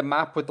you. the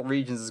map with the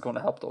regions is going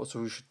to help though,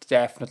 so we should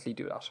definitely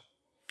do that.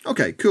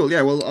 Okay, cool.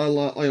 Yeah, well,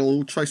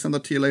 I'll try send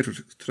that to you later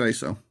today.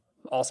 So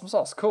awesome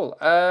sauce. Cool.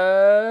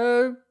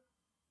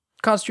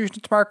 Constitution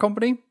of Tomorrow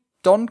Company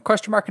done?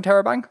 Question mark and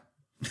Terabang.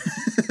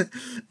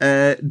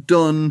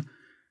 Done.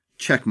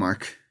 Check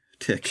mark.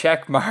 Tick.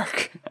 Check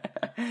mark.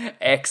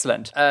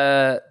 Excellent.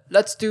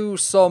 Let's do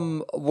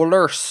some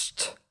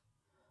Wallurst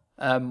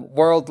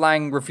World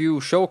Lang Review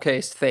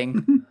Showcase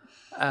thing.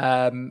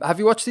 Have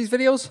you watched these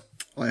videos?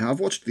 I have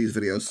watched these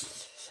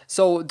videos.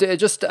 So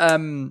just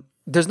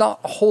there's not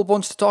a whole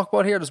bunch to talk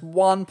about here. There's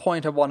one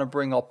point I want to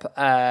bring up.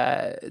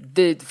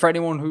 For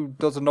anyone who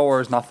doesn't know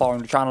or is not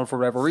following the channel for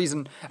whatever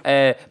reason,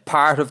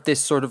 part of this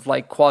sort of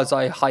like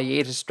quasi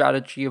hiatus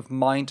strategy of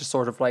mine to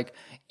sort of like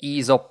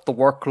ease up the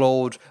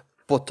workload,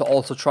 but to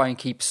also try and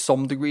keep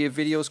some degree of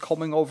videos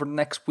coming over the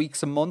next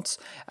weeks and months,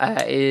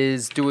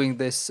 is doing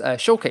this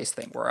showcase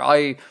thing where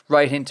I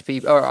write into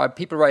people, or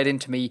people write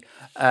into me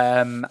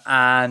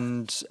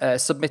and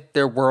submit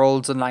their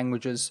worlds and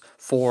languages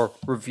for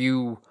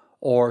review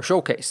or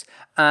showcase.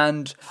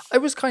 And I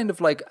was kind of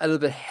like a little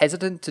bit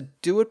hesitant to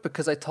do it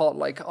because I thought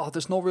like, oh,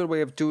 there's no real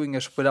way of doing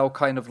it without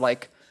kind of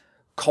like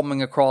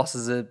coming across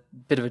as a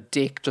bit of a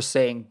dick, just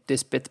saying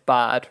this bit's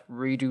bad,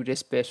 redo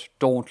this bit,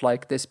 don't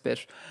like this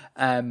bit.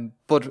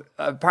 But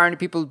apparently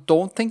people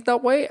don't think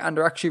that way and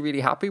they're actually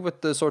really happy with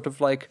the sort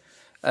of like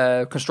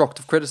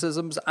constructive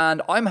criticisms.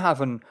 And I'm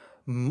having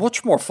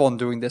much more fun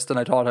doing this than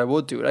I thought I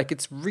would do. Like,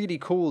 it's really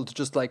cool to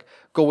just like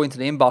go into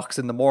the inbox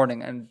in the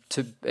morning and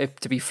to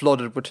be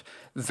flooded with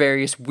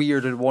various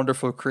weird and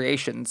wonderful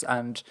creations,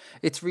 and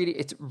it's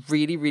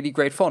really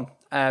great fun.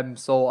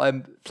 So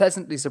I'm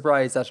pleasantly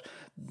surprised that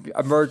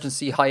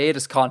emergency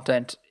hiatus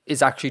content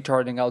is actually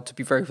turning out to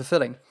be very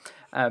fulfilling.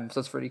 So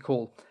that's really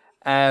cool.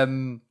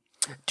 Do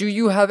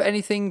you have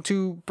anything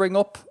to bring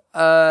up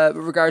with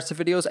regards to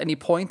videos? Any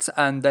points?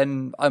 And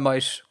then I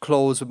might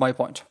close with my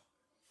point.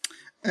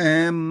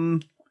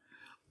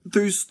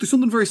 There's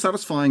something very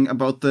satisfying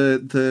about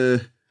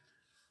the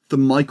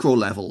micro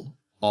level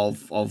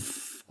of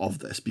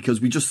this,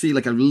 because we just see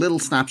like a little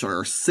snapshot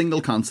or a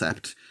single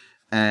concept,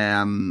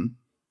 and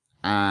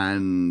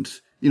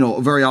you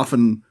know, very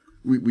often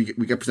we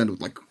get presented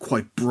with like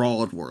quite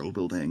broad world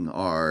building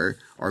or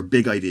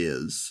big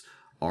ideas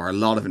or a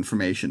lot of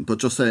information, but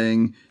just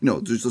saying, you know,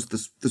 there's just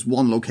this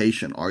one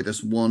location or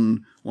this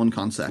one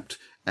concept,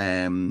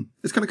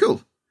 it's kind of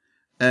cool.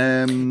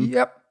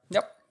 Yep.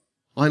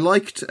 I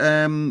liked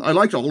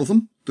all of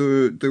them.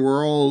 They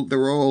were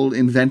all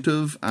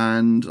inventive,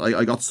 and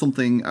I got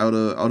something out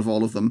of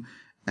all of them.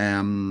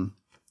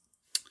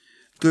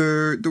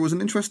 There was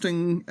an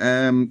interesting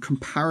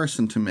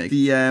comparison to make.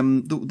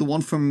 The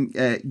one from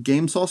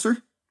Game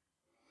Saucer.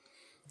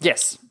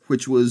 Yes.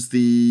 Which was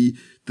the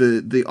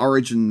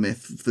origin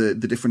myth, the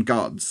different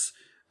gods.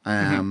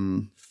 There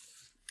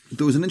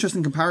was an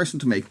interesting comparison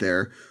to make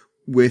there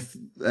with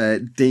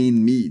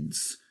Dane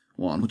Mead's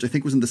one, which I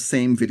think was in the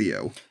same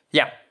video.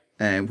 Yeah.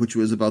 Which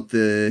was about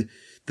the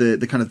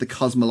kind of the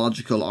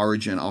cosmological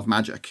origin of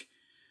magic.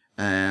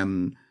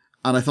 And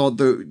I thought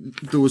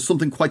there was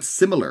something quite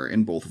similar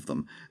in both of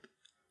them.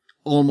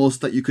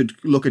 Almost that you could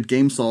look at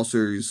Game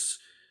Saucer's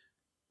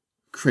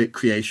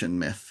creation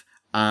myth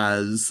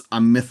as a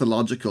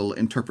mythological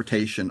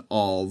interpretation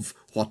of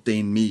what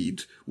Dane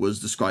Mead was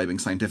describing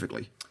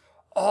scientifically.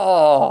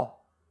 Oh,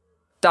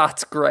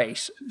 that's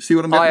great. See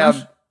what I'm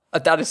getting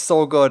at? That is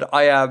so good.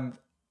 I am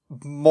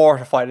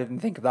mortified I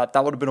didn't think of that.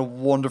 That would have been a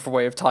wonderful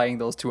way of tying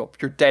those two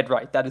up. You're dead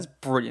right. That is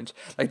brilliant.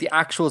 Like, the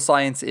actual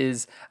science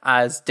is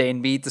as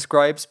Dane Mead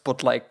describes,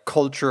 but like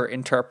culture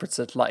interprets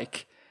it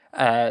like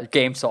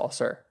Game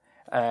Saucer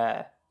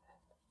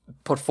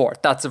put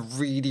forth. That's a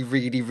really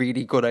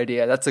good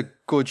idea. That's a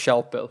good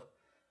shout, Bill.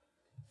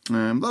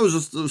 That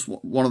was just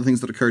one of the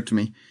things that occurred to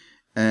me.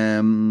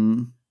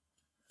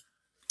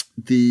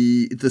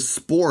 The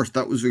sport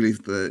that was really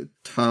the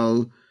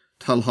Tal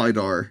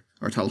Haidor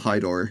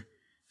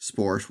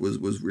sport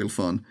was real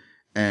fun.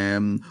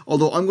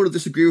 Although I'm going to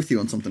disagree with you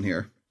on something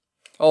here.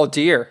 Oh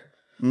dear.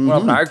 We'll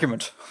have an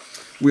argument.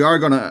 We are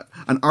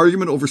an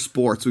argument over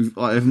sports.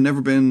 I've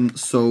never been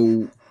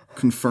so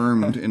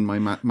confirmed in my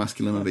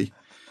masculinity.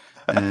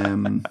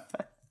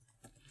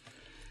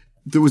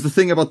 there was the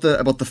thing about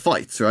the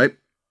fights, right?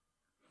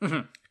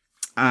 Mm-hmm.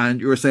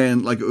 And you were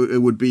saying like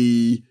it would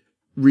be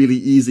really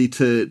easy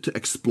to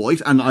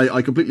exploit, and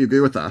I completely agree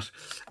with that.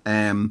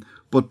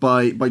 But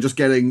by just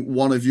getting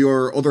one of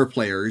your other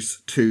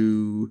players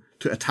to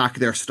attack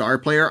their star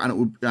player,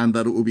 and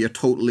that it would be a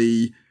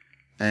totally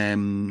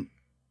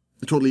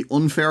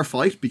unfair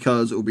fight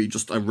because it would be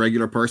just a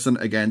regular person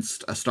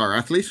against a star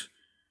athlete.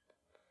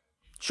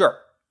 Sure.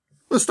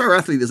 Well, a star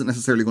athlete isn't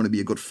necessarily going to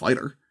be a good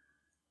fighter.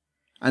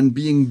 And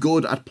being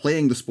good at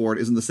playing the sport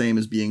isn't the same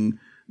as being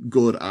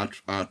good at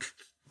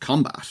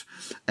combat.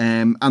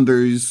 And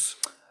that's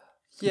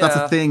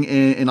a thing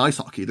in ice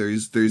hockey.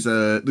 There's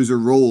a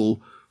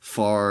role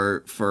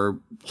for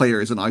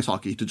players in ice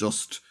hockey to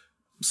just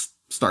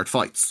start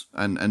fights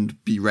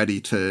and be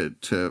ready to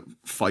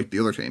fight the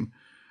other team.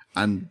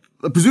 And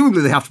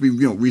presumably they have to be,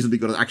 reasonably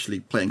good at actually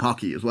playing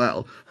hockey as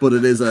well. But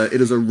it is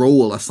a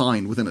role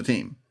assigned within a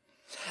team.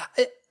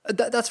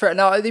 That's fair.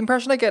 Now, the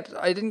impression I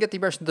didn't get the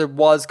impression there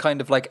was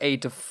kind of like a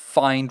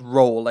defined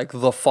role, like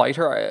the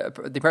fighter.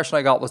 The impression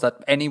I got was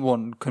that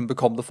anyone can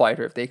become the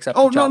fighter if they accept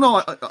the challenge.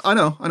 No, I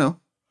know.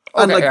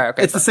 Okay, and okay,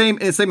 it's the same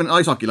in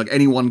ice hockey. Like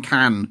anyone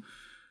can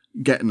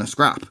get in a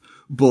scrap,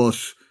 but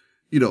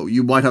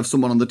you might have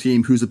someone on the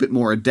team who's a bit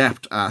more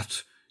adept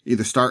at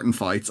either starting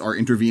fights or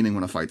intervening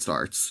when a fight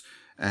starts.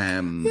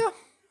 And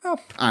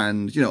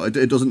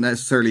it doesn't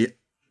necessarily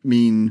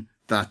mean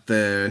that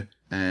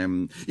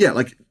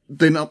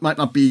they might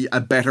not be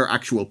a better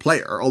actual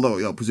player,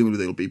 although presumably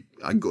they'll be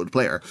a good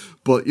player.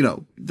 But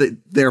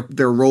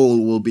their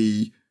role will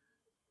be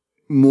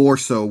more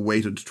so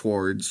weighted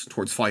towards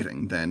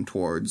fighting than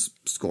towards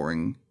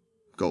scoring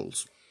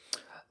goals.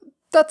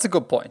 That's a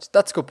good point.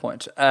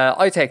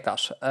 I take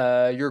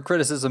that. Your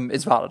criticism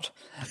is valid.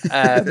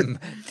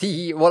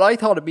 What I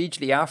thought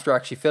immediately after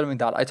actually filming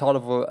that, I thought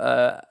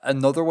of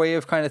another way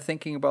of kind of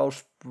thinking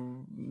about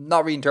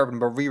not reinterpreting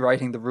but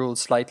rewriting the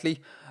rules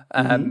slightly.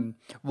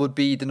 Would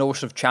be the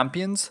notion of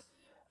champions.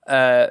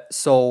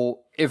 So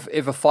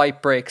if a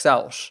fight breaks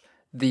out,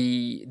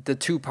 the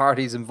two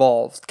parties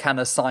involved can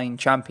assign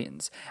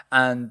champions,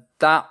 and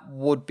that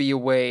would be a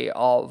way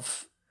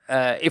of.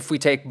 If we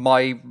take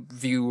my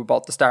view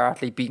about the star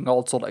athlete being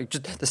also like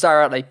just the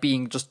star athlete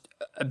being just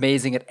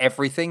amazing at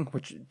everything,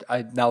 which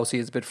I now see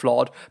as a bit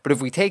flawed. But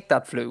if we take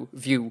that view,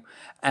 if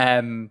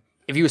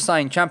you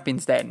assign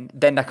champions, then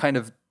that kind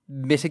of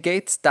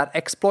mitigates that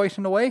exploit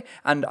in a way,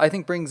 and I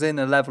think brings in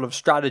a level of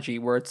strategy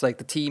where it's like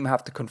the team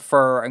have to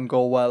confer and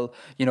go, well,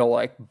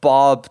 like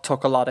Bob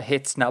took a lot of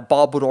hits. Now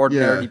Bob would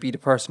ordinarily be the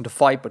person to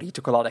fight, but he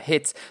took a lot of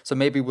hits, so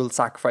maybe we'll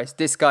sacrifice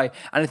this guy.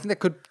 And I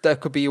think that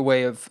could be a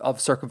way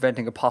of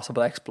circumventing a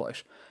possible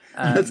exploit.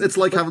 It's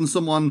like having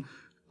someone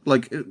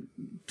like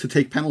to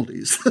take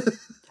penalties.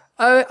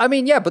 I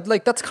mean, yeah, but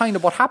like that's kind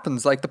of what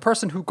happens. Like the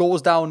person who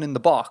goes down in the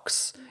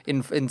box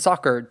in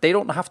soccer, they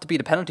don't have to be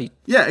the penalty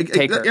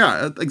taker.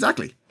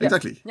 Exactly.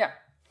 Yeah.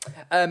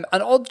 And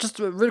all just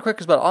really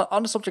quick as well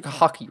on the subject of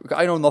hockey.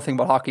 I know nothing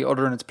about hockey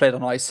other than it's played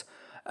on ice.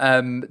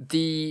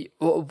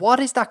 What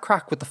is that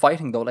crack with the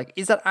fighting though? Like,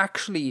 is that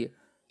actually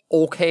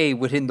okay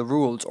within the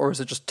rules, or is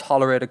it just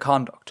tolerated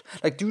conduct?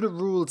 Like, do the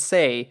rules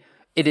say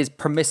it is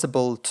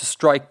permissible to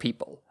strike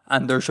people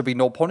and there should be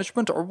no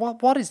punishment, or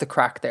what is the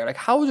crack there? Like,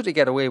 how do they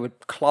get away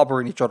with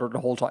clobbering each other the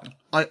whole time?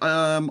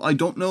 I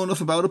don't know enough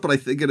about it, but I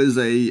think it is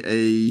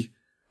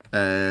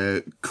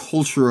a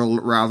cultural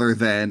rather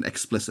than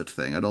explicit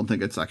thing. I don't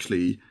think it's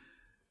actually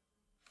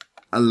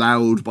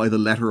allowed by the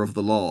letter of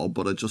the law,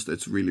 but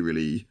it's really,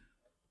 really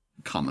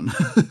common.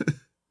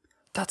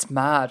 That's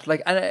mad.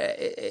 Like,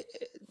 and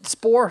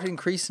sport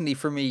increasingly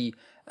for me,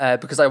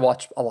 because I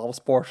watch a lot of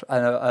sport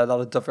and a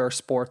lot of diverse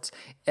sports,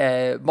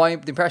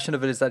 the impression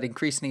of it is that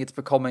increasingly it's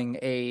becoming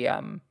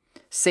a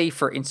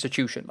safer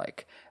institution.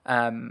 Like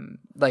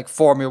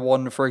Formula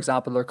One, for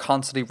example, they're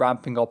constantly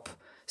ramping up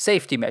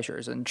safety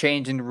measures and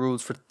changing the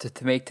rules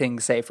to make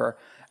things safer.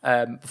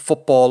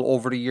 Football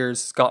over the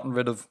years has gotten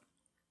rid of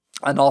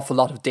an awful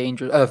lot of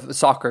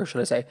soccer, should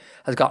I say,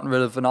 has gotten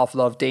rid of an awful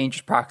lot of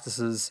dangerous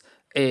practices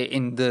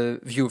in the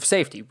view of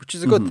safety, which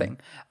is a good thing.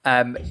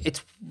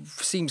 It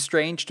seems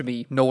strange to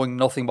me, knowing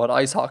nothing about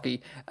ice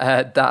hockey,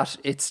 that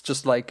it's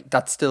just like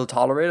that's still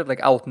tolerated, like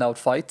out and out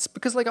fights,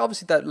 because like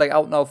obviously that like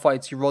out and out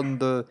fights, you run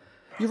the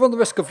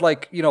risk of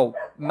like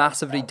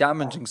massively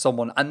damaging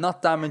someone, and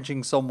not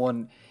damaging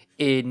someone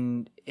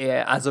in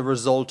as a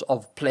result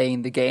of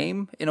playing the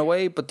game in a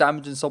way, but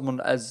damaging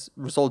someone as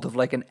a result of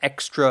like an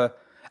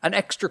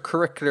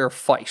extracurricular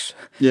fight.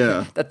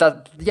 Yeah.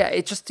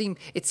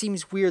 It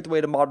seems weird the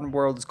way the modern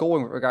world is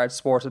going with regards to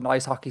sport, and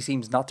ice hockey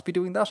seems not to be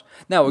doing that.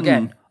 Now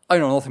again, I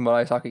know nothing about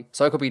ice hockey,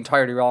 so I could be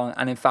entirely wrong,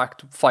 and in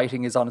fact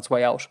fighting is on its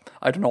way out.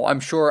 I don't know. I'm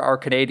sure our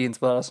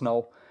Canadians will let us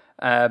know.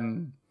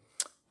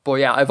 But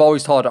yeah, I've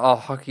always thought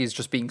hockey is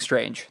just being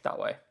strange that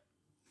way.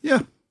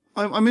 Yeah,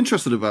 I'm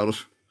interested about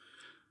it.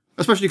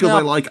 Especially because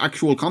I like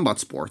actual combat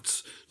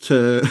sports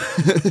to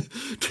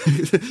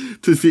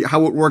see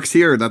how it works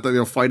here. That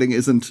fighting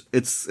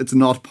it's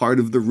not part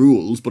of the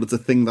rules, but it's a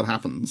thing that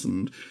happens,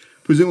 and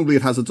presumably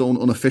it has its own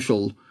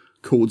unofficial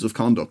codes of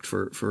conduct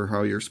for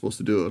how you're supposed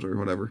to do it or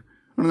whatever.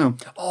 I don't know.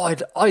 Oh,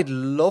 I'd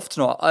love to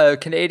know.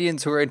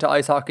 Canadians who are into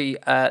ice hockey,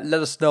 let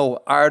us know.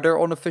 Are there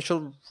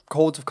unofficial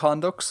codes of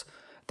conducts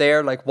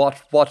there? Like,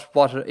 what?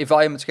 If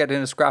I'm to get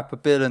in a scrap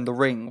with Bill in the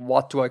ring,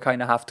 what do I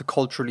kind of have to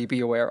culturally be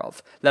aware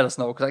of? Let us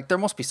know, because like there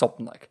must be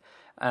something like.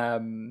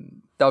 That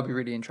would be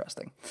really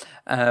interesting.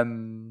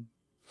 Any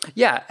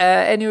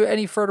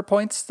further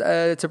points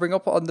to bring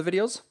up on the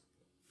videos?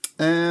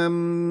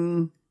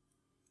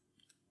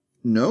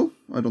 No,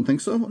 I don't think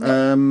so.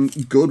 No.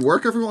 Good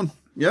work, everyone.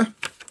 Yeah.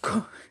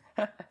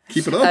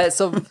 Keep it up.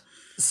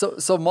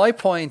 So my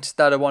point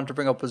that I want to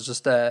bring up was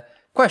just a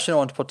question I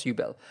want to put to you,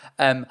 Bill.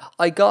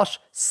 I got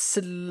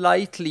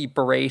slightly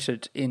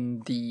berated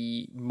in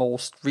the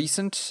most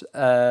recent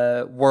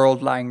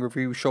World Lang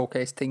Review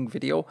Showcase Thing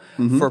video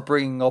for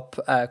bringing up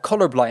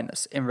color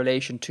blindness in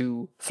relation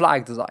to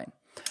flag design.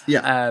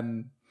 Yeah.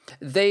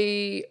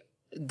 The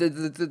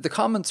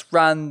comments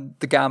ran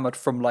the gamut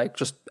from like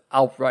just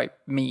outright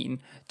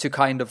mean to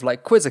kind of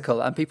like quizzical,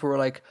 and people were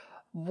like,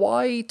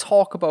 why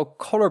talk about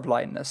color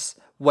blindness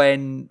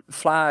when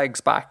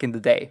flags back in the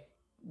day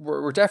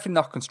were definitely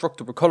not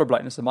constructed with color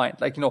blindness in mind?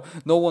 Like, you know,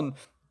 no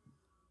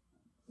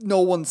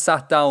one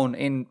sat down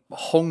in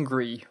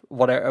Hungary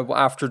whatever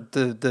after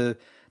the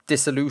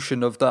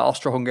dissolution of the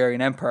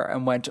Austro-Hungarian Empire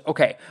and went,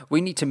 okay,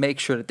 we need to make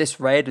sure that this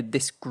red and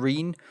this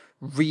green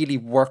really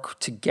work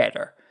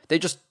together. They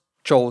just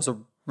chose a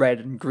red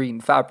and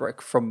green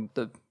fabric from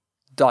the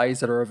dyes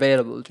that are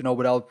available, you know,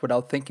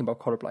 without thinking about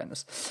color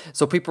blindness.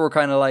 So people were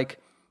kind of like,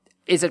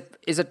 is it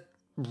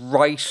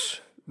right's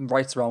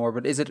the wrong word,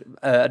 but is it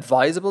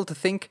advisable to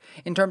think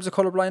in terms of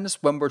color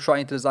blindness when we're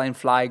trying to design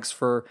flags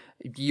for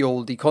ye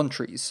olde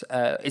countries?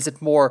 Is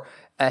it more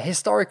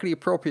historically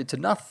appropriate to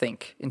not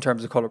think in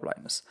terms of color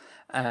blindness?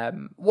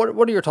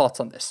 What are your thoughts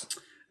on this?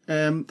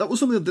 That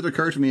was something that did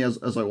occur to me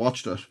as I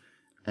watched it.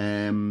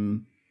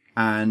 And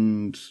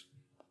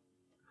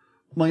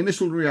my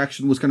initial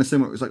reaction was kind of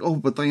similar. It was like, oh,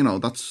 but you know,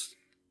 that's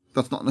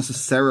not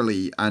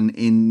necessarily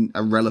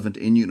a relevant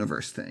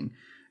in-universe thing.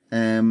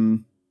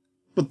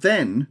 But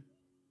then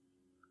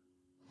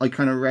I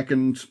kind of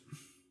reckoned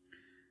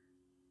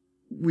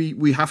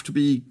we have to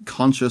be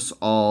conscious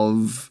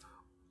of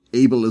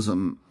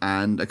ableism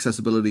and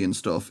accessibility and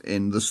stuff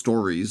in the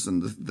stories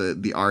and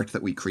the art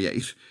that we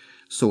create.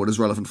 So it is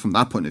relevant from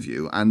that point of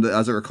view. And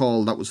as I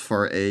recall, that was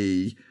for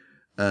a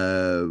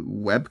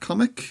web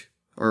comic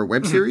or a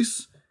web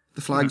series.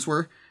 The flags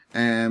were.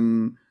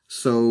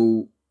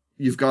 So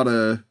you've got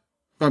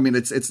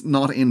it's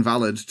not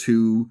invalid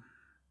to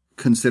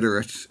consider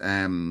it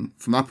from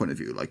that point of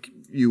view. Like,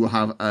 you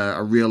have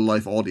a real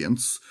life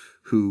audience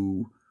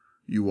who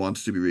you want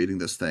to be reading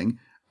this thing,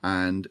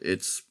 and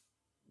it's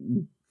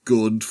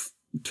good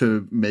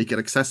to make it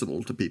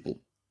accessible to people.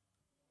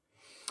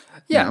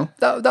 Yeah.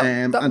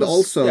 You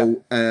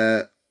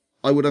know?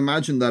 I would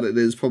imagine that it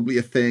is probably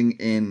a thing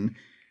in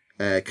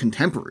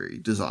contemporary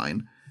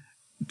design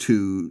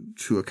to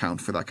account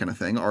for that kind of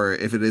thing, or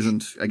if it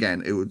isn't,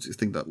 again, it would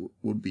think that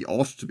would be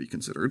ought to be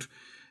considered.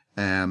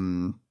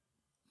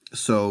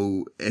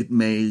 So it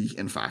may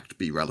in fact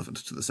be relevant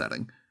to the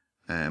setting,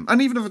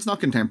 and even if it's not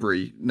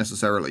contemporary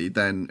necessarily,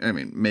 then I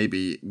mean,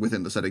 maybe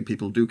within the setting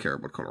people do care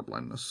about color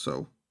blindness,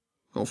 so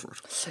go for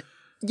it.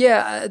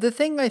 Yeah, the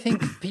thing I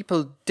think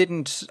people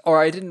didn't,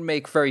 or I didn't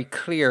make very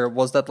clear,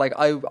 was that like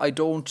I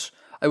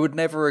would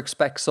never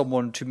expect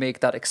someone to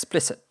make that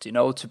explicit, you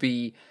know, to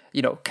be,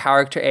 you know,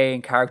 character A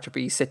and character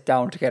B sit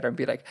down together and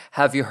be like,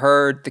 have you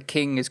heard the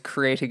king is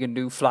creating a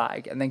new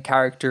flag? And then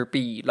character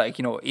B, like,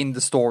 you know, in the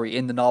story,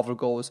 in the novel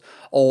goes,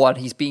 oh, and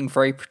he's being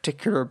very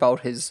particular about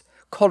his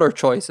color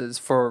choices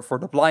for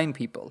the blind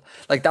people.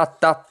 Like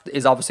that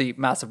is obviously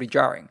massively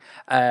jarring.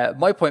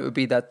 My point would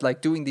be that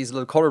like doing these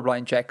little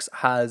colorblind checks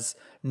has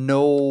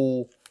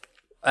no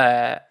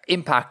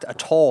impact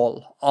at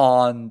all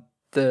on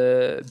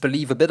the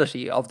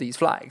believability of these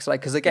flags.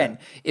 Like, because again,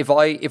 if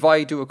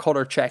I do a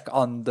color check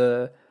on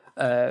the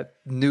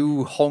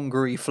new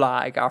Hungary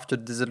flag after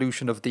the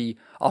dissolution of the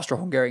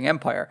Austro-Hungarian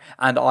Empire,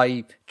 and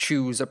I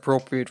choose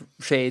appropriate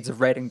shades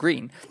of red and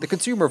green, the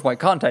consumer of my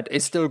content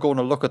is still going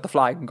to look at the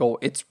flag and go,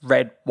 it's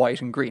red,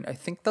 white, and green. I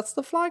think that's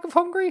the flag of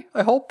Hungary.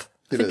 I hope.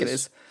 I think it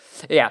is.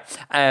 Yeah.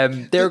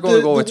 They're going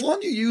to go. The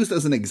one you used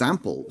as an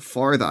example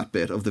for that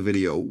bit of the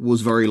video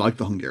was very like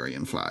the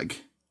Hungarian flag.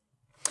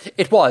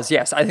 It was,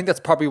 yes. I think that's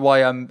probably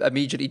why I'm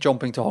immediately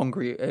jumping to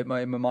Hungary in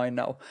my mind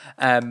now.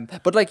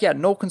 But like, yeah,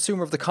 no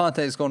consumer of the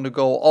content is going to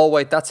go, oh,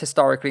 wait, that's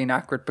historically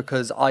inaccurate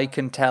because I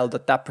can tell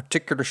that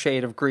particular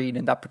shade of green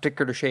and that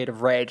particular shade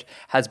of red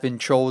has been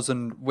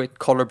chosen with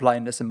color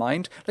blindness in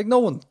mind. Like, no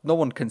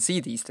one can see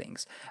these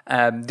things.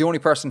 The only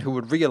person who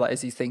would realize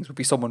these things would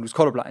be someone who's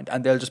colorblind,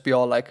 and they'll just be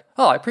all like,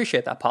 oh, I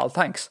appreciate that, pal,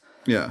 thanks.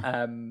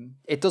 Yeah.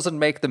 It doesn't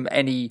make them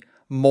any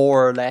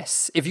more or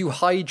less, if you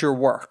hide your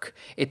work,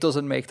 it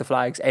doesn't make the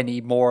flags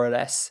any more or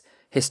less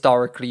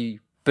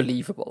historically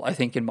believable, I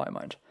think, in my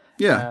mind.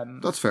 Yeah,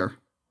 that's fair.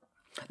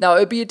 Now,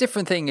 it'd be a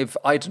different thing if,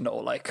 I don't know,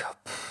 like,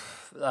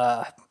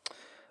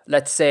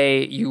 let's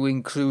say you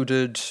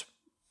included,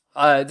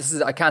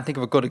 I can't think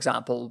of a good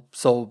example,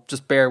 so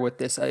just bear with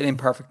this, an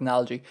imperfect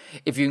analogy.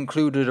 If you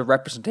included a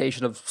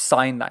representation of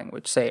sign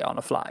language, say on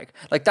a flag,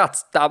 like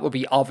that would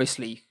be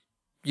obviously,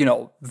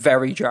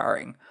 very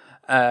jarring.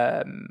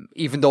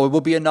 Even though it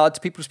would be a nod to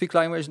people who speak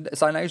sign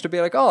language to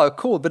be like, oh,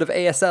 cool, a bit of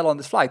ASL on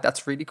this flag,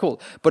 that's really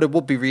cool. But it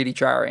would be really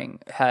jarring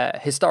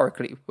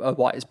historically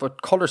wise.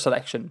 But color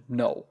selection,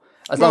 no,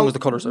 as long as the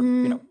colors are,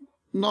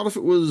 Not if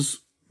it was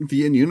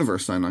the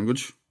in-universe sign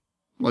language,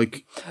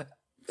 like.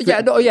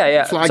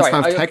 Flags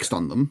have text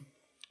on them.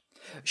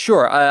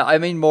 Sure, I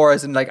mean more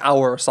as in like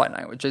our sign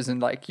language, as in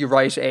like you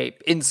write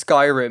in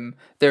Skyrim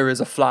there is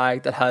a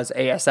flag that has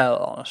ASL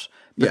on it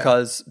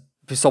because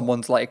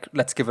someone's like,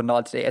 let's give a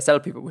nod to the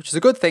ASL people, which is a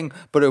good thing,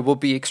 but it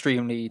would be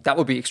extremely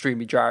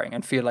jarring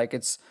and feel like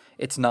it's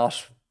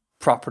not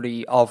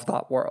property of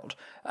that world.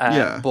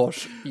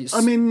 But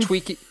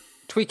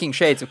tweaking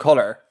shades of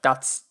color,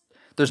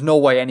 there's no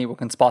way anyone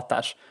can spot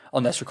that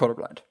unless you're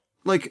colorblind.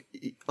 Like,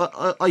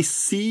 I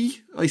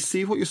see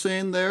what you're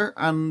saying there,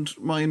 and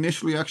my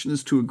initial reaction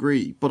is to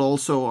agree. But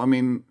also, I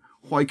mean,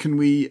 why can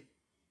we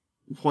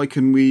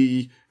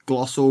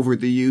gloss over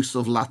the use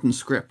of Latin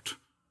script?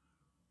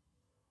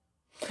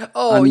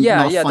 Oh,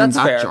 that's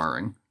that fair.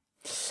 Jarring?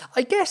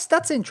 I guess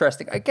that's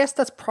interesting. I guess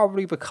that's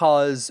probably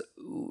because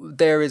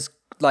there is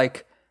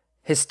like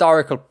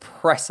historical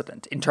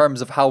precedent in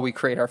terms of how we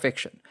create our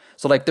fiction.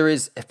 So, like, there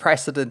is a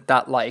precedent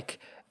that like.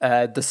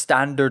 The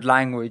standard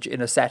language in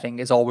a setting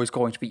is always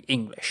going to be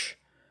English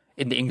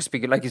in the English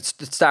speaking. Like it's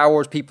Star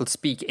Wars, people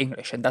speak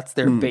English, and that's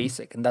their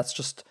basic, and that's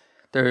just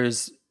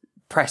there's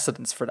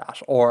precedence for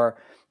that.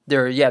 Or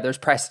there's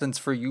precedence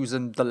for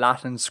using the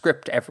Latin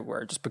script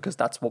everywhere, just because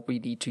that's what we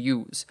need to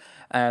use.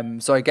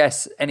 So I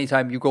guess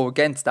anytime you go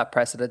against that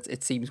precedence,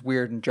 it seems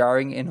weird and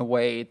jarring in a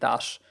way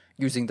that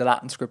using the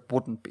Latin script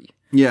wouldn't be.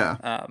 Yeah.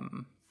 I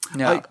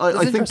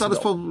think that is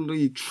though.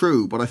 probably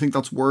true, but I think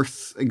that's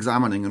worth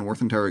examining and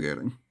worth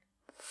interrogating.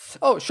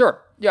 Oh,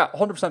 sure. Yeah,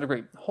 100%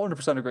 agree.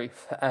 100% agree.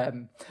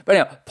 But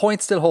anyhow,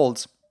 point still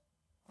holds.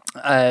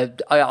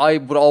 I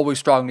would always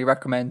strongly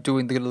recommend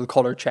doing the little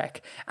color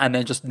check and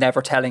then just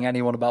never telling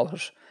anyone about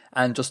it.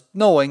 And just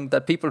knowing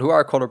that people who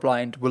are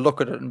colorblind will look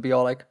at it and be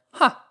all like,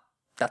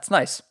 that's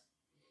nice.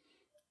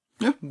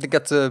 Yeah. I think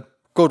that's a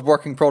good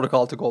working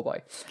protocol to go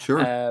by.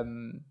 Sure.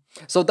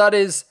 So that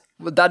is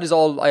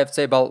all I have to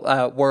say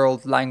about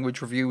World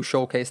Language Review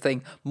Showcase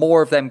thing.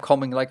 More of them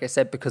coming, like I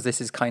said, because this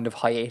is kind of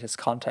hiatus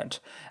content.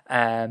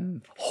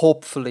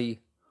 Hopefully,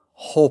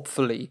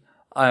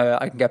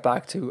 I can get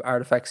back to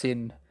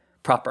Artifexian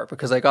proper,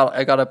 because I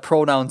got a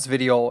pronouns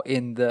video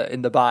in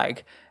the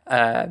bag,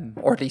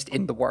 or at least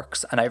in the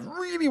works, and I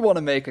really want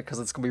to make it because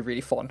it's gonna be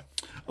really fun.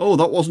 Oh,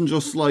 that wasn't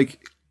just like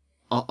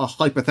a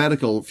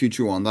hypothetical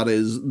future one. That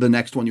is the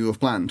next one you have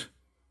planned.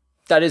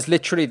 That is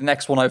literally the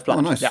next one I've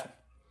planned. Oh, nice. Yeah.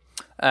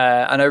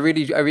 And I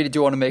really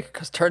do want to make it,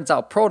 because turns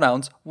out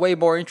pronouns way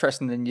more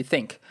interesting than you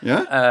think.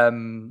 Yeah.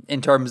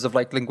 In terms of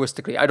like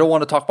linguistically, I don't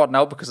want to talk about it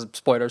now because of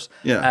spoilers.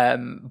 Yeah.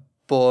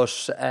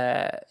 But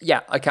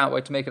I can't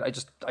wait to make it. I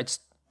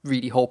just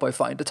really hope I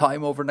find the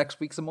time over next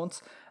weeks and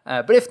months.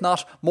 But if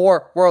not,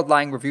 more World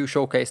Lang Review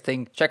Showcase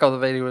thing. Check out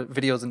the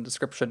videos in the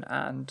description,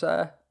 and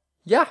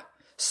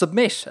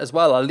submit as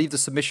well. I'll leave the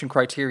submission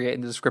criteria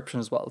in the description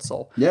as well.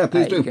 So yeah,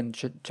 please do. You can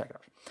check it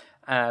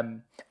out.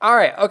 All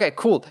right, okay,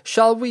 cool.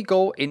 Shall we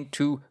go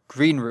into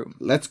Green Room?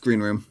 Let's Green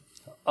Room.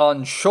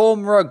 On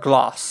Shomra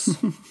Gloss.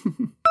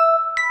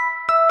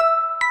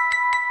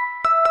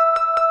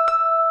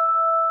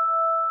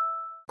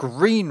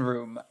 Green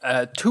Room.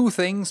 Two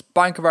things,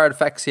 Bank of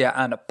Artifexia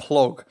and a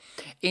plug.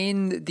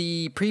 In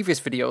the previous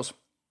videos,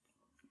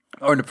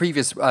 or in the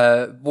previous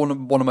one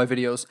of my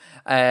videos,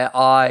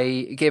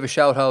 I gave a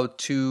shout out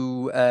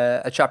to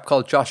a chap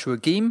called Joshua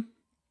Geem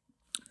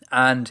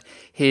and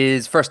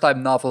his first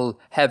time novel,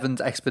 Heaven's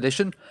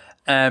Expedition.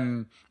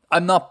 I'm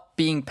not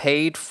being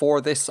paid for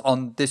this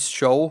on this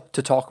show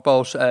to talk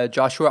about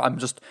Joshua. I'm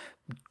just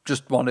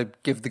want to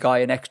give the guy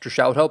an extra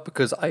shout out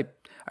because I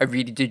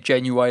really did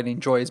genuinely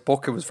enjoy his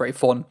book. It was very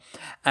fun.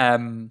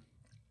 And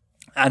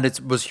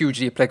it was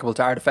hugely applicable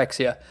to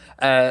Artifexia.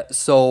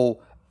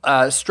 So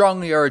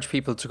strongly urge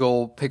people to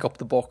go pick up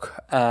the book.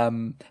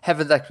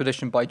 Heaven's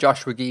Expedition by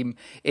Joshua Geem.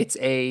 It's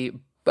a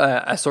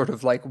sort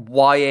of like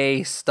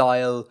YA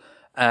style,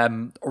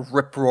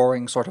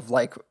 rip-roaring sort of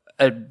like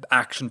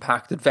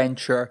action-packed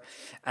adventure,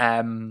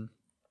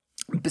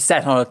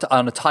 set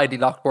on a tightly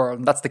locked world.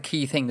 And that's the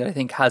key thing that I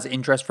think has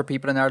interest for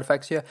people in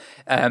Artifexia.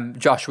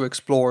 Joshua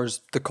explores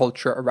the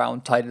culture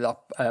around tightly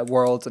locked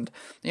worlds, and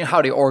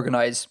how they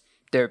organize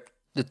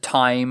the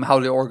time, how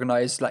they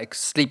organize like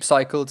sleep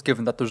cycles,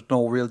 given that there's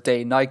no real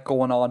day night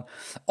going on.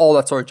 All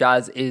that sort of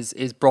jazz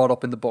is brought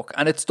up in the book,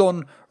 and it's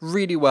done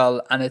really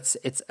well, and it's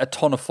a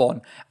ton of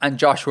fun. And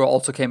Joshua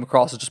also came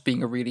across as just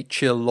being a really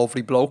chill,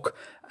 lovely bloke.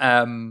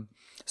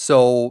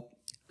 So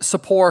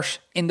support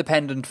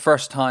independent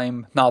first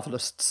time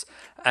novelists.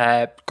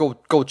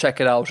 Go check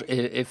it out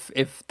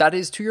if that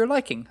is to your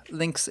liking.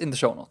 Links in the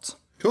show notes.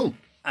 Cool.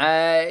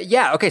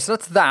 Yeah, okay, so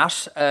that's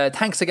that.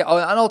 Thanks again. Oh,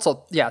 and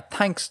also, yeah,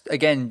 thanks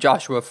again,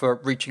 Joshua,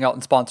 for reaching out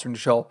and sponsoring the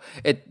show.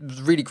 It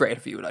was really great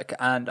of you, like,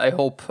 and I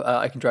hope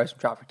I can drive some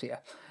traffic to you.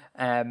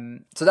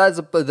 So that's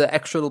the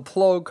extra little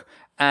plug.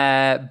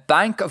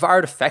 Bank of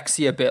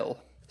Artifexia bill.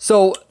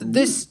 So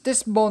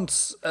this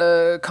month's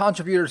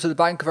contributor to the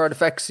Bank of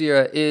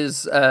Artifexia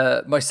is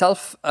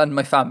myself and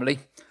my family.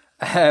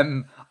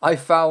 I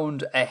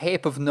found a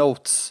heap of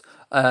notes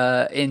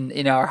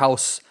in our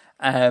house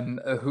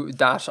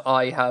that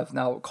I have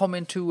now come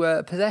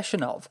into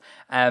possession of,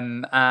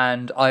 and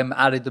I'm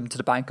adding them to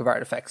the Bank of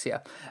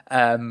Artifexia.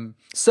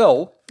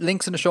 So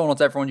links in the show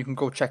notes, everyone, you can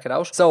go check it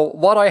out. So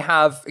what I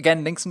have,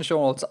 again, links in the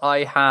show notes,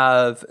 I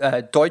have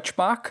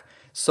Deutschmark,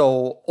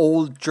 so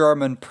old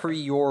German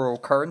pre-Euro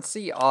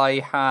currency. I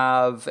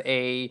have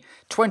a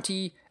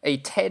 10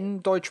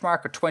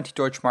 Deutschmark, a 20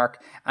 Deutschmark,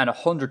 and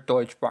 100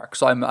 Deutschmark.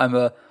 So I'm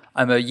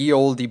a ye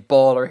olde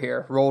baller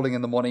here, rolling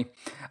in the money.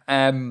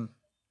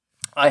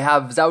 I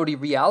have Saudi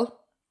Riyal,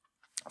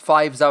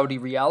 5 Saudi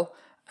Riyal.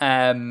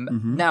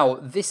 Now,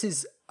 this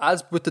is,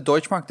 as with the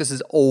Deutschmark, this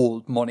is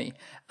old money.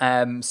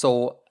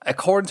 So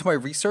according to my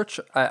research,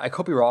 I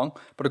could be wrong,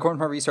 but according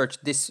to my research,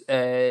 this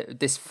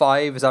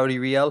 5 Saudi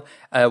Riyal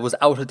was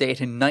out of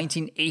date in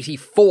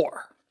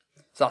 1984.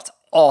 So that's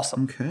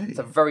awesome. Okay. It's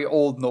a very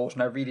old note,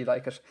 and I really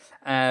like it.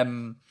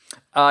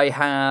 I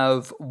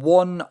have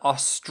 1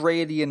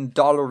 Australian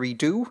dollary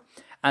do,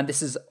 and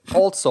this is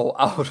also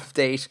out of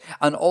date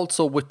and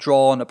also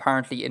withdrawn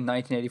apparently in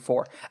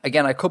 1984.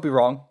 Again, I could be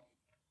wrong,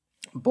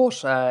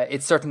 but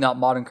it's certainly not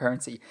modern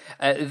currency.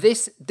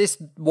 This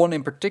one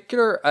in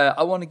particular,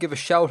 I want to give a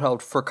shout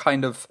out for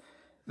kind of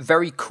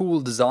very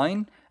cool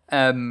design.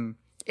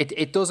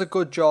 It does a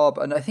good job,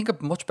 and I think a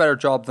much better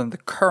job than the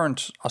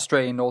current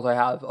Australian note I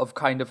have, of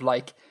kind of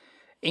like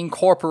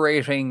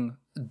incorporating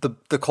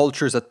the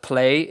cultures at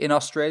play in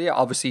Australia.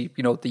 Obviously,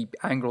 you know, the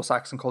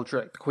Anglo-Saxon culture,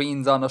 like the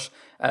Queen's on it,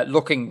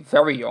 looking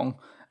very young.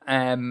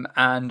 And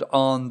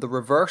on the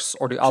reverse,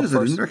 or the obverse,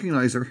 I didn't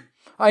recognise her.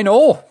 I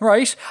know,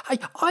 right?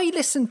 I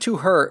listened to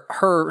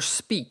her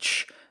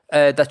speech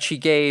that she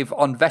gave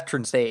on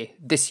Veterans Day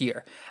this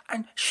year,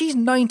 and she's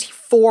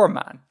 94,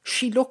 man.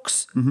 She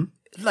looks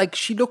like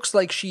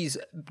she's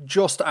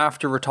just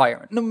after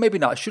retirement. No, maybe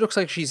not. She looks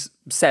like she's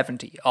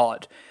 70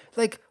 odd.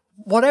 Like,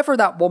 whatever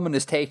that woman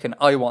is taking,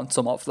 I want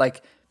some of.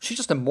 Like, she's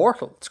just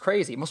immortal. It's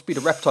crazy. It must be the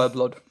reptile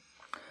blood.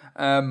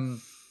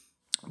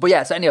 But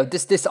yeah, so anyhow,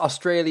 this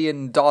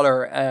Australian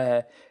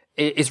dollar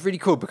is really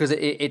cool because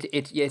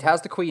it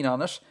has the Queen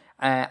on it,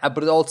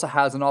 but it also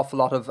has an awful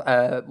lot of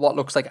what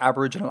looks like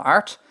Aboriginal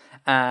art,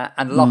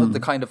 and a lot of the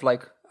kind of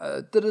like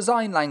the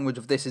design language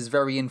of this is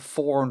very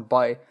informed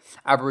by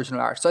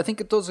Aboriginal art. So I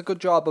think it does a good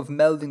job of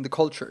melding the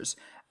cultures.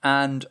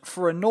 And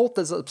for a note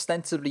that's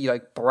ostensibly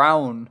like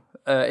brown,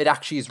 it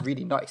actually is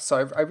really nice.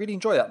 So I really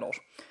enjoy that note.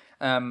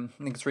 I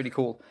think it's really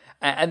cool.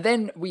 And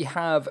then we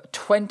have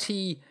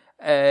 20,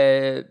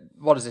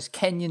 what is this,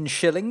 Kenyan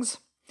shillings.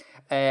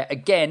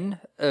 Again,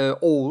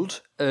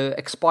 old,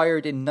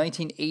 expired in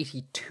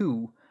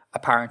 1982,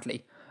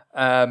 apparently.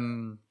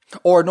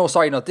 Or no,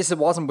 sorry, no, this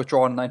wasn't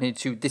withdrawn in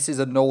 1982. This is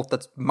a note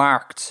that's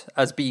marked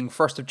as being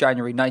 1st of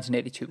January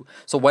 1982.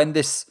 So when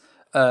this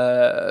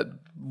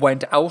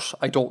went out,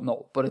 I don't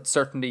know, but it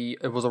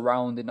was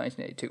around in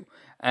 1982.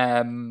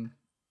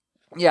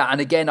 Yeah,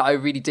 and again, I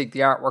really dig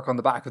the artwork on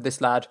the back of this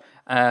lad.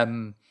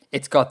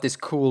 It's got this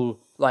cool,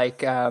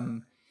 like,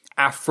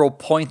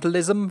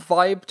 Afro-pointillism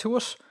vibe to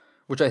it,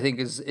 which I think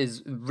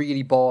is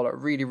really baller.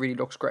 Really, really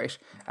looks great.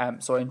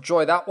 So I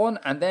enjoy that one.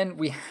 And then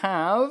we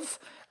have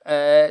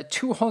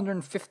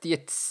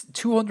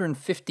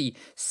 250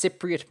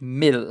 Cypriot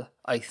mil.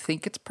 I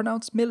think it's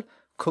pronounced mil.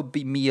 Could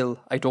be meal.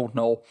 I don't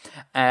know.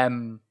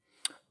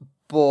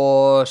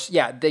 But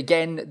yeah,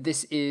 again,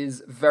 this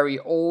is very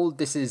old.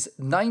 This is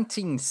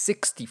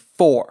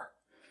 1964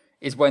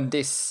 is when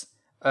this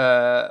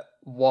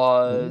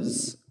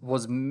was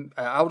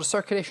out of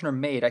circulation or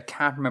made. I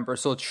can't remember.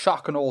 So it's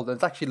shocking old, and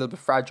it's actually a little bit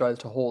fragile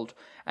to hold.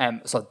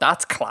 So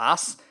that's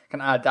class.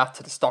 Can add that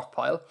to the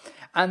stockpile.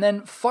 And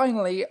then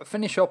finally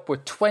finish up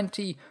with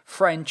 20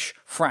 French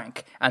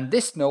franc. And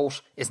this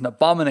note is an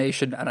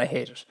abomination, and I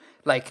hate it.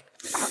 Like,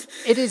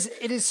 it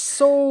is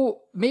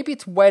so, maybe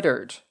it's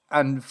weathered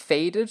and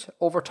faded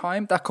over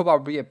time. That could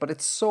probably be it, but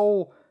it's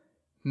so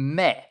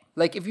meh.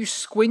 Like, if you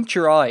squint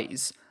your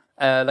eyes,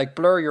 like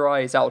blur your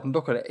eyes out and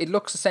look at it, it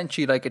looks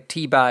essentially like a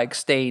teabag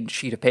stained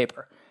sheet of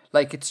paper.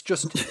 Like, it's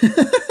just,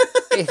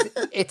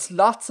 it's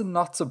lots and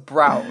lots of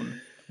brown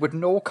with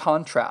no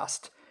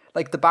contrast.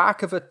 Like, the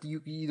back of it,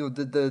 you know,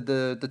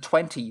 the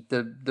 20,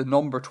 the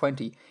number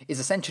 20 is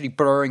essentially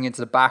blurring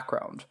into the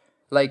background.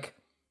 Like,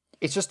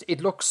 it's just,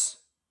 it looks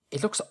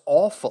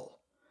awful.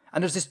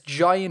 And there's this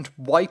giant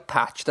white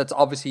patch that's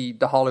obviously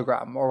the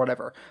hologram or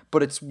whatever,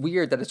 but it's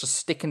weird that it's just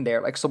sticking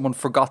there like someone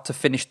forgot to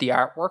finish the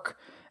artwork.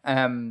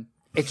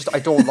 It's just, I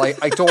don't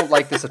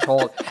like this at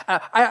all.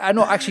 I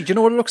know, actually, do you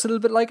know what it looks a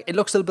little bit like? It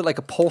looks a little bit like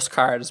a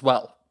postcard as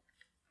well.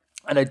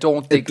 And I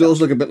don't dig it does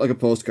look a bit like a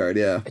postcard,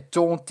 yeah. I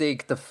don't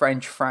dig the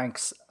French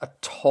francs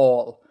at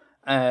all.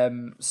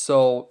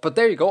 But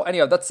there you go.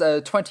 Anyhow, that's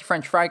 20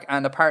 French franc,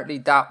 and apparently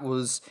that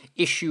was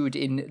issued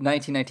in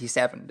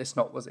 1997. This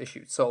note was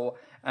issued, so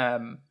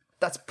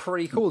that's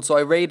pretty cool. So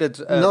I rated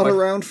not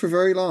around for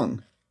very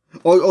long.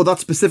 Oh, that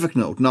specific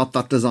note, not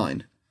that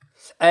design.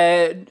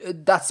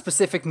 That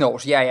specific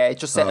note, yeah. It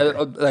just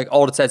said, like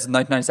all it says in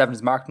 1997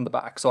 is marked on the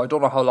back, so I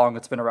don't know how long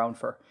it's been around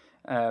for.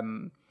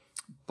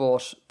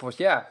 But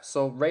yeah,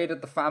 so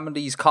raided the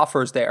family's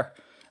coffers there,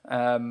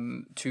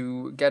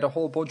 to get a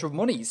whole bunch of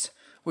monies,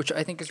 which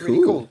I think is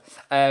really cool.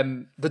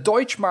 The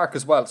Deutschmark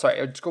as well. Sorry,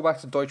 I'll just go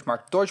back to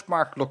Deutschmark.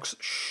 Deutschmark looks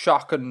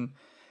shocking.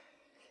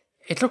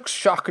 It looks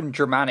shocking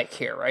Germanic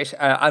here, right?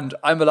 And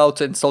I'm allowed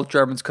to insult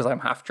Germans because I'm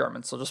half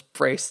German, so just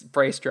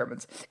brace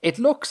Germans. It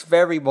looks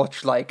very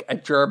much like a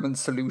German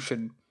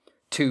solution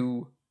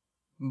to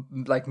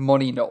like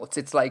money notes.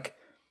 It's like,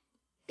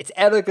 it's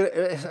elegant.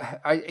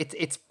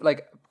 It's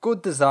like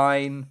good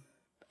design.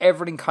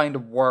 Everything kind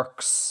of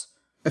works.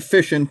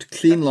 Efficient,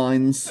 clean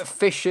lines,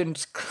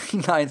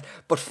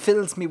 but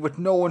fills me with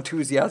no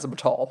enthusiasm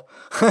at all.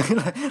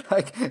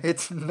 Like,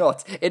 it's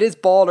nuts. It is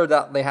baller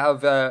that they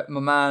have my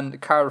man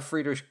Karl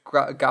Friedrich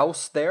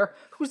Gauss there.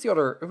 Who's the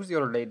other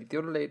lady? The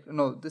other lady?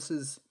 No, this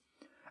is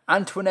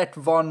Antoinette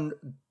von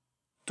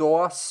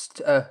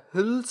Dorst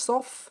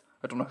Hülshoff.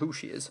 I don't know who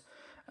she is.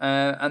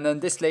 And then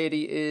this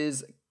lady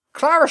is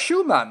Clara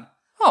Schumann.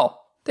 Oh,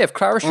 they have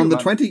Clara Schumann on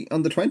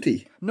the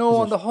 20. No,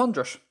 on the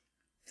 100.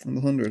 On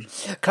the 100.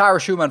 Clara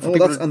Schumann.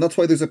 That's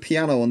why there's a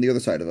piano on the other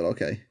side of it.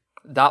 Okay.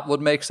 That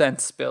would make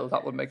sense, Bill.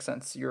 That would make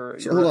sense.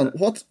 Hold on.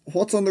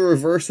 What's on the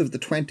reverse of the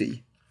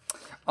 20?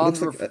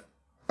 Looks like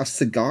a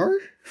cigar?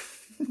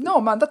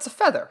 No, man, that's a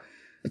feather.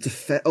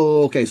 It's a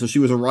Oh, okay. So she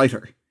was a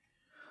writer.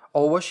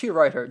 Oh, was she a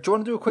writer? Do you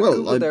want to do a quick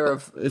Google there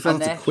of if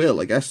that's a quill,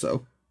 I guess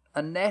so.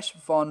 Annette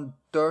von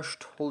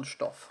Durst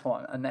Hulstoff. Hold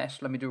on,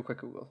 Annette. Let me do a quick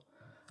Google.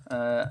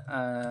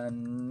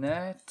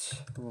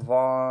 Annette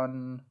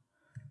von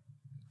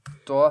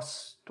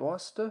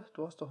Dorste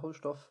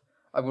Hulstoff.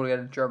 I'm going to get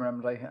it in German,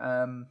 am I?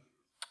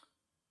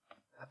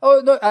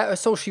 Oh, no,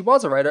 so she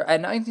was a writer, a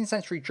 19th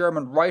century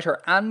German writer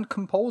and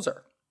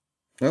composer.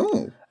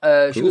 Oh,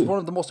 She was one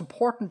of the most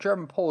important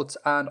German poets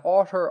and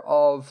author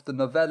of the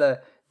novella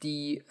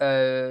Die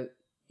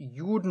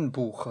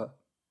Judenbuche.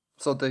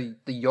 So the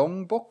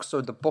young books,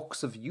 or the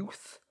books of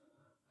youth.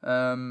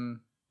 No,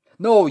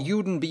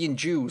 Juden being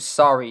Jews,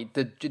 sorry.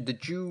 The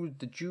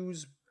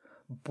Jews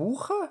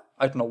Buche?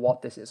 I don't know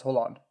what this is, hold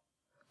on.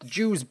 The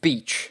Jews'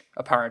 beach,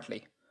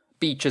 apparently.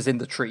 Beach is in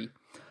the tree.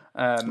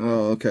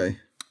 Okay.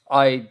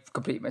 I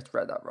completely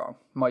misread that wrong.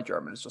 My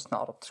German is just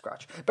not up to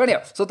scratch. But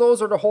anyhow, so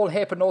those are the whole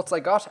heap of notes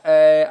I got.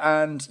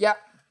 And yeah,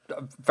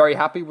 I'm very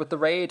happy with the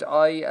raid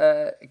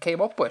I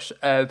came up with.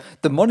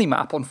 The money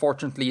map,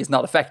 unfortunately, is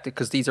not affected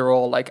because these are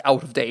all like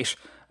out of date.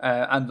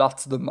 And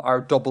lots of them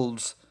are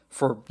doubled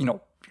for,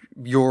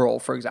 euro,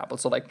 for example.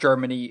 So like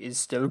Germany is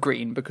still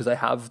green because I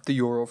have the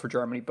euro for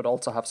Germany, but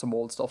also have some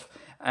old stuff.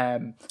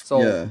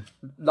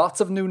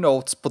 Lots of new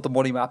notes, but the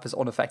money map is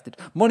unaffected.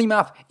 Money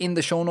map in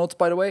the show notes,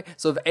 by the way.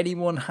 So if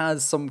anyone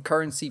has some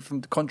currency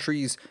from the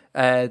countries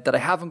that I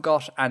haven't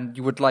got and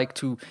you would like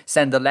to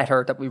send a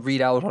letter that we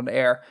read out on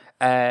air,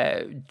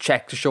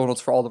 check the show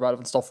notes for all the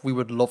relevant stuff. We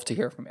would love to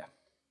hear from you.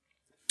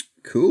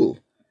 Cool.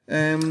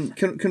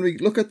 Can we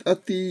look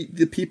at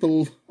the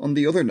people on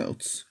the other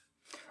notes?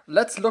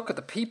 Let's look at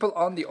the people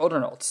on the other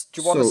notes.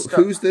 Do you want to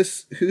start? Who's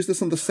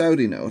this on the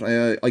Saudi note?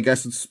 I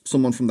guess it's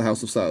someone from the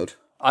House of Saud.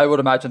 I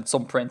would imagine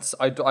some prince.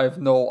 I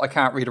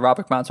can't read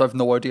Arabic, man, so I have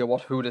no idea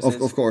who this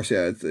is. Of course,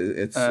 yeah.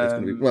 It's going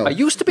to be, well, I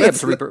used to be able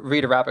to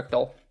read Arabic,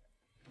 though.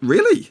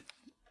 Really?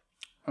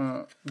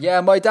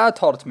 Yeah, my dad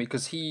taught it to me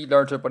because he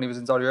learned it when he was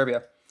in Saudi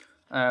Arabia.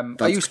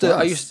 I used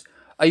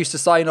to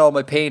sign all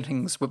my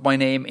paintings with my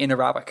name in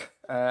Arabic,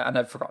 and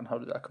I've forgotten how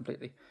to do that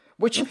completely.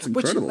 Which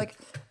like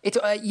it's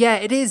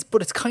it is,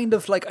 but it's kind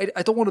of like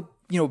I don't want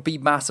to be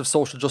massive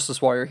social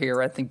justice warrior here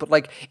or anything, but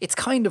like it's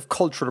kind of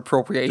cultural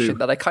appropriation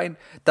that I kind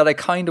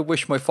of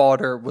wish my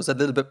father was a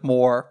little bit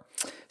more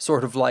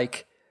sort of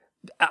like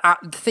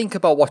think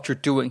about what you're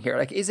doing here.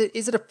 Like, is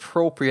it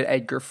appropriate,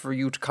 Edgar, for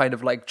you to kind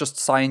of like just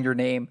sign your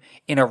name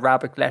in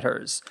Arabic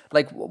letters?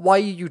 Like, why are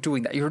you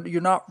doing that?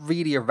 You're not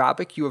really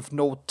Arabic. You have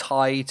no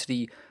tie to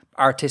the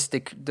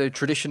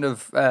tradition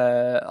of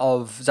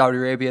Saudi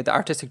Arabia, the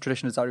artistic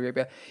tradition of Saudi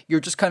Arabia. You're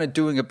just kind of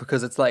doing it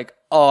because it's like,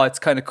 oh, it's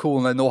kind of cool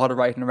and I know how to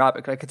write in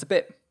Arabic. Like, it's a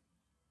bit,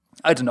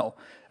 I don't know.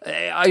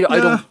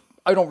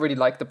 I don't really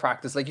like the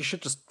practice. Like, you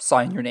should just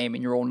sign your name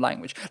in your own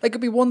language. Like,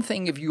 it'd be one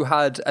thing if you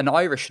had an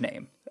Irish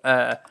name.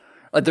 Like,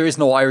 there is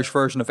no Irish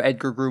version of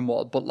Edgar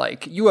Grunwald, but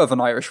like, you have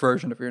an Irish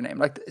version of your name.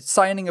 Like,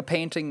 signing a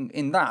painting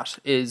in that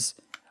is,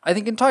 I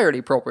think, entirely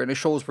appropriate. It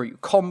shows where you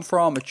come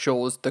from. It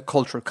shows the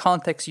cultural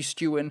context you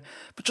stew in.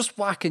 But just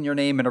whacking your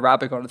name in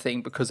Arabic on a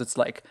thing because it's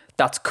like,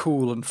 that's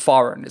cool and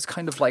foreign, is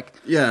kind of like...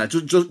 Yeah,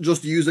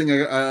 just using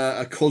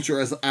a culture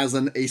as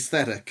an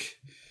aesthetic.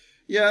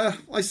 Yeah,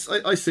 I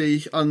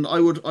see. And I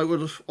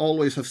would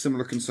always have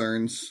similar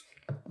concerns.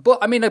 But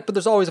I mean, but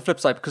there's always a flip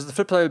side, because the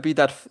flip side would be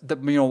that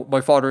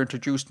my father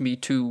introduced me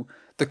to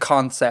the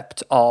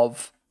concept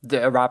of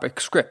the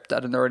Arabic script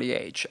at an early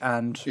age,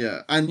 and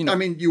yeah, and I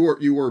mean,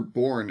 you were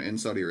born in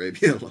Saudi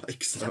Arabia,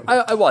 like, so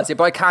I was, yeah,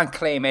 but I can't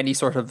claim any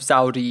sort of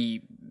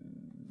Saudi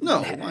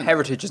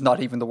heritage. Is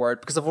not even the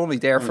word, because I'm only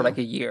there for like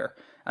a year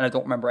and I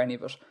don't remember any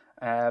of it.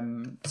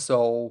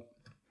 So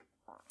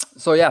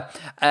yeah,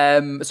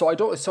 so I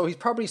don't. So he's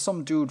probably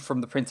some dude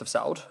from the Prince of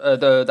Saud,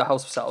 the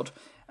House of Saud.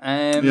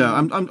 Yeah,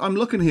 I'm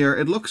looking here.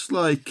 It looks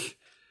like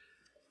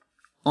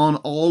on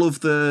all of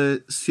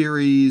the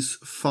series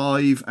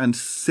 5 and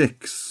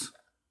 6.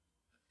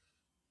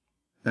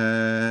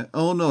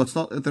 Oh no, it's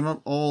not. They're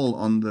not all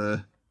on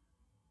the.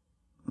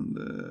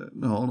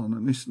 No, hold on.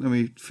 Let me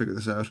figure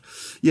this out.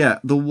 Yeah,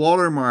 the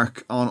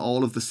watermark on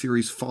all of the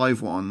series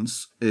 5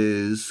 ones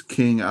is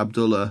King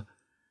Abdullah.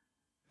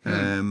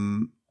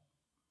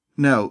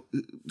 Now,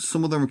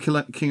 some of them are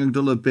King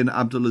Abdullah bin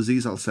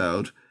Abdulaziz Al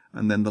Saud,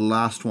 and then the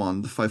last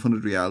one, the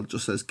 500 Riyal,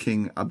 just says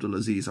King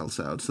Abdulaziz Al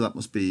Saud. So that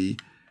must be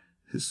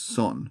his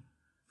son.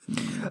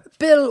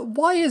 Bill,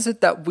 why is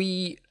it that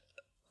we...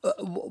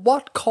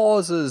 what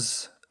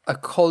causes a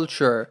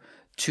culture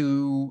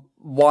to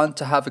want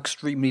to have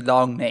extremely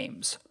long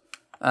names?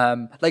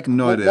 Like,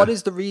 no idea. What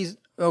is the reason?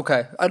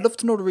 Okay, I'd love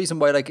to know the reason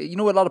why. Like, you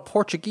know, a lot of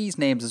Portuguese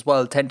names as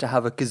well tend to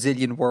have a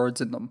gazillion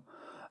words in them.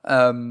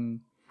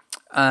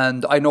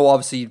 And I know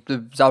obviously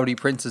the Saudi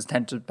princes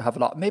tend to have a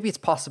lot. Maybe it's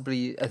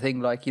possibly a thing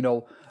like, you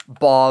know,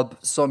 Bob,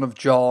 son of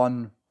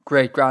John,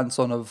 great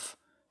grandson of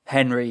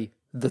Henry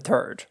the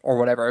Third, or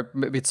whatever.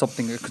 Maybe it's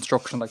something, a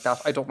construction like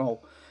that. I don't know.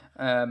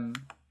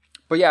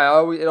 But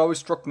yeah, it always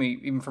struck me,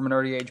 even from an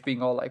early age,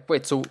 being all like,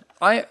 wait, so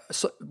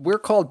we're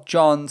called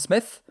John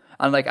Smith,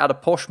 and like at a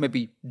push,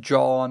 maybe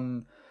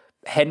John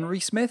Henry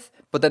Smith,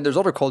 but then there's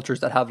other cultures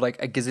that have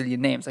like a gazillion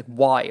names. Like,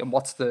 why, and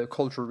what's the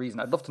cultural reason?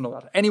 I'd love to know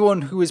that.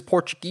 Anyone who is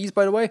Portuguese,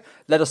 by the way,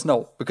 let us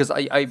know, because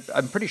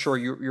I'm pretty sure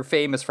you're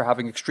famous for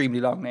having extremely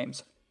long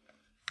names.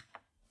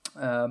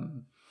 But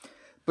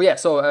yeah,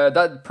 so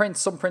that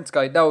some prince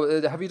guy. Now,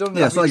 have you done?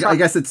 Yeah, so I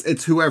guess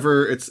it's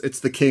whoever it's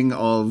the king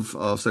of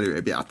Saudi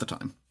Arabia at the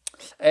time.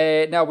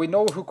 Now we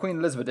know who Queen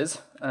Elizabeth is.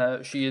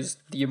 She is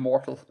the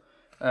immortal.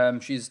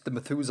 She's the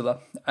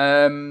Methuselah.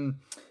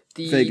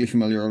 Vaguely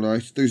familiar, all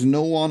right. There's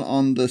no one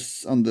on the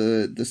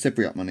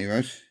Cypriot money,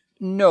 right?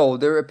 No,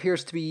 there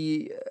appears to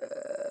be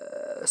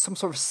some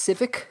sort of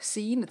civic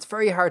scene. It's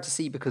very hard to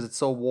see because it's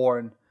so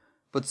worn,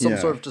 but some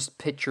sort of just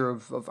picture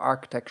of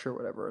architecture or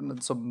whatever, and then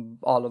some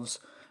olives.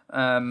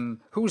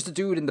 Who's the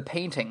dude in the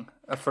painting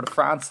for the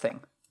France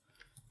thing?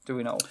 Do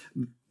we know?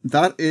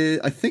 That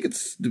is, I think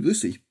it's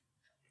Debussy.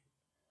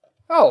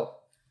 Oh,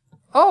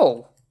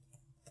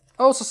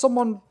 so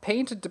someone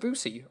painted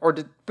Debussy, or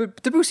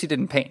Debussy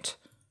didn't paint?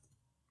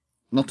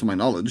 Not to my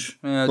knowledge,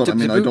 but I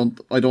mean,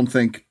 I don't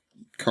think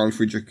Carl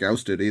Friedrich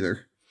Gauss did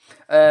either.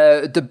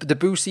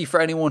 Debussy,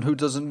 for anyone who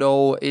doesn't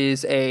know,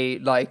 is a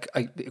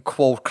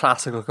quote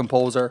classical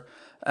composer.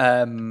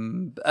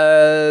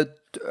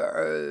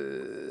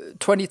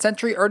 20th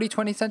century, early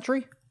 20th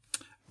century.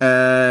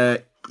 Yeah,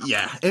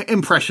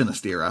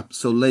 Impressionist era,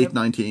 so late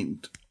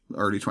 19th,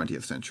 early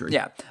 20th century.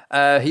 Yeah,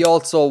 he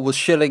also was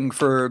shilling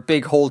for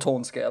big whole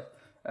tone scale.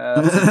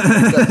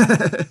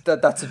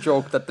 That's a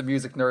joke that the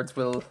music nerds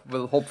will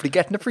hopefully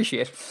get and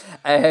appreciate.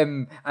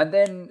 And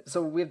then,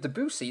 so we have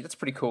Debussy, that's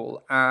pretty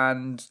cool.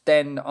 And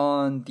then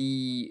on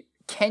the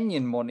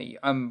Kenyan money,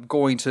 I'm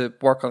going to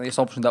work on the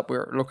assumption that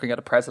we're looking at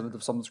a president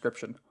of some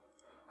description.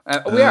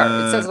 We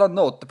are. It says it on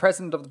note. The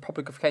president of the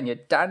Republic of Kenya,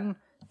 Daniel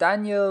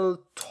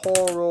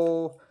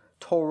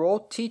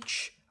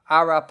Torotich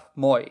Arap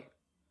Moi,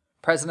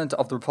 president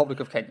of the Republic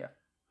of Kenya.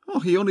 Oh,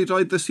 he only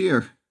died this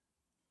year.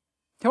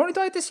 He only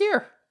died this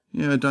year.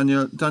 Yeah,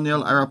 Daniel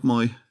Arap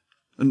Moi.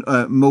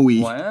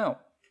 Moi. Wow.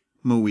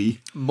 Moi.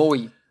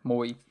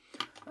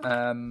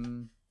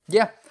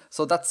 Yeah.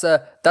 So that's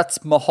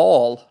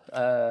Mahal,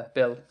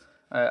 Bill.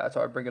 I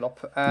thought I'd bring it up.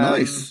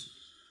 Nice.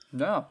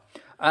 Yeah.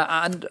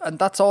 And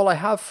that's all I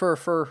have for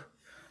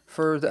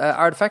the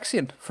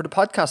Artifexian, for the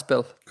podcast,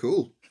 Bill.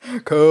 Cool.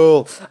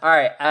 All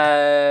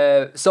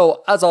right.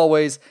 So as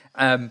always,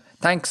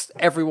 thanks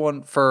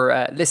everyone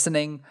for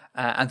listening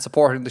and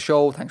supporting the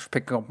show. Thanks for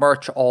picking up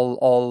merch,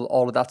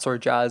 all of that sort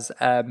of jazz.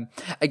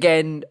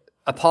 Again,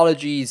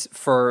 apologies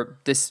for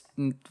this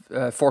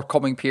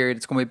forthcoming period.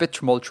 It's going to be a bit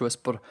tumultuous,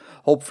 but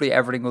hopefully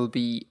everything will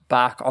be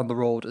back on the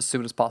road as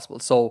soon as possible.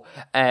 So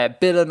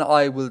Bill and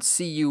I will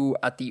see you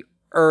at the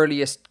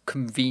earliest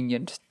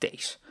convenient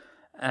date.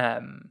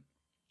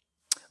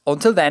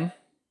 Until then,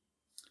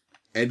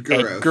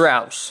 Edgar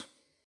out.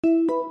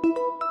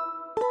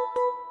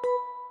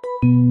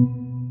 out.